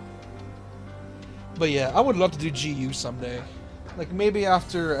 But yeah, I would love to do GU someday. Like, maybe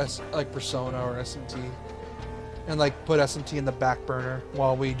after like Persona or SMT. And like put SMT in the back burner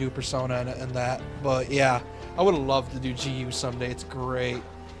while we do Persona and that. But yeah, I would love to do GU someday. It's great.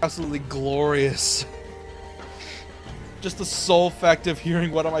 Absolutely glorious. Just the sole fact of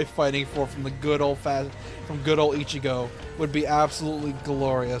hearing what am I fighting for from the good old Ichigo would be absolutely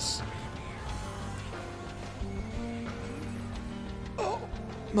glorious. Oh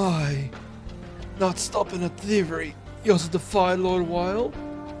my. Not stopping at thievery. You also defy Lord Weil?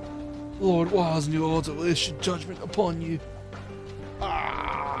 Lord Wile's new order will issue judgment upon you.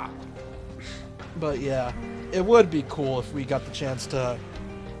 Ah. But yeah, it would be cool if we got the chance to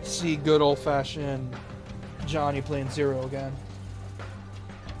see good old-fashioned Johnny playing Zero again.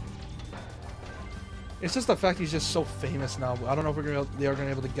 It's just the fact he's just so famous now. I don't know if they are gonna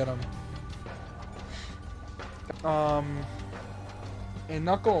be able to get him. And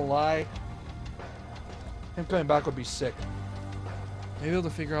not gonna lie, him coming back would be sick. Maybe able to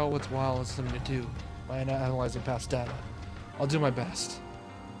figure out what's wild and something to do by analyzing past data. I'll do my best.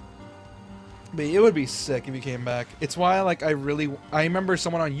 But it would be sick if he came back. It's why I remember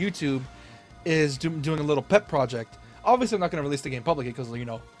someone on YouTube is doing a little pet project. Obviously, I'm not going to release the game publicly because, you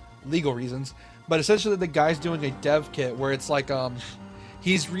know, legal reasons. But essentially, the guy's doing a dev kit where it's like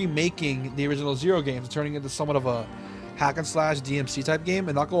he's remaking the original Zero games, turning it into somewhat of a hack and slash DMC type game.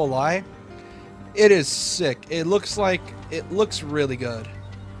 And not gonna lie, it is sick. It looks really good.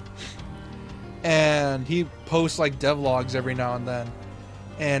 And he posts like devlogs every now and then.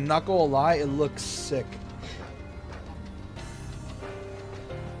 And not gonna lie, it looks sick.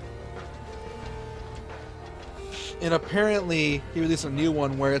 And apparently, he released a new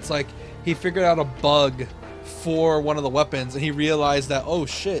one where it's like he figured out a bug for one of the weapons, and he realized that, oh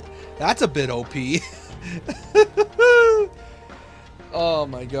shit, that's a bit OP. Oh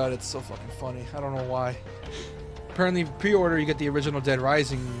my god, it's so fucking funny. I don't know why. Apparently, pre-order, you get the original Dead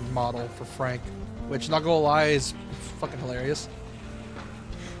Rising model for Frank, which, not gonna lie, is fucking hilarious.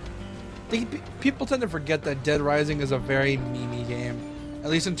 People tend to forget that Dead Rising is a very memey game, at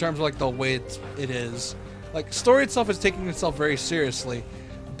least in terms of like the way it is. Like, story itself is taking itself very seriously,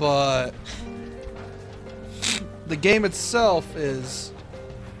 but the game itself is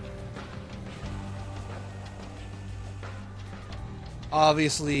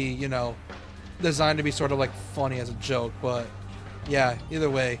obviously, you know, designed to be sort of like funny as a joke, but yeah, either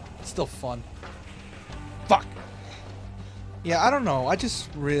way, it's still fun. Fuck! Yeah, I don't know, I just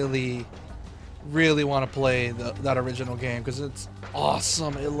really want to play that original game, because it's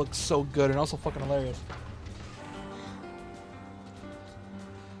awesome, it looks so good, and also fucking hilarious.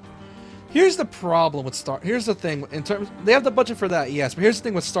 Here's the problem with here's the thing, in terms, they have the budget for that, yes, but here's the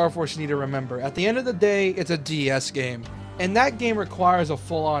thing with Star Force you need to remember. At the end of the day, it's a DS game, and that game requires a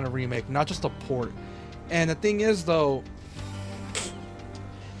full-on remake, not just a port. And the thing is, though,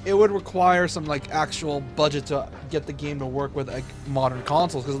 it would require some, like, actual budget to get the game to work with, like, modern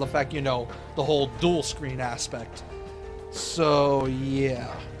consoles, because of the fact, you know, the whole dual screen aspect. So,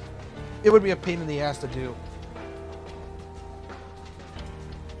 yeah. It would be a pain in the ass to do.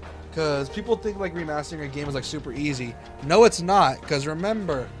 Because people think like remastering a game is like super easy. No, it's not. Because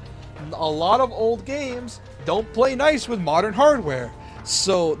remember, a lot of old games don't play nice with modern hardware.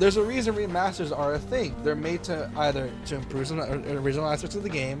 So there's a reason remasters are a thing. They're made to either to improve some original aspects of the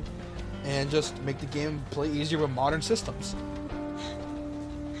game and just make the game play easier with modern systems.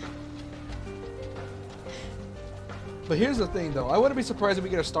 But here's the thing though, I wouldn't be surprised if we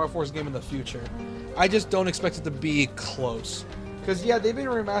get a Star Force game in the future. I just don't expect it to be close. Because, yeah, they've been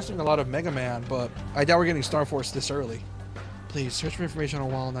remastering a lot of Mega Man, but I doubt we're getting Star Force this early. Please, search for information on a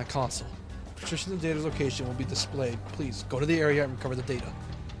while on that console. Patrician data's location will be displayed. Please, go to the area and recover the data.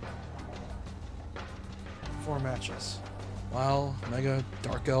 4 matches. WoW, Mega,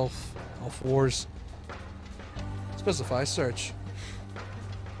 Dark Elf, Elf Wars. Specify search.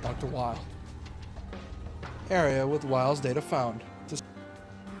 Dr. Weil. Area with Weil's data found.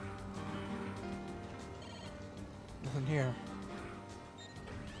 Nothing here.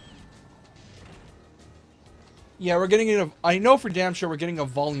 Yeah, we're getting a... I know for damn sure we're getting a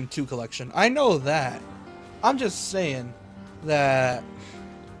Volume 2 collection. I know that. I'm just saying that...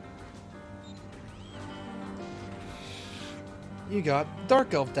 You got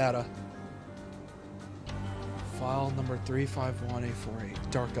Dark Elf data. File number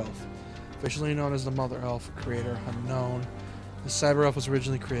 351848. Dark Elf. Officially known as the Mother Elf, creator unknown. The Cyber Elf was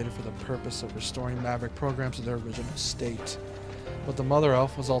originally created for the purpose of restoring Maverick programs to their original state. But the Mother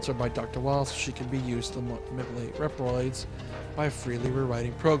Elf was altered by Dr. Weil so she could be used to manipulate Reploids by freely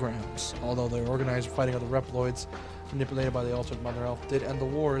rewriting programs. Although the organized fighting of the Reploids, manipulated by the altered Mother Elf, did end the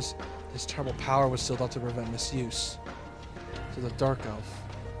wars, his terrible power was still out to prevent misuse. So the Dark Elf.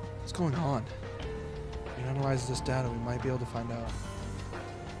 What's going on? If we analyze this data, we might be able to find out.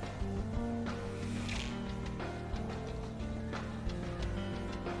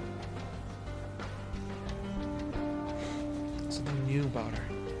 New about her.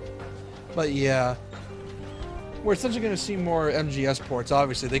 But yeah, we're essentially going to see more MGS ports.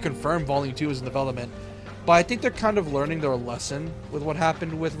 Obviously, they confirmed Volume 2 is in development, but I think they're kind of learning their lesson with what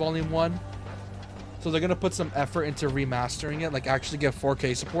happened with Volume 1. So they're going to put some effort into remastering it, like actually get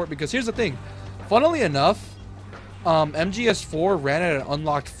 4K support. Because here's the thing, funnily enough, MGS4 ran at an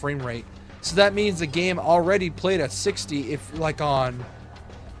unlocked frame rate, so that means the game already played at 60 if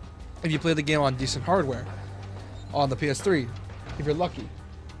you play the game on decent hardware on the PS3. If you're lucky.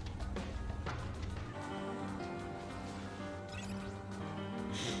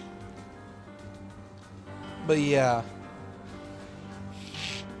 But yeah.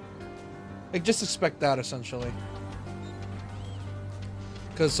 Like, just expect that, essentially.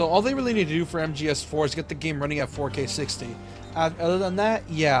 Because, so, all they really need to do for MGS4 is get the game running at 4K 60. Other than that,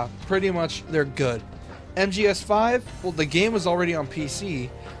 yeah, pretty much they're good. MGS5, well, the game was already on PC,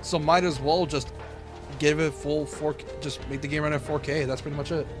 so might as well just give it full 4K, just make the game run at 4K, that's pretty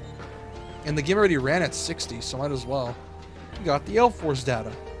much it. And the game already ran at 60, so might as well. You got the L-Force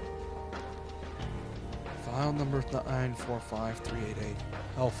data. File number 945388.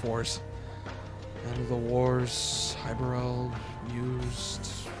 L-Force. End of the Wars. Hyberel. Used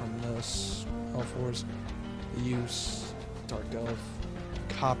from this. L-Force. Use. Dark Elf.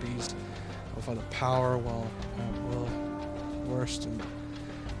 Copies. By the power while worst in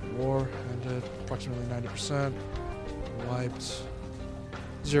war ended. Approximately 90%. Wiped.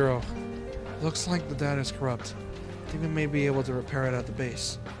 0. Looks like the data is corrupt. I think we may be able to repair it at the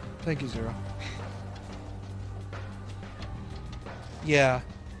base. Thank you, 0. Yeah.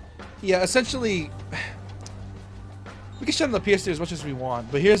 Yeah, essentially, we can shut down the PS2 as much as we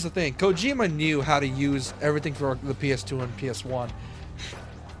want, but here's the thing. Kojima knew how to use everything for the PS2 and PS1.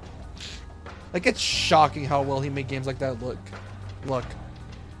 Like, it's shocking how well he made games like that look.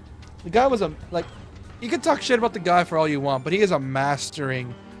 The guy was like, you can talk shit about the guy for all you want, but he is a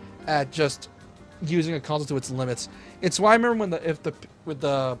mastering at just using a console to its limits. It's why I remember when with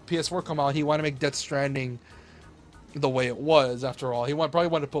the PS4 come out, he wanted to make Death Stranding the way it was. After all, he probably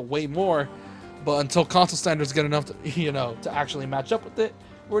wanted to put way more, but until console standards get enough to, to actually match up with it,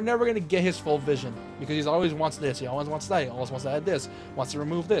 we're never gonna get his full vision, because he always wants this, he always wants that, he always wants to add this, wants to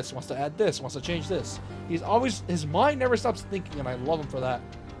remove this, wants to add this, wants to change this. His mind never stops thinking, and I love him for that.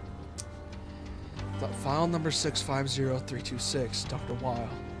 File number 650326, Dr. Weil.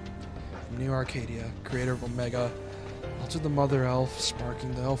 From New Arcadia, creator of Omega, altered the Mother Elf,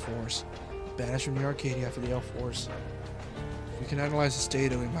 sparking the L-Force. Banished from New Arcadia for the L-Force. If we can analyze this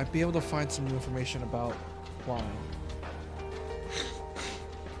data, we might be able to find some new information about Weil.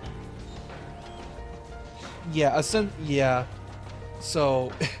 Yeah,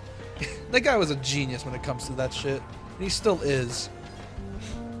 so that guy was a genius when it comes to that shit. And he still is.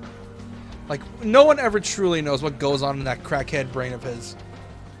 Like, no one ever truly knows what goes on in that crackhead brain of his.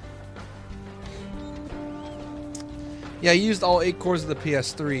 Yeah, he used all 8 cores of the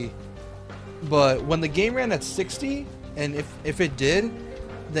PS3. But when the game ran at 60, and if it did,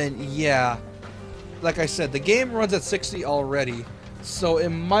 then yeah. Like I said, the game runs at 60 already. So it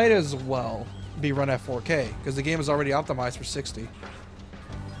might as well be run at 4K, because the game is already optimized for 60.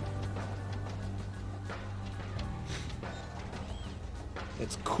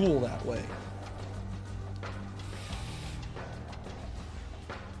 It's cool that way.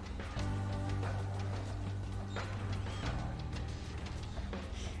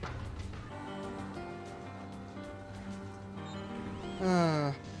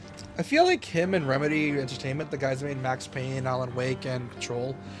 I feel like him and Remedy Entertainment, the guys that made Max Payne, Alan Wake, and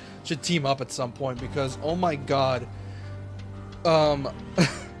Control, should team up at some point, because oh my god, Hideo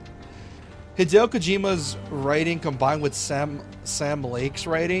Kojima's writing combined with Sam Lake's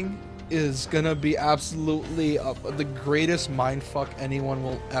writing is gonna be absolutely the greatest mindfuck anyone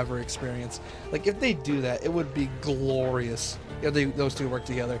will ever experience. Like, if they do that, it would be glorious if those two work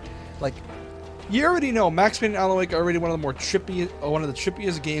together. Like, you already know Max Payne and Alan Wake are already one of the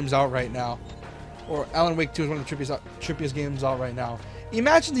trippiest games out right now. Or Alan Wake 2 is one of the trippiest games out right now.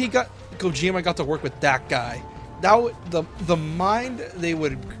 Imagine Kojima got to work with that guy. The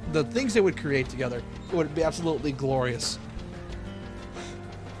things they would create together, it would be absolutely glorious.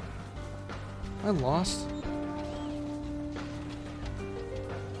 I lost.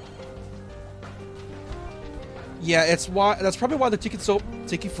 Yeah, that's probably why they're taking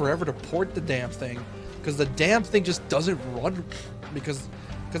forever to port the damn thing, because the damn thing just doesn't run because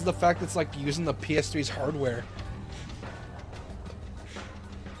of the fact it's like using the PS3's hardware.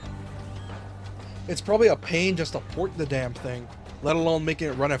 It's probably a pain just to port the damn thing, let alone making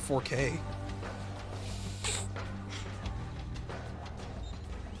it run at 4K.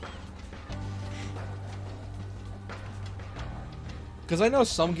 Because I know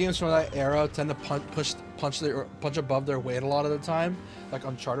some games from that era tend to punch above their weight a lot of the time, like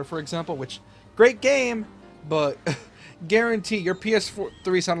Uncharted, for example, which great game, but guarantee your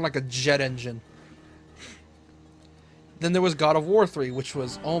PS3 sounded like a jet engine. Then there was God of War 3, which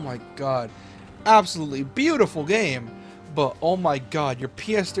was, oh my god, absolutely beautiful game, but oh my god, your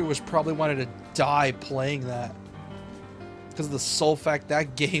PS3 was probably wanted to die playing that, because of the sole fact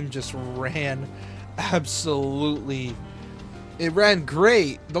that game just ran absolutely. It ran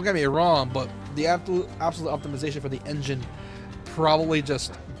great, don't get me wrong, but the absolute optimization for the engine probably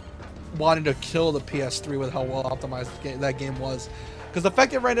just wanting to kill the PS3 with how well optimized that game was. Because the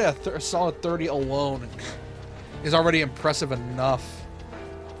fact it ran at a solid 30 alone is already impressive enough.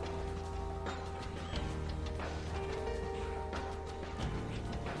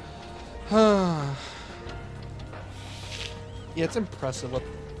 Yeah, it's impressive.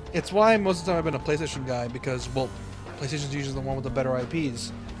 It's why most of the time I've been a PlayStation guy, because, well, PlayStation's usually the one with the better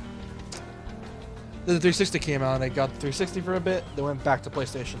IPs. Then the 360 came out, and I got the 360 for a bit, then went back to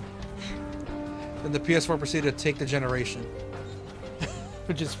PlayStation. Then the PS4 proceeded to take the generation.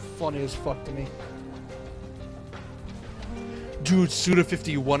 Which is funny as fuck to me. Dude,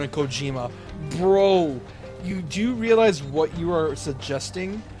 Suda51 and Kojima. Bro, do you realize what you are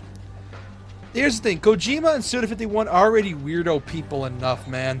suggesting? Here's the thing, Kojima and Suda51 are already weirdo people enough,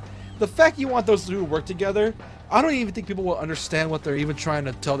 man. The fact you want those two to work together, I don't even think people will understand what they're even trying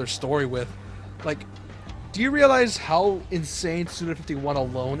to tell their story with. Like, do you realize how insane Suda51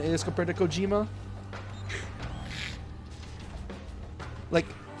 alone is compared to Kojima? Like,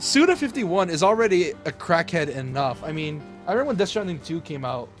 Suda51 is already a crackhead enough. I mean, I remember when Death Stranding 2 came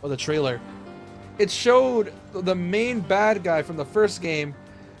out, or the trailer, it showed the main bad guy from the first game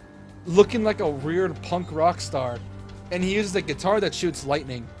looking like a weird punk rock star, and he uses a guitar that shoots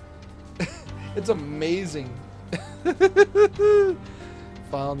lightning. It's amazing.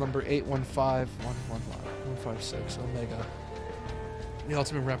 File number 815111156 Omega. The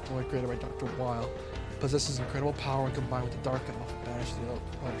ultimate reptoid created by Dr. Weil possesses incredible power and combined with the Dark Elf banished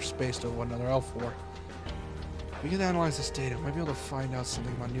the outer space to another Elf War. We can analyze this data. We might be able to find out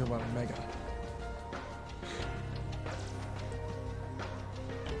something new about Omega.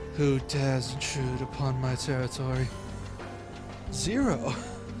 Who dares intrude upon my territory? Zero.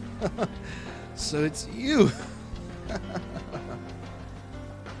 So it's you.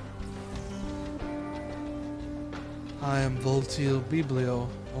 I am Voltio Biblio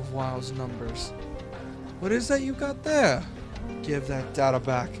of Wild's numbers. What is that you got there? Give that data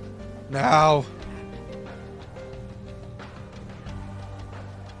back. Now!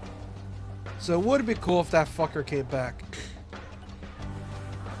 So it would be cool if that fucker came back.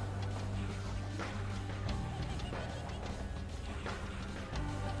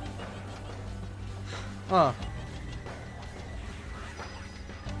 Huh.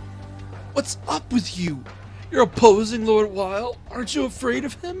 What's up with you? You're opposing Lord Weil? Aren't you afraid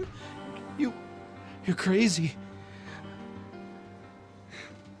of him? You're crazy.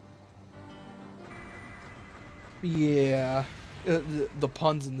 Yeah. The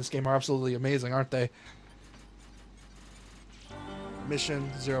puns in this game are absolutely amazing, aren't they? Mission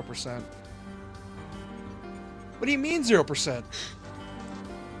 0%. What do you mean 0%?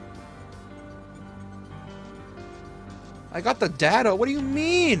 I got the data. What do you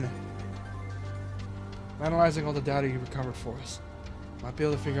mean? I'm analyzing all the data you recovered for us. Might be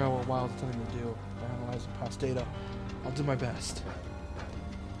able to figure out what Wild's telling me to do. By analyzing past data, I'll do my best.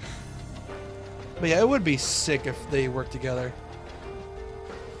 But yeah, it would be sick if they worked together.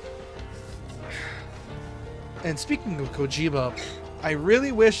 And speaking of Kojima, I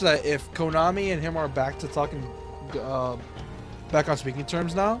really wish that if Konami and him are back to talking, back on speaking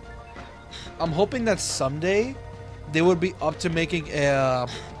terms now, I'm hoping that someday they would be up to making a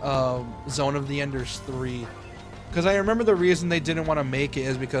Zone of the Enders 3. Because I remember the reason they didn't want to make it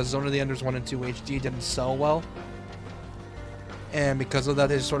is because Zone of the Enders 1 and 2 HD didn't sell well. And because of that,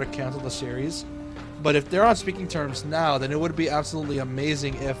 they just sort of canceled the series. But if they're on speaking terms now, then it would be absolutely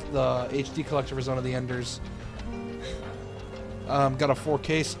amazing if the HD collection for Zone of the Enders got a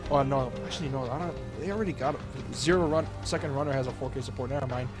 4K. Oh no, actually no, I don't. They already got it. Second Runner has a 4K support. Never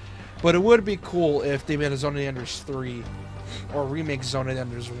mind. But it would be cool if they made a Zone of the Enders 3 or remake Zone of the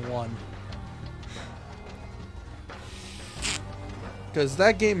Enders 1. Because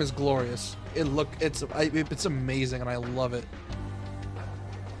that game is glorious. It's amazing and I love it.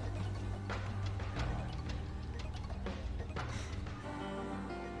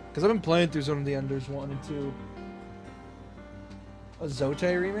 Because I've been playing through Zone of the Enders 1 and 2. A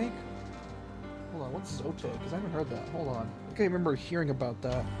Zote remake? Hold on, what's Zote? Because I haven't heard that. Hold on. I can't remember hearing about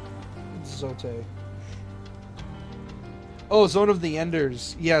that. What's Zote? Oh, Zone of the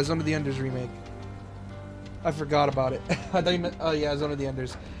Enders. Yeah, Zone of the Enders remake. I forgot about it. I thought you meant... Oh, yeah, Zone of the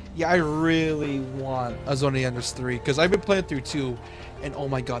Enders. Yeah, I really want a Zone of the Enders 3. Because I've been playing through 2. And oh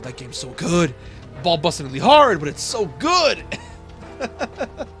my god, that game's so good. Ball bustingly hard, but it's so good.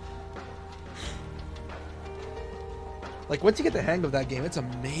 Like, once you get the hang of that game, it's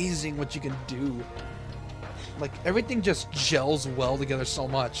amazing what you can do. Like, everything just gels well together so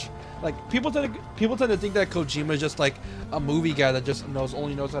much. Like, people tend to think that Kojima is just like a movie guy that just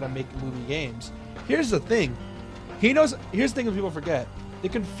only knows how to make movie games. Here's the thing. Here's the thing that people forget. They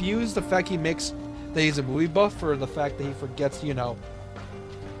confuse the fact that he's a movie buff for the fact that he forgets, you know,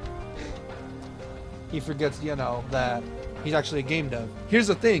 that he's actually a game dev. Here's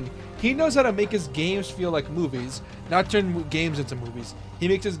the thing. He knows how to make his games feel like movies, not turn games into movies. He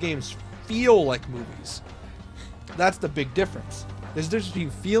makes his games feel like movies. That's the big difference. There's a difference between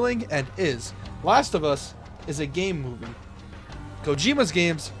feeling and is. Last of Us is a game movie. Kojima's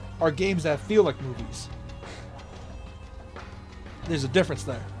games are games that feel like movies. There's a difference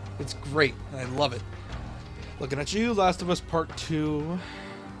there. It's great, and I love it. Looking at you, Last of Us Part 2.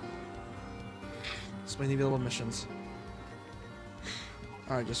 Explain the available missions.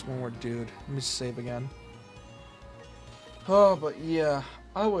 Alright, just one more dude. Let me save again. Oh, but yeah.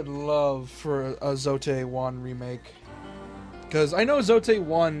 I would love for a Zote 1 remake. Because I know Zote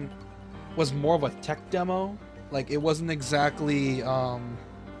 1 was more of a tech demo. Like, it wasn't exactly, how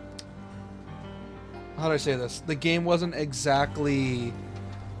do I say this? The game wasn't exactly,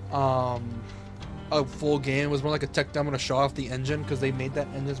 a full game. It was more like a tech demo to show off the engine, because they made that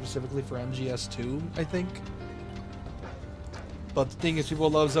engine specifically for MGS2, I think. But the thing is, people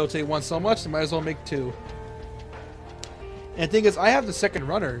love Zote 1 so much, they might as well make 2. And the thing is, I have the second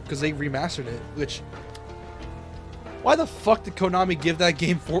runner, because they remastered it, which... Why the fuck did Konami give that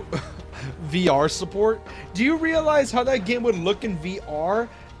game for VR support? Do you realize how that game would look in VR?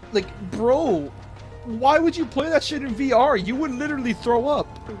 Like, bro, why would you play that shit in VR? You would literally throw up.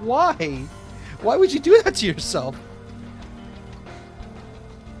 Why? Why would you do that to yourself?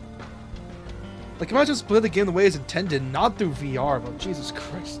 Like, you might just play the game the way it's intended, not through VR, but Jesus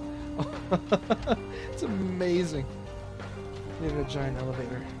Christ. It's amazing. Needed a giant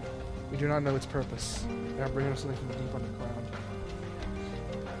elevator. We do not know its purpose. They are bringing us something from deep underground.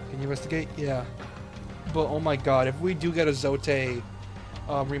 Can you investigate? Yeah. But oh my god, if we do get a Zote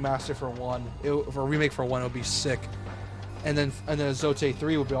remaster for 1, for a remake for 1, it would be sick. And then a Zote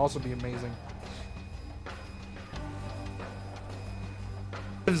 3 would also be amazing.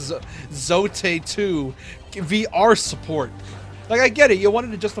 Zote 2 VR support. Like, I get it, you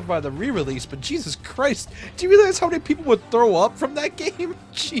wanted to justify the re-release, but Jesus Christ, do you realize how many people would throw up from that game?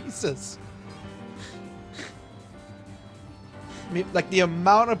 Jesus. I mean, like, the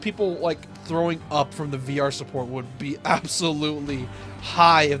amount of people, like, throwing up from the VR support would be absolutely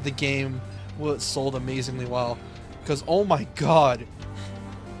high if the game was sold amazingly well. Because, oh my god,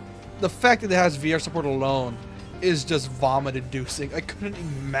 the fact that it has VR support alone is just vomit-inducing. I couldn't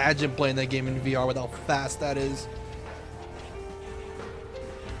imagine playing that game in VR with how fast that is.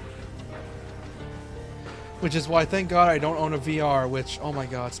 Which is why, thank God, I don't own a VR, which, oh my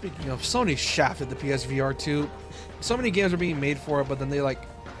god, speaking of, Sony shafted the PSVR 2. So many games are being made for it, but then they, like,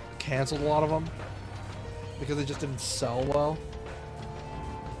 canceled a lot of them. Because they just didn't sell well.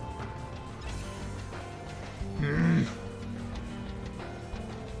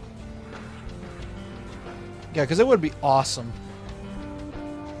 Yeah, because it would be awesome.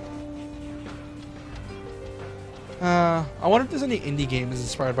 I wonder if there's any indie games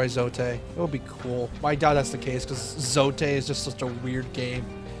inspired by Zote. It would be cool. I doubt that's the case, because Zote is just such a weird game.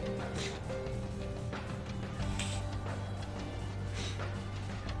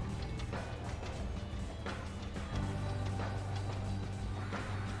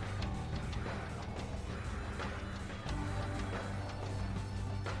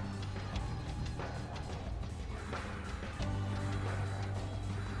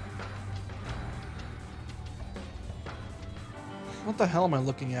 What the hell am I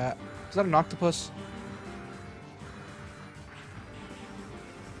looking at? Is that an octopus?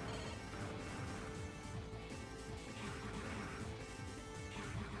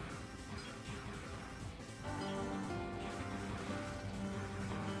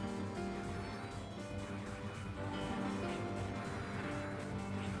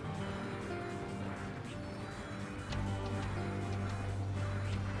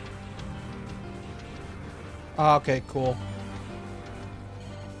 Ah, okay, cool.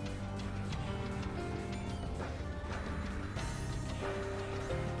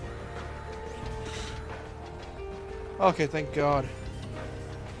 Okay, thank God.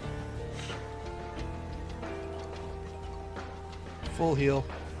 Full heal.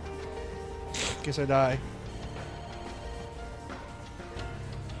 In case I die.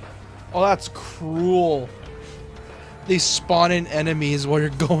 Oh, that's cruel. They spawn in enemies while you're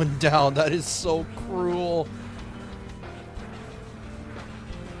going down. That is so cruel.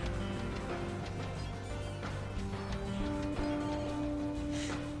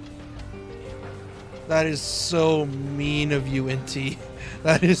 That is so mean of you, Inti.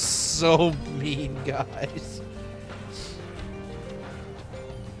 That is so mean, guys.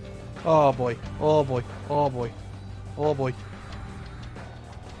 Oh boy. Oh boy. Oh boy. Oh boy.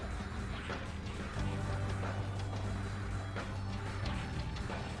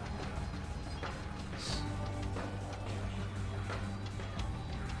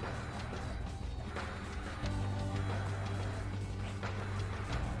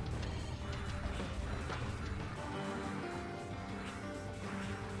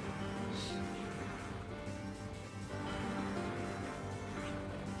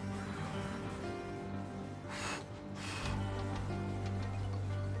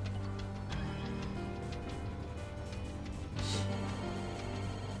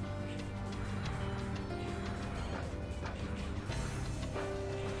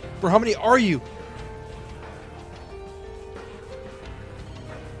 Bro, how many are you?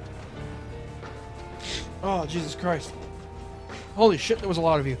 Oh, Jesus Christ. Holy shit, there was a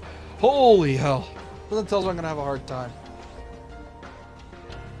lot of you. Holy hell. That tells me I'm gonna have a hard time.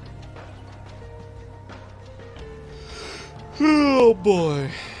 Oh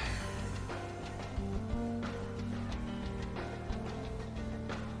boy.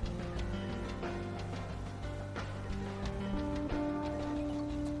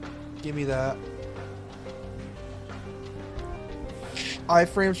 Give me that.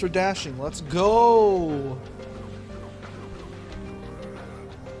 Iframes for dashing. Let's go.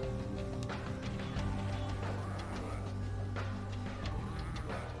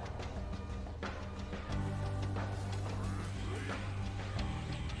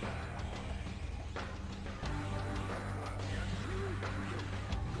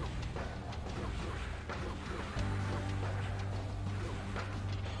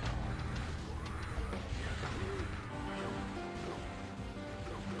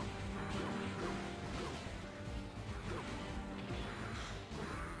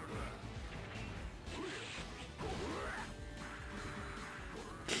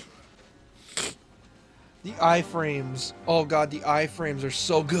 The iframes. Oh god, the iframes are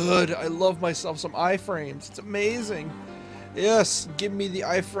so good. I love myself some iframes. It's amazing. Yes, give me the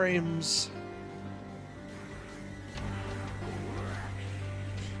iframes.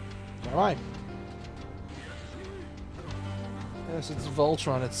 Never mind. Yes, it's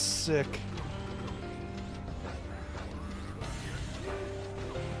Voltron. It's sick.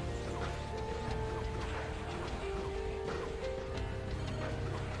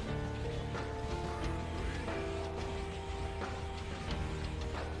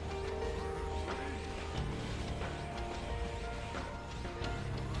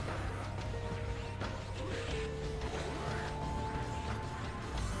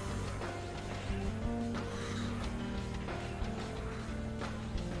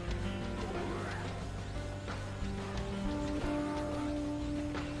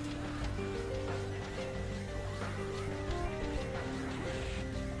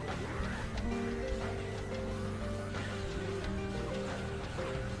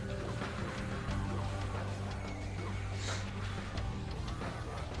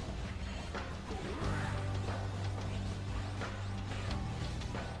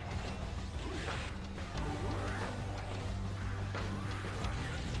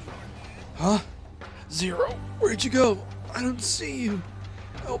 Huh? Zero, where'd you go? I don't see you.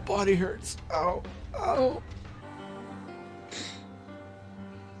 Oh, body hurts. Ow. Ow.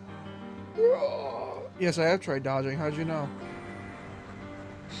 Oh. Yes, I have tried dodging. How'd you know?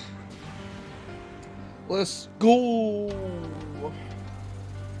 Let's go.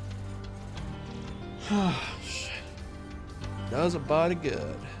 Shit. Does a body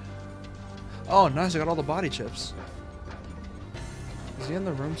good. Oh, nice. I got all the body chips. Is he in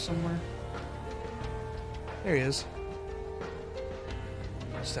the room somewhere? There he is.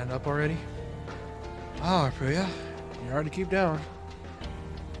 Stand up already? Oh, Aprilia. You're hard to keep down.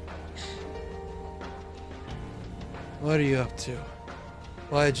 What are you up to?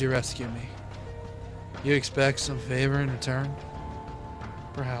 Why did you rescue me? You expect some favor in return?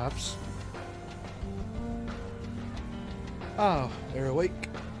 Perhaps. Oh, they're awake.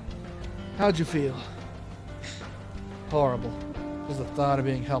 How'd you feel? Horrible. Just the thought of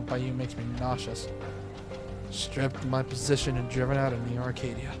being helped by you makes me nauseous. Stripped of my position and driven out of New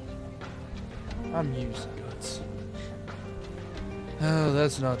Arcadia. I'm used goods. Oh,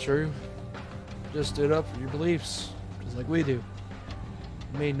 that's not true. Just stood up for your beliefs, just like we do.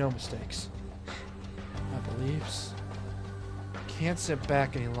 You made no mistakes. My beliefs can't sit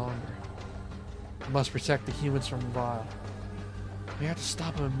back any longer. We must protect the humans from Vile. We have to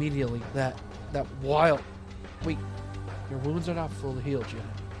stop him immediately. That wild. Wait, your wounds are not fully healed yet.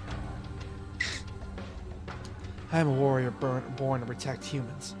 I am a warrior born to protect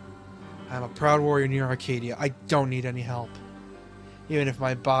humans. I am a proud warrior near Arcadia. I don't need any help. Even if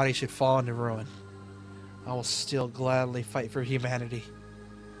my body should fall into ruin, I will still gladly fight for humanity.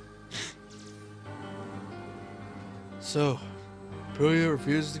 So, Aprilia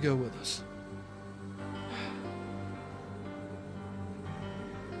refuses to go with us.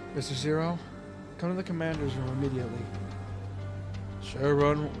 Mr. Zero, come to the commander's room immediately. Sure,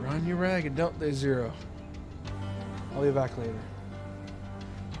 run your ragged, don't they, Zero? I'll be back later.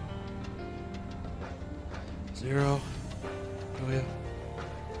 Zero. Aprilia,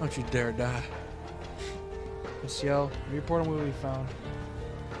 don't you dare die. Miss Ciel, report on what we found.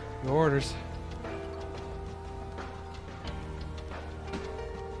 Your orders.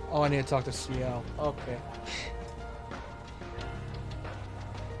 Oh, I need to talk to Ciel. Okay.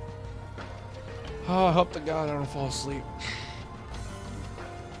 Oh, I hope to God I don't fall asleep.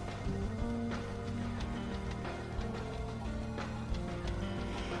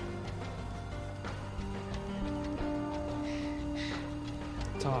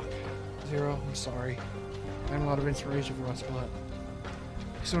 Talk. Zero, I'm sorry. I had a lot of inspiration for us, but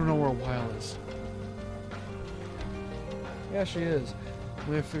I still don't know where Weil is. Yeah, she is.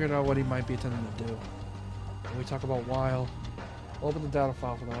 We have figured out what he might be attempting to do. When we talk about Weil, open the data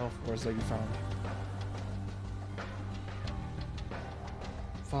file for the health wars that you found.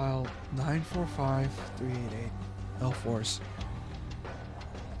 File 945388, L4s.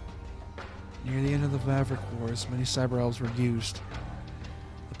 Near the end of the Maverick Wars, many cyber elves were used.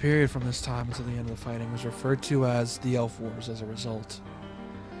 The period from this time until the end of the fighting was referred to as the Elf Wars as a result.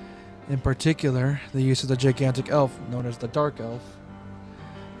 In particular, the use of the gigantic elf, known as the Dark Elf,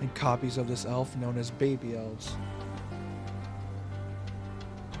 and copies of this elf, known as Baby Elves.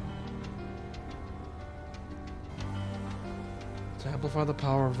 To amplify the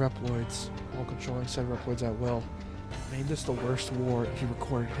power of Reploids, while controlling said Reploids at will, made this the worst war in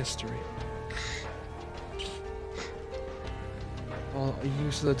recorded history. While a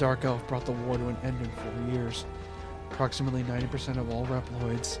use of the Dark Elf brought the war to an end in 4 years, approximately 90% of all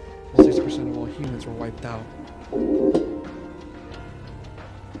Reploids and 60% of all humans were wiped out.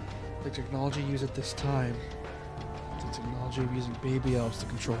 The technology used at this time, the technology of using Baby Elves to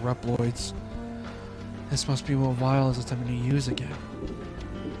control Reploids, this must be what Weil is attempting to use again.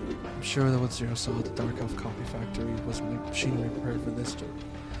 I'm sure that what Zero saw at the Dark Elf copy factory was machinery prepared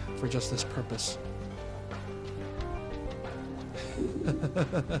for just this purpose.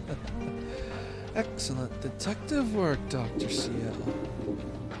 Excellent detective work, Dr. CL.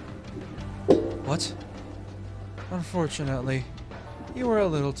 What? Unfortunately, you were a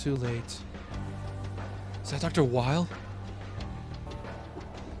little too late. Is that Dr. Weil?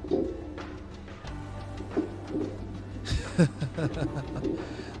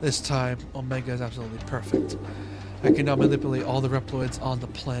 This time, Omega is absolutely perfect. I can now manipulate all the Reploids on the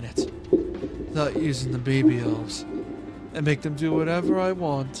planet, without using the Baby Elves, and make them do whatever I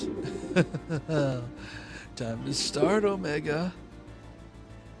want. Time to start, Omega.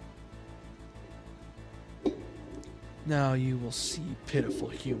 Now you will see, pitiful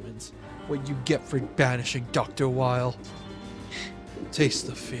humans, what you get for banishing Dr. Weil. Taste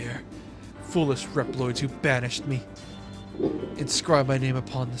the fear, foolish Reploids who banished me. Inscribe my name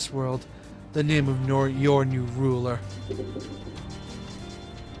upon this world, the name of your new ruler.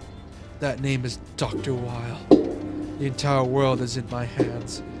 That name is Dr. Weil. The entire world is in my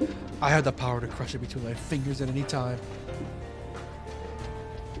hands. I have the power to crush it between my fingers at any time.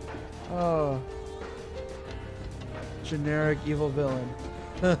 Oh. Generic evil villain.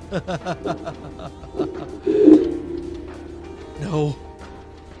 No.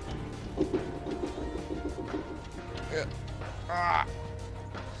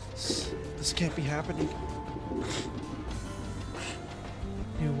 This can't be happening.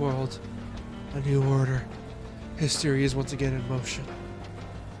 New world. A new order. History is once again in motion.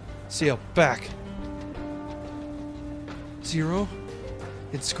 Seal back. Zero.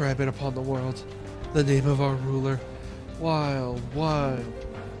 Inscribe it upon the world. The name of our ruler. Weil.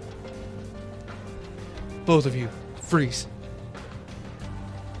 Both of you, freeze.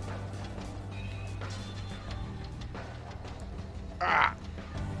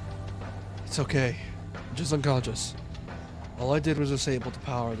 It's okay. I'm just unconscious. All I did was disable the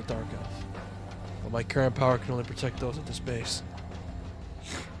power of the Dark Elf. But my current power can only protect those at this base.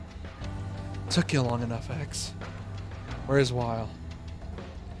 Took you long enough, X. Where is Weil?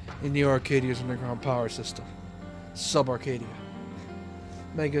 In Neo Arcadia's underground power system. Sub-Arcadia.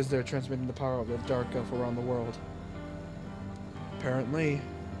 Mega is there transmitting the power of the Dark Elf around the world. Apparently,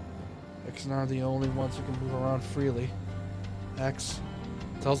 X and I are the only ones who can move around freely. X,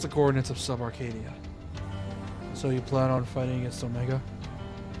 tell us the coordinates of Sub-Arcadia. So you plan on fighting against Omega?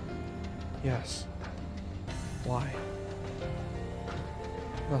 Yes. Why?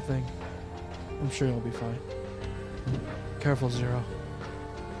 Nothing. I'm sure you'll be fine. Careful, Zero.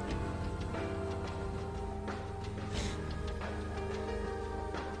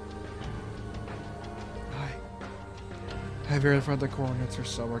 I have verified the coordinates for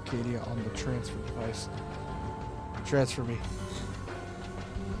Sub-Arcadia on the transfer device. Transfer me.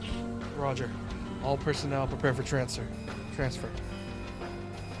 Roger. All personnel prepare for transfer. Transfer.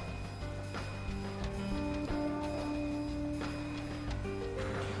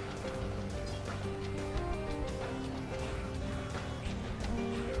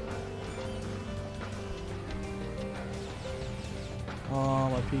 Oh,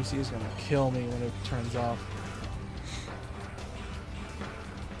 my PC is gonna kill me when it turns off.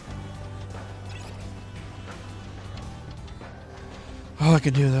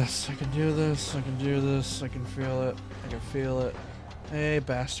 can do this. I can do this. I can do this. I can feel it. I can feel it. Hey,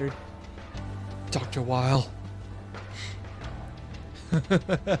 bastard. Dr. Weil.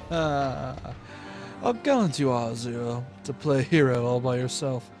 I'm going to R0 to play hero all by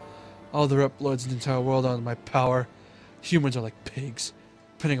yourself. All the Reploids in the entire world are under my power. Humans are like pigs,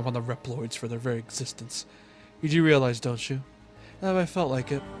 depending upon the Reploids for their very existence. You do realize, don't you? And if I felt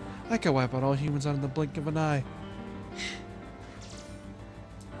like it, I could wipe out all humans out in the blink of an eye.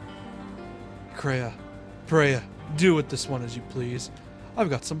 Freya, do with this one as you please.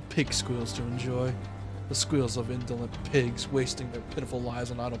 I've got some pig squeals to enjoy. The squeals of indolent pigs wasting their pitiful lives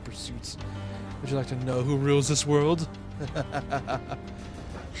on idle pursuits. Would you like to know who rules this world?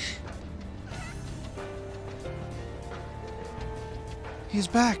 He's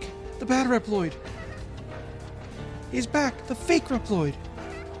back! The bad Reploid! He's back! The fake Reploid!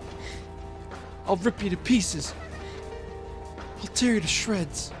 I'll rip you to pieces! I'll tear you to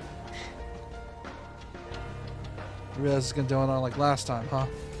shreds! You realize it's gonna go on like last time, huh?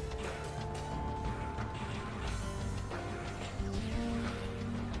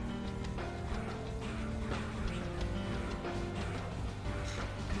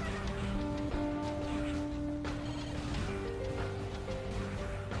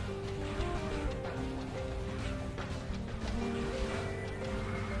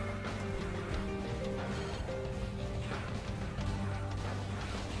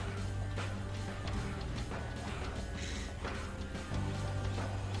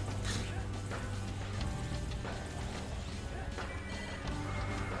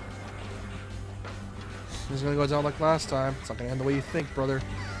 It's gonna go down like last time. It's not gonna end the way you think, brother.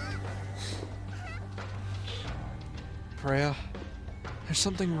 Freya, there's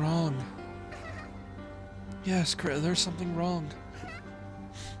something wrong. Yes, there's something wrong.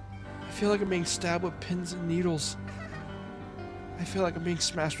 I feel like I'm being stabbed with pins and needles. I feel like I'm being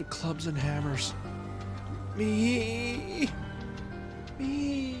smashed with clubs and hammers. Me.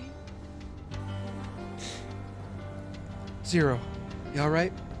 Zero, you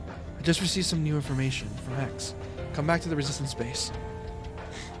alright? I just received some new information from X. Come back to the Resistance base.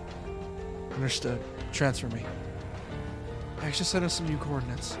 Understood. Transfer me. X just sent us some new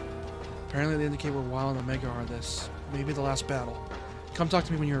coordinates. Apparently they indicate where Weil and Omega are this. Maybe the last battle. Come talk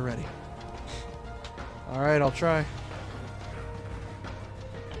to me when you're ready. Alright, I'll try.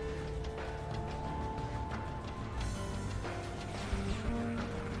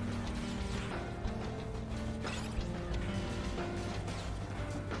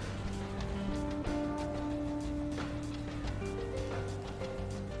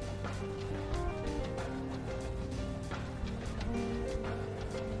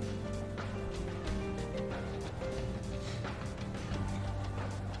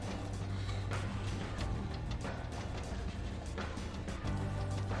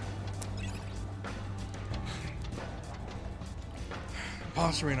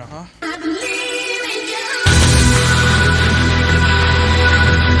 Boss arena, huh? I believe in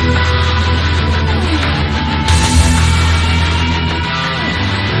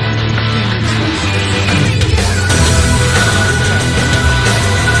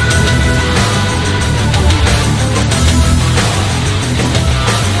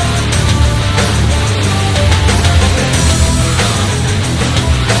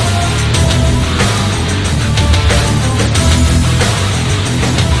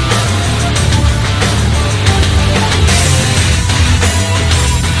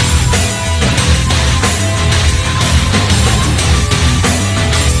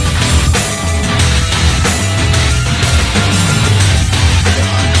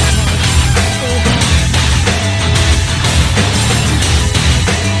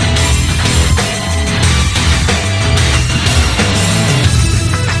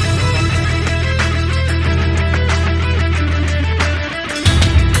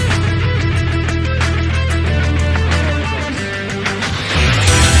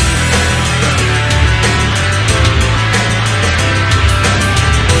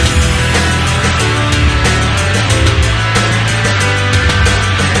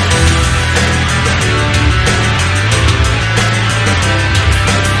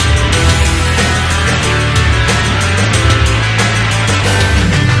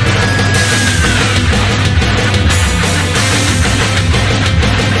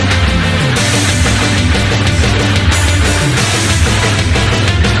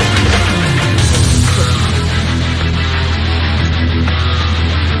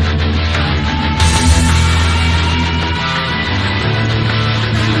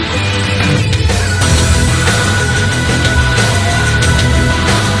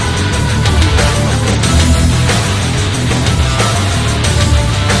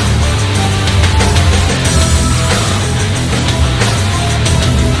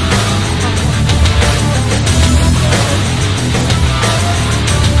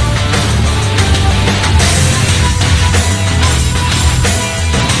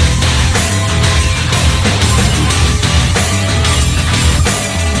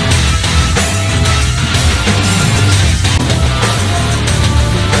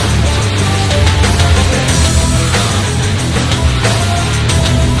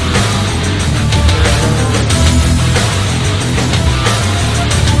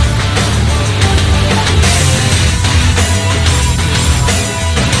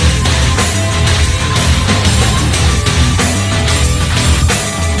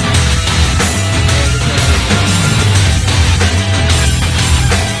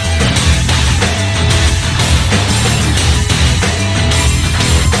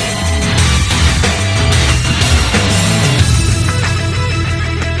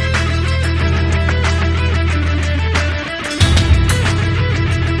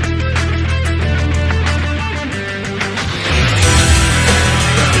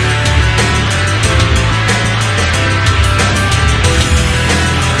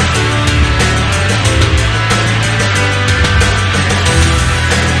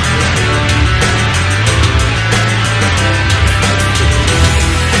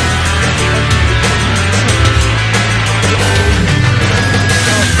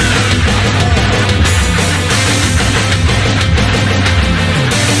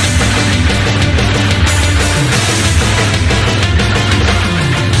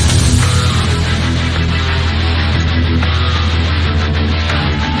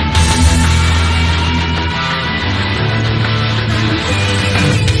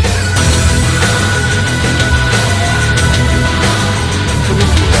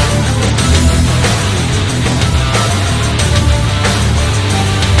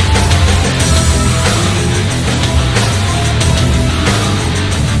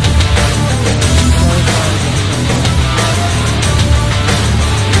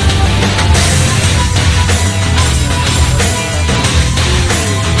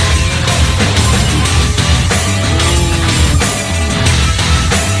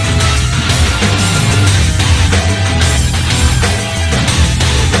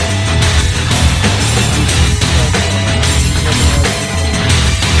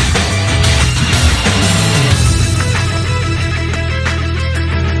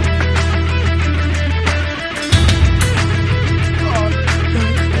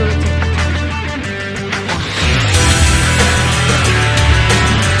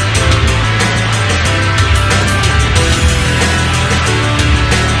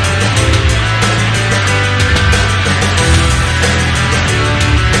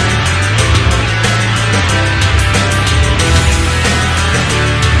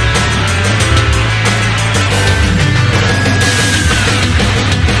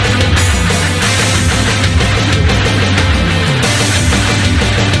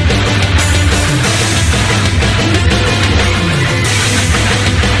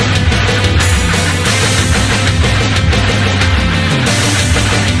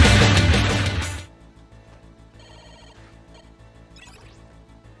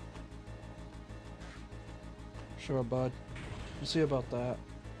bud. We'll see about that.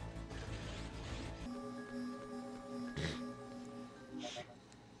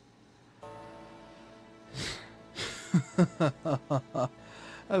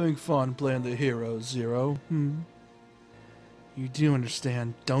 Having fun playing the hero, Zero. You do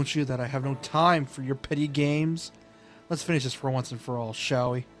understand, don't you, that I have no time for your petty games? Let's finish this for once and for all,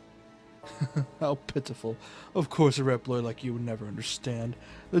 shall we? How pitiful. Of course a Reploid like you would never understand.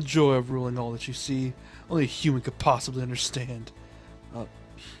 The joy of ruling all that you see. Only a human could possibly understand. A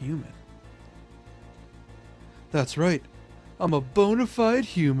human? That's right. I'm a bona fide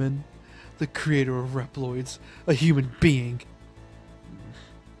human. The creator of Reploids. A human being.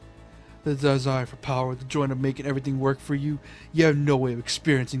 The desire for power, the joy of making everything work for you. You have no way of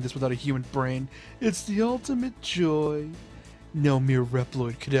experiencing this without a human brain. It's the ultimate joy. No mere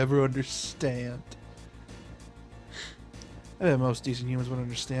Reploid could ever understand. I bet most decent humans wouldn't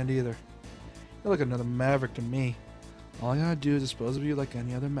understand either. You're like another maverick to me. All I gotta do is dispose of you like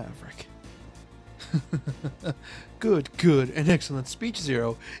any other maverick. Good, good. An excellent speech,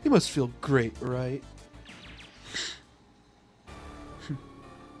 Zero. You must feel great, right?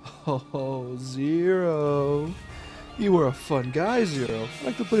 Oh, Zero. You were a fun guy, Zero. I'd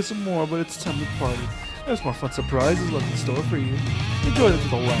like to play some more, but it's time to party. There's more fun surprises left in store for you. Enjoy them to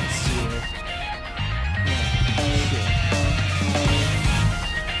the last, Zero. Yeah, sure.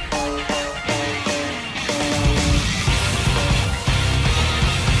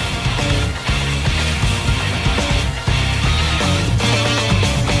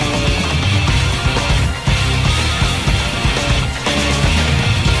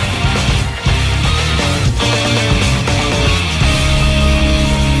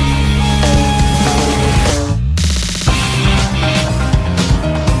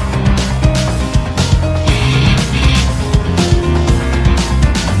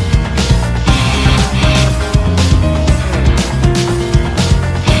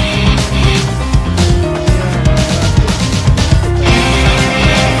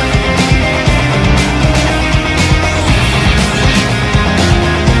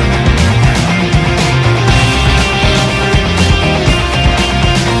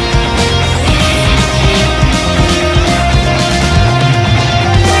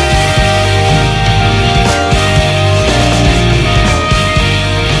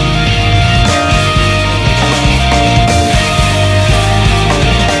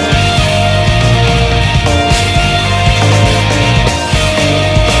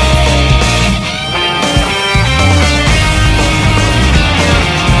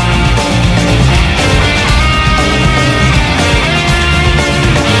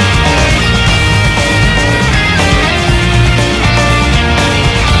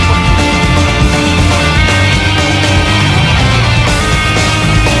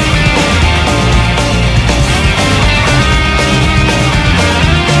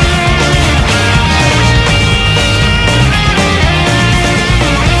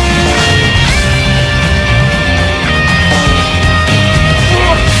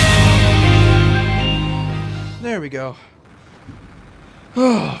 There we go.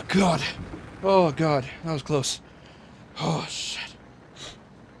 Oh, God. Oh, God. That was close. Oh, shit.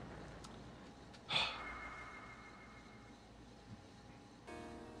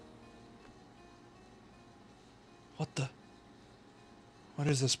 What the? What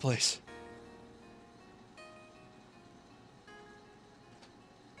is this place?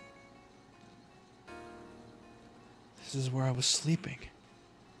 This is where I was sleeping.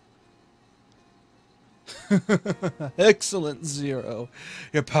 Excellent, Zero.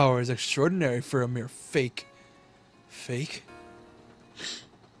 Your power is extraordinary for a mere fake. Fake?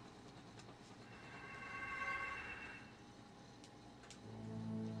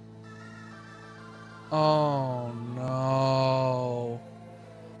 Oh no.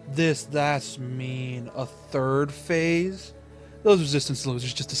 That's mean. A third phase? Those resistance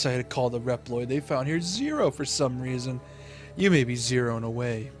losers just decided to call the Reploid they found here Zero for some reason. You may be Zero in a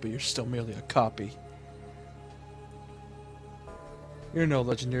way, but you're still merely a copy. You're no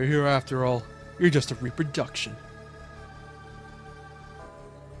legendary hero after all. You're just a reproduction.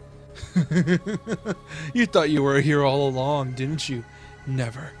 You thought you were a hero all along, didn't you?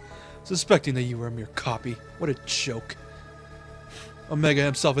 Never. Suspecting that you were a mere copy. What a joke. Omega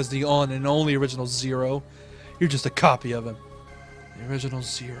himself is the on and only original Zero. You're just a copy of him. The original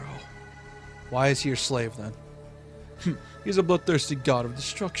Zero. Why is he your slave then? He's a bloodthirsty god of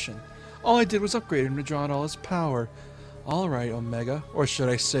destruction. All I did was upgrade him to draw on all his power. Alright, Omega. Or should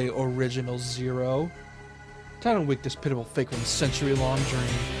I say original Zero? Time to wake this pitiful fake from a century-long dream.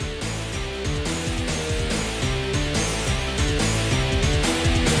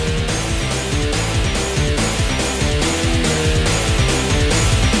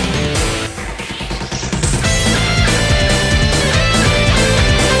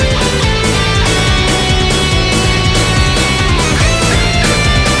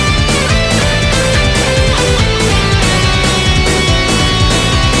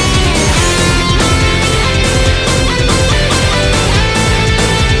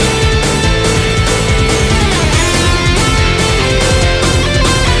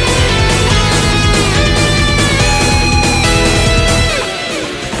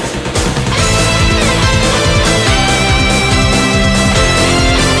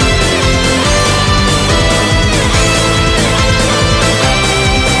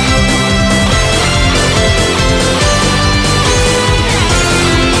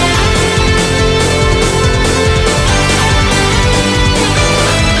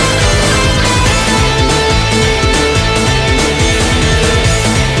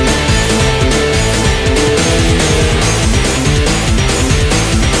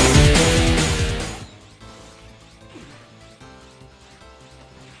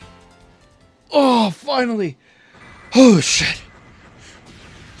 Finally! Oh, shit.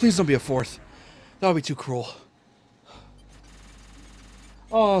 Please don't be a fourth. That would be too cruel.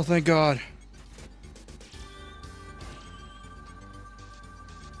 Oh, thank God.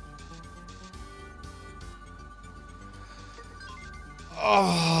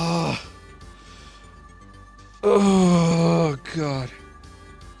 Oh. Oh, God.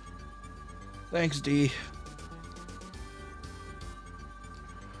 Thanks, D.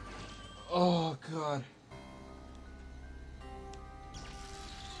 Oh, God.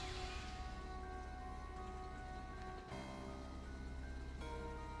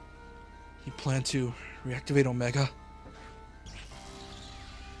 You plan to reactivate Omega?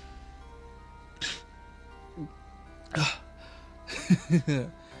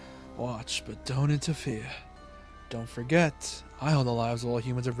 Watch, but don't interfere. Don't forget, I hold the lives of all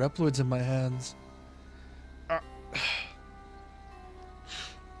humans and Reploids in my hands.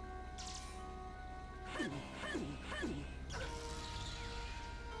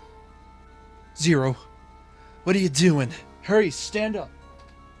 Zero, what are you doing? Hurry, stand up.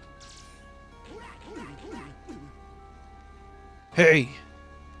 Hey,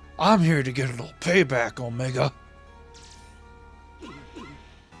 I'm here to get a little payback, Omega.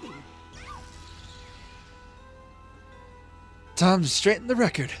 Time to straighten the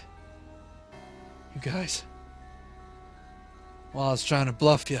record. You guys. While I was trying to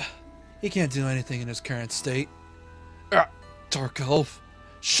bluff you, he can't do anything in his current state. Dark Elf,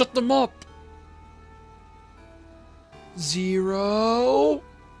 shut them up! Zero.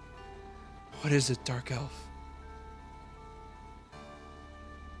 What is it, Dark Elf?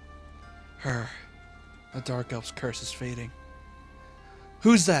 Her. The Dark Elf's curse is fading.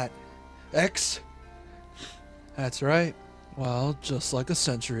 Who's that? X? That's right. Well, just like a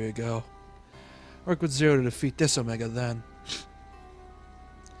century ago. Work with Zero to defeat this Omega then.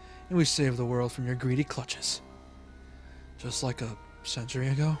 And we save the world from your greedy clutches. Just like a century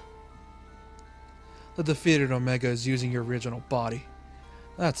ago? The defeated Omega is using your original body.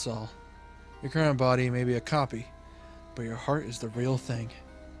 That's all. Your current body may be a copy, but your heart is the real thing.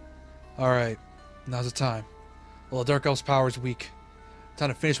 Alright, now's the time. Well, the Dark Elf's power is weak. Time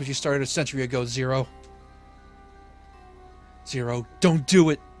to finish what you started a century ago, Zero. Zero, don't do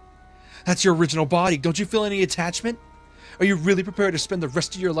it! That's your original body. Don't you feel any attachment? Are you really prepared to spend the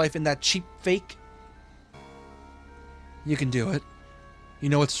rest of your life in that cheap fake? You can do it. You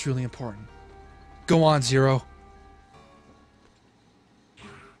know what's truly important. Go on, Zero.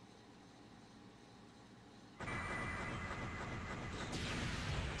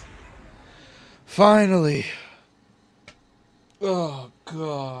 Finally. Oh,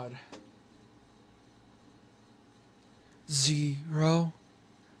 God. Zero?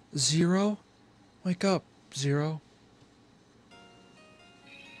 Zero? Wake up, Zero.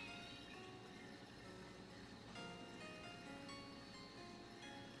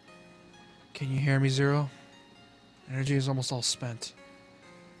 Can you hear me, Zero? Energy is almost all spent.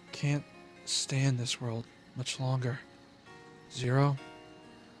 Can't stay in this world much longer. Zero?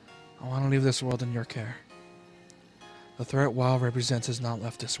 I want to leave this world in your care. The threat WoW represents has not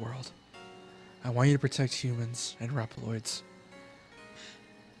left this world. I want you to protect humans and Reploids.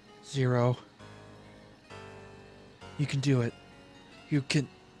 Zero. You can do it. You can.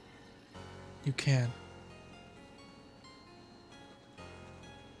 You can.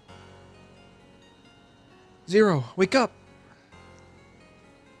 Zero, wake up!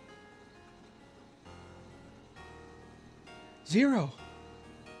 Zero!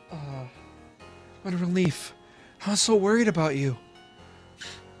 What a relief. I was so worried about you.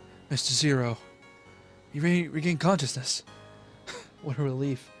 Mr. Zero, you regained consciousness. What a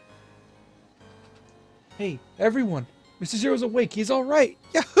relief. Hey, everyone! Mr. Zero's awake. He's alright!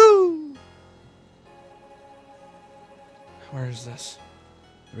 Yahoo! Where is this?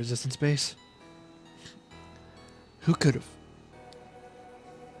 The resistance base? Who could have?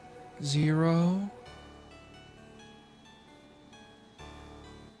 Zero?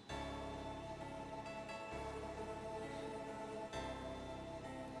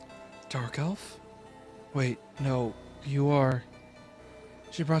 Dark Elf? Wait, no, you are...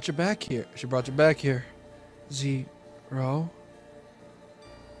 She brought you back here. She brought you back here. Zero?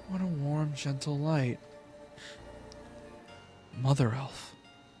 What a warm, gentle light. Mother Elf.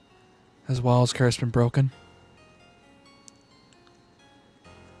 Has Wild's curse been broken?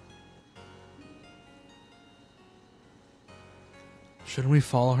 Shouldn't we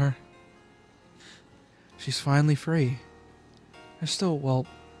follow her? She's finally free. There's still a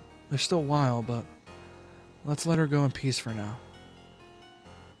while, but let's let her go in peace for now.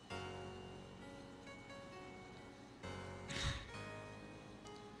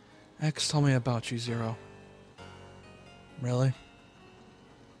 X told me about you, Zero. Really?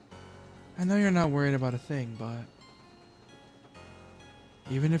 I know you're not worried about a thing, but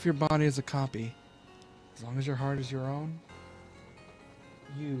even if your body is a copy, as long as your heart is your own,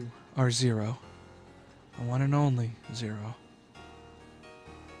 you are Zero. The one and only Zero.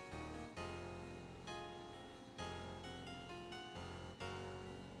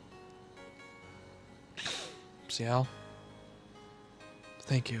 Ciel?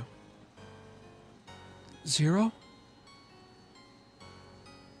 Thank you. Zero?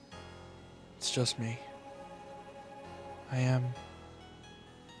 It's just me. I am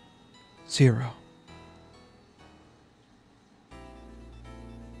Zero.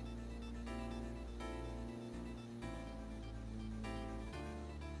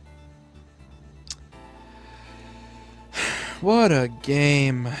 What a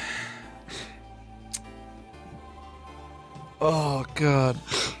game. Oh, God.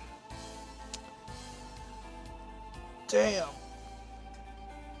 Damn.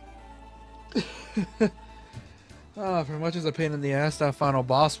 For much as a pain in the ass that final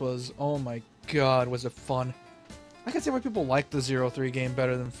boss was, oh my God, was it fun. I can see why people like the 0-3 game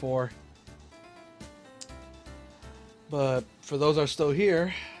better than 4. But for those that are still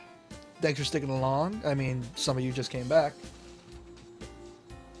here, thanks for sticking along. I mean, some of you just came back.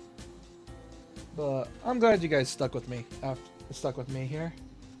 But I'm glad you guys stuck with me here.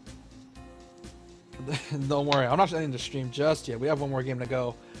 Don't worry, I'm not ending the stream just yet. We have one more game to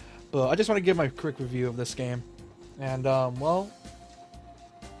go. But I just want to give my quick review of this game. And, well,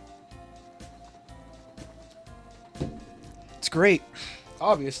 it's great,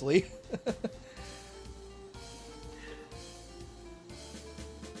 obviously.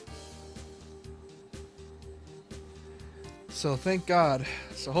 So thank God.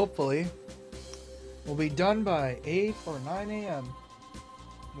 So hopefully we'll be done by 8 or 9 a.m.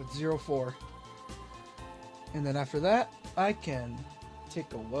 with 0-4. And then after that, I can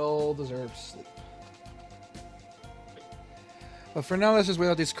take a well-deserved sleep. But for now, let's just wait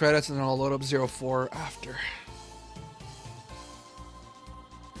out these credits and then I'll load up 0-4 after.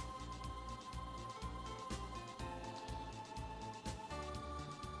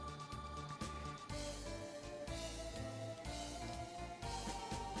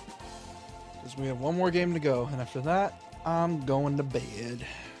 Because we have one more game to go, and after that, I'm going to bed.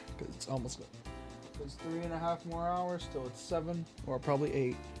 Because it's almost good. It's 3.5 more hours till it's 7, or probably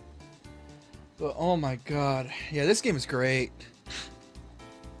 8. But oh my God, yeah, this game is great.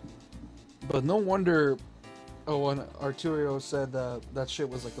 But no wonder, oh, when Arturo said that shit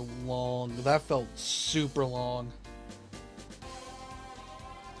was like a long, that felt super long.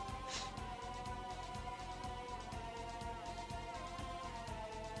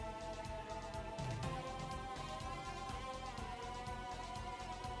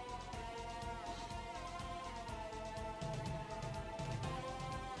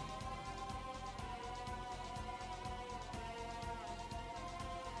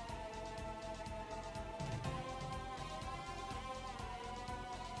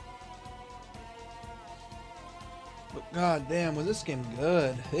 But god damn, was this game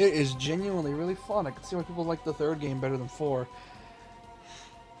good. It is genuinely really fun. I can see why people like the third game better than 4.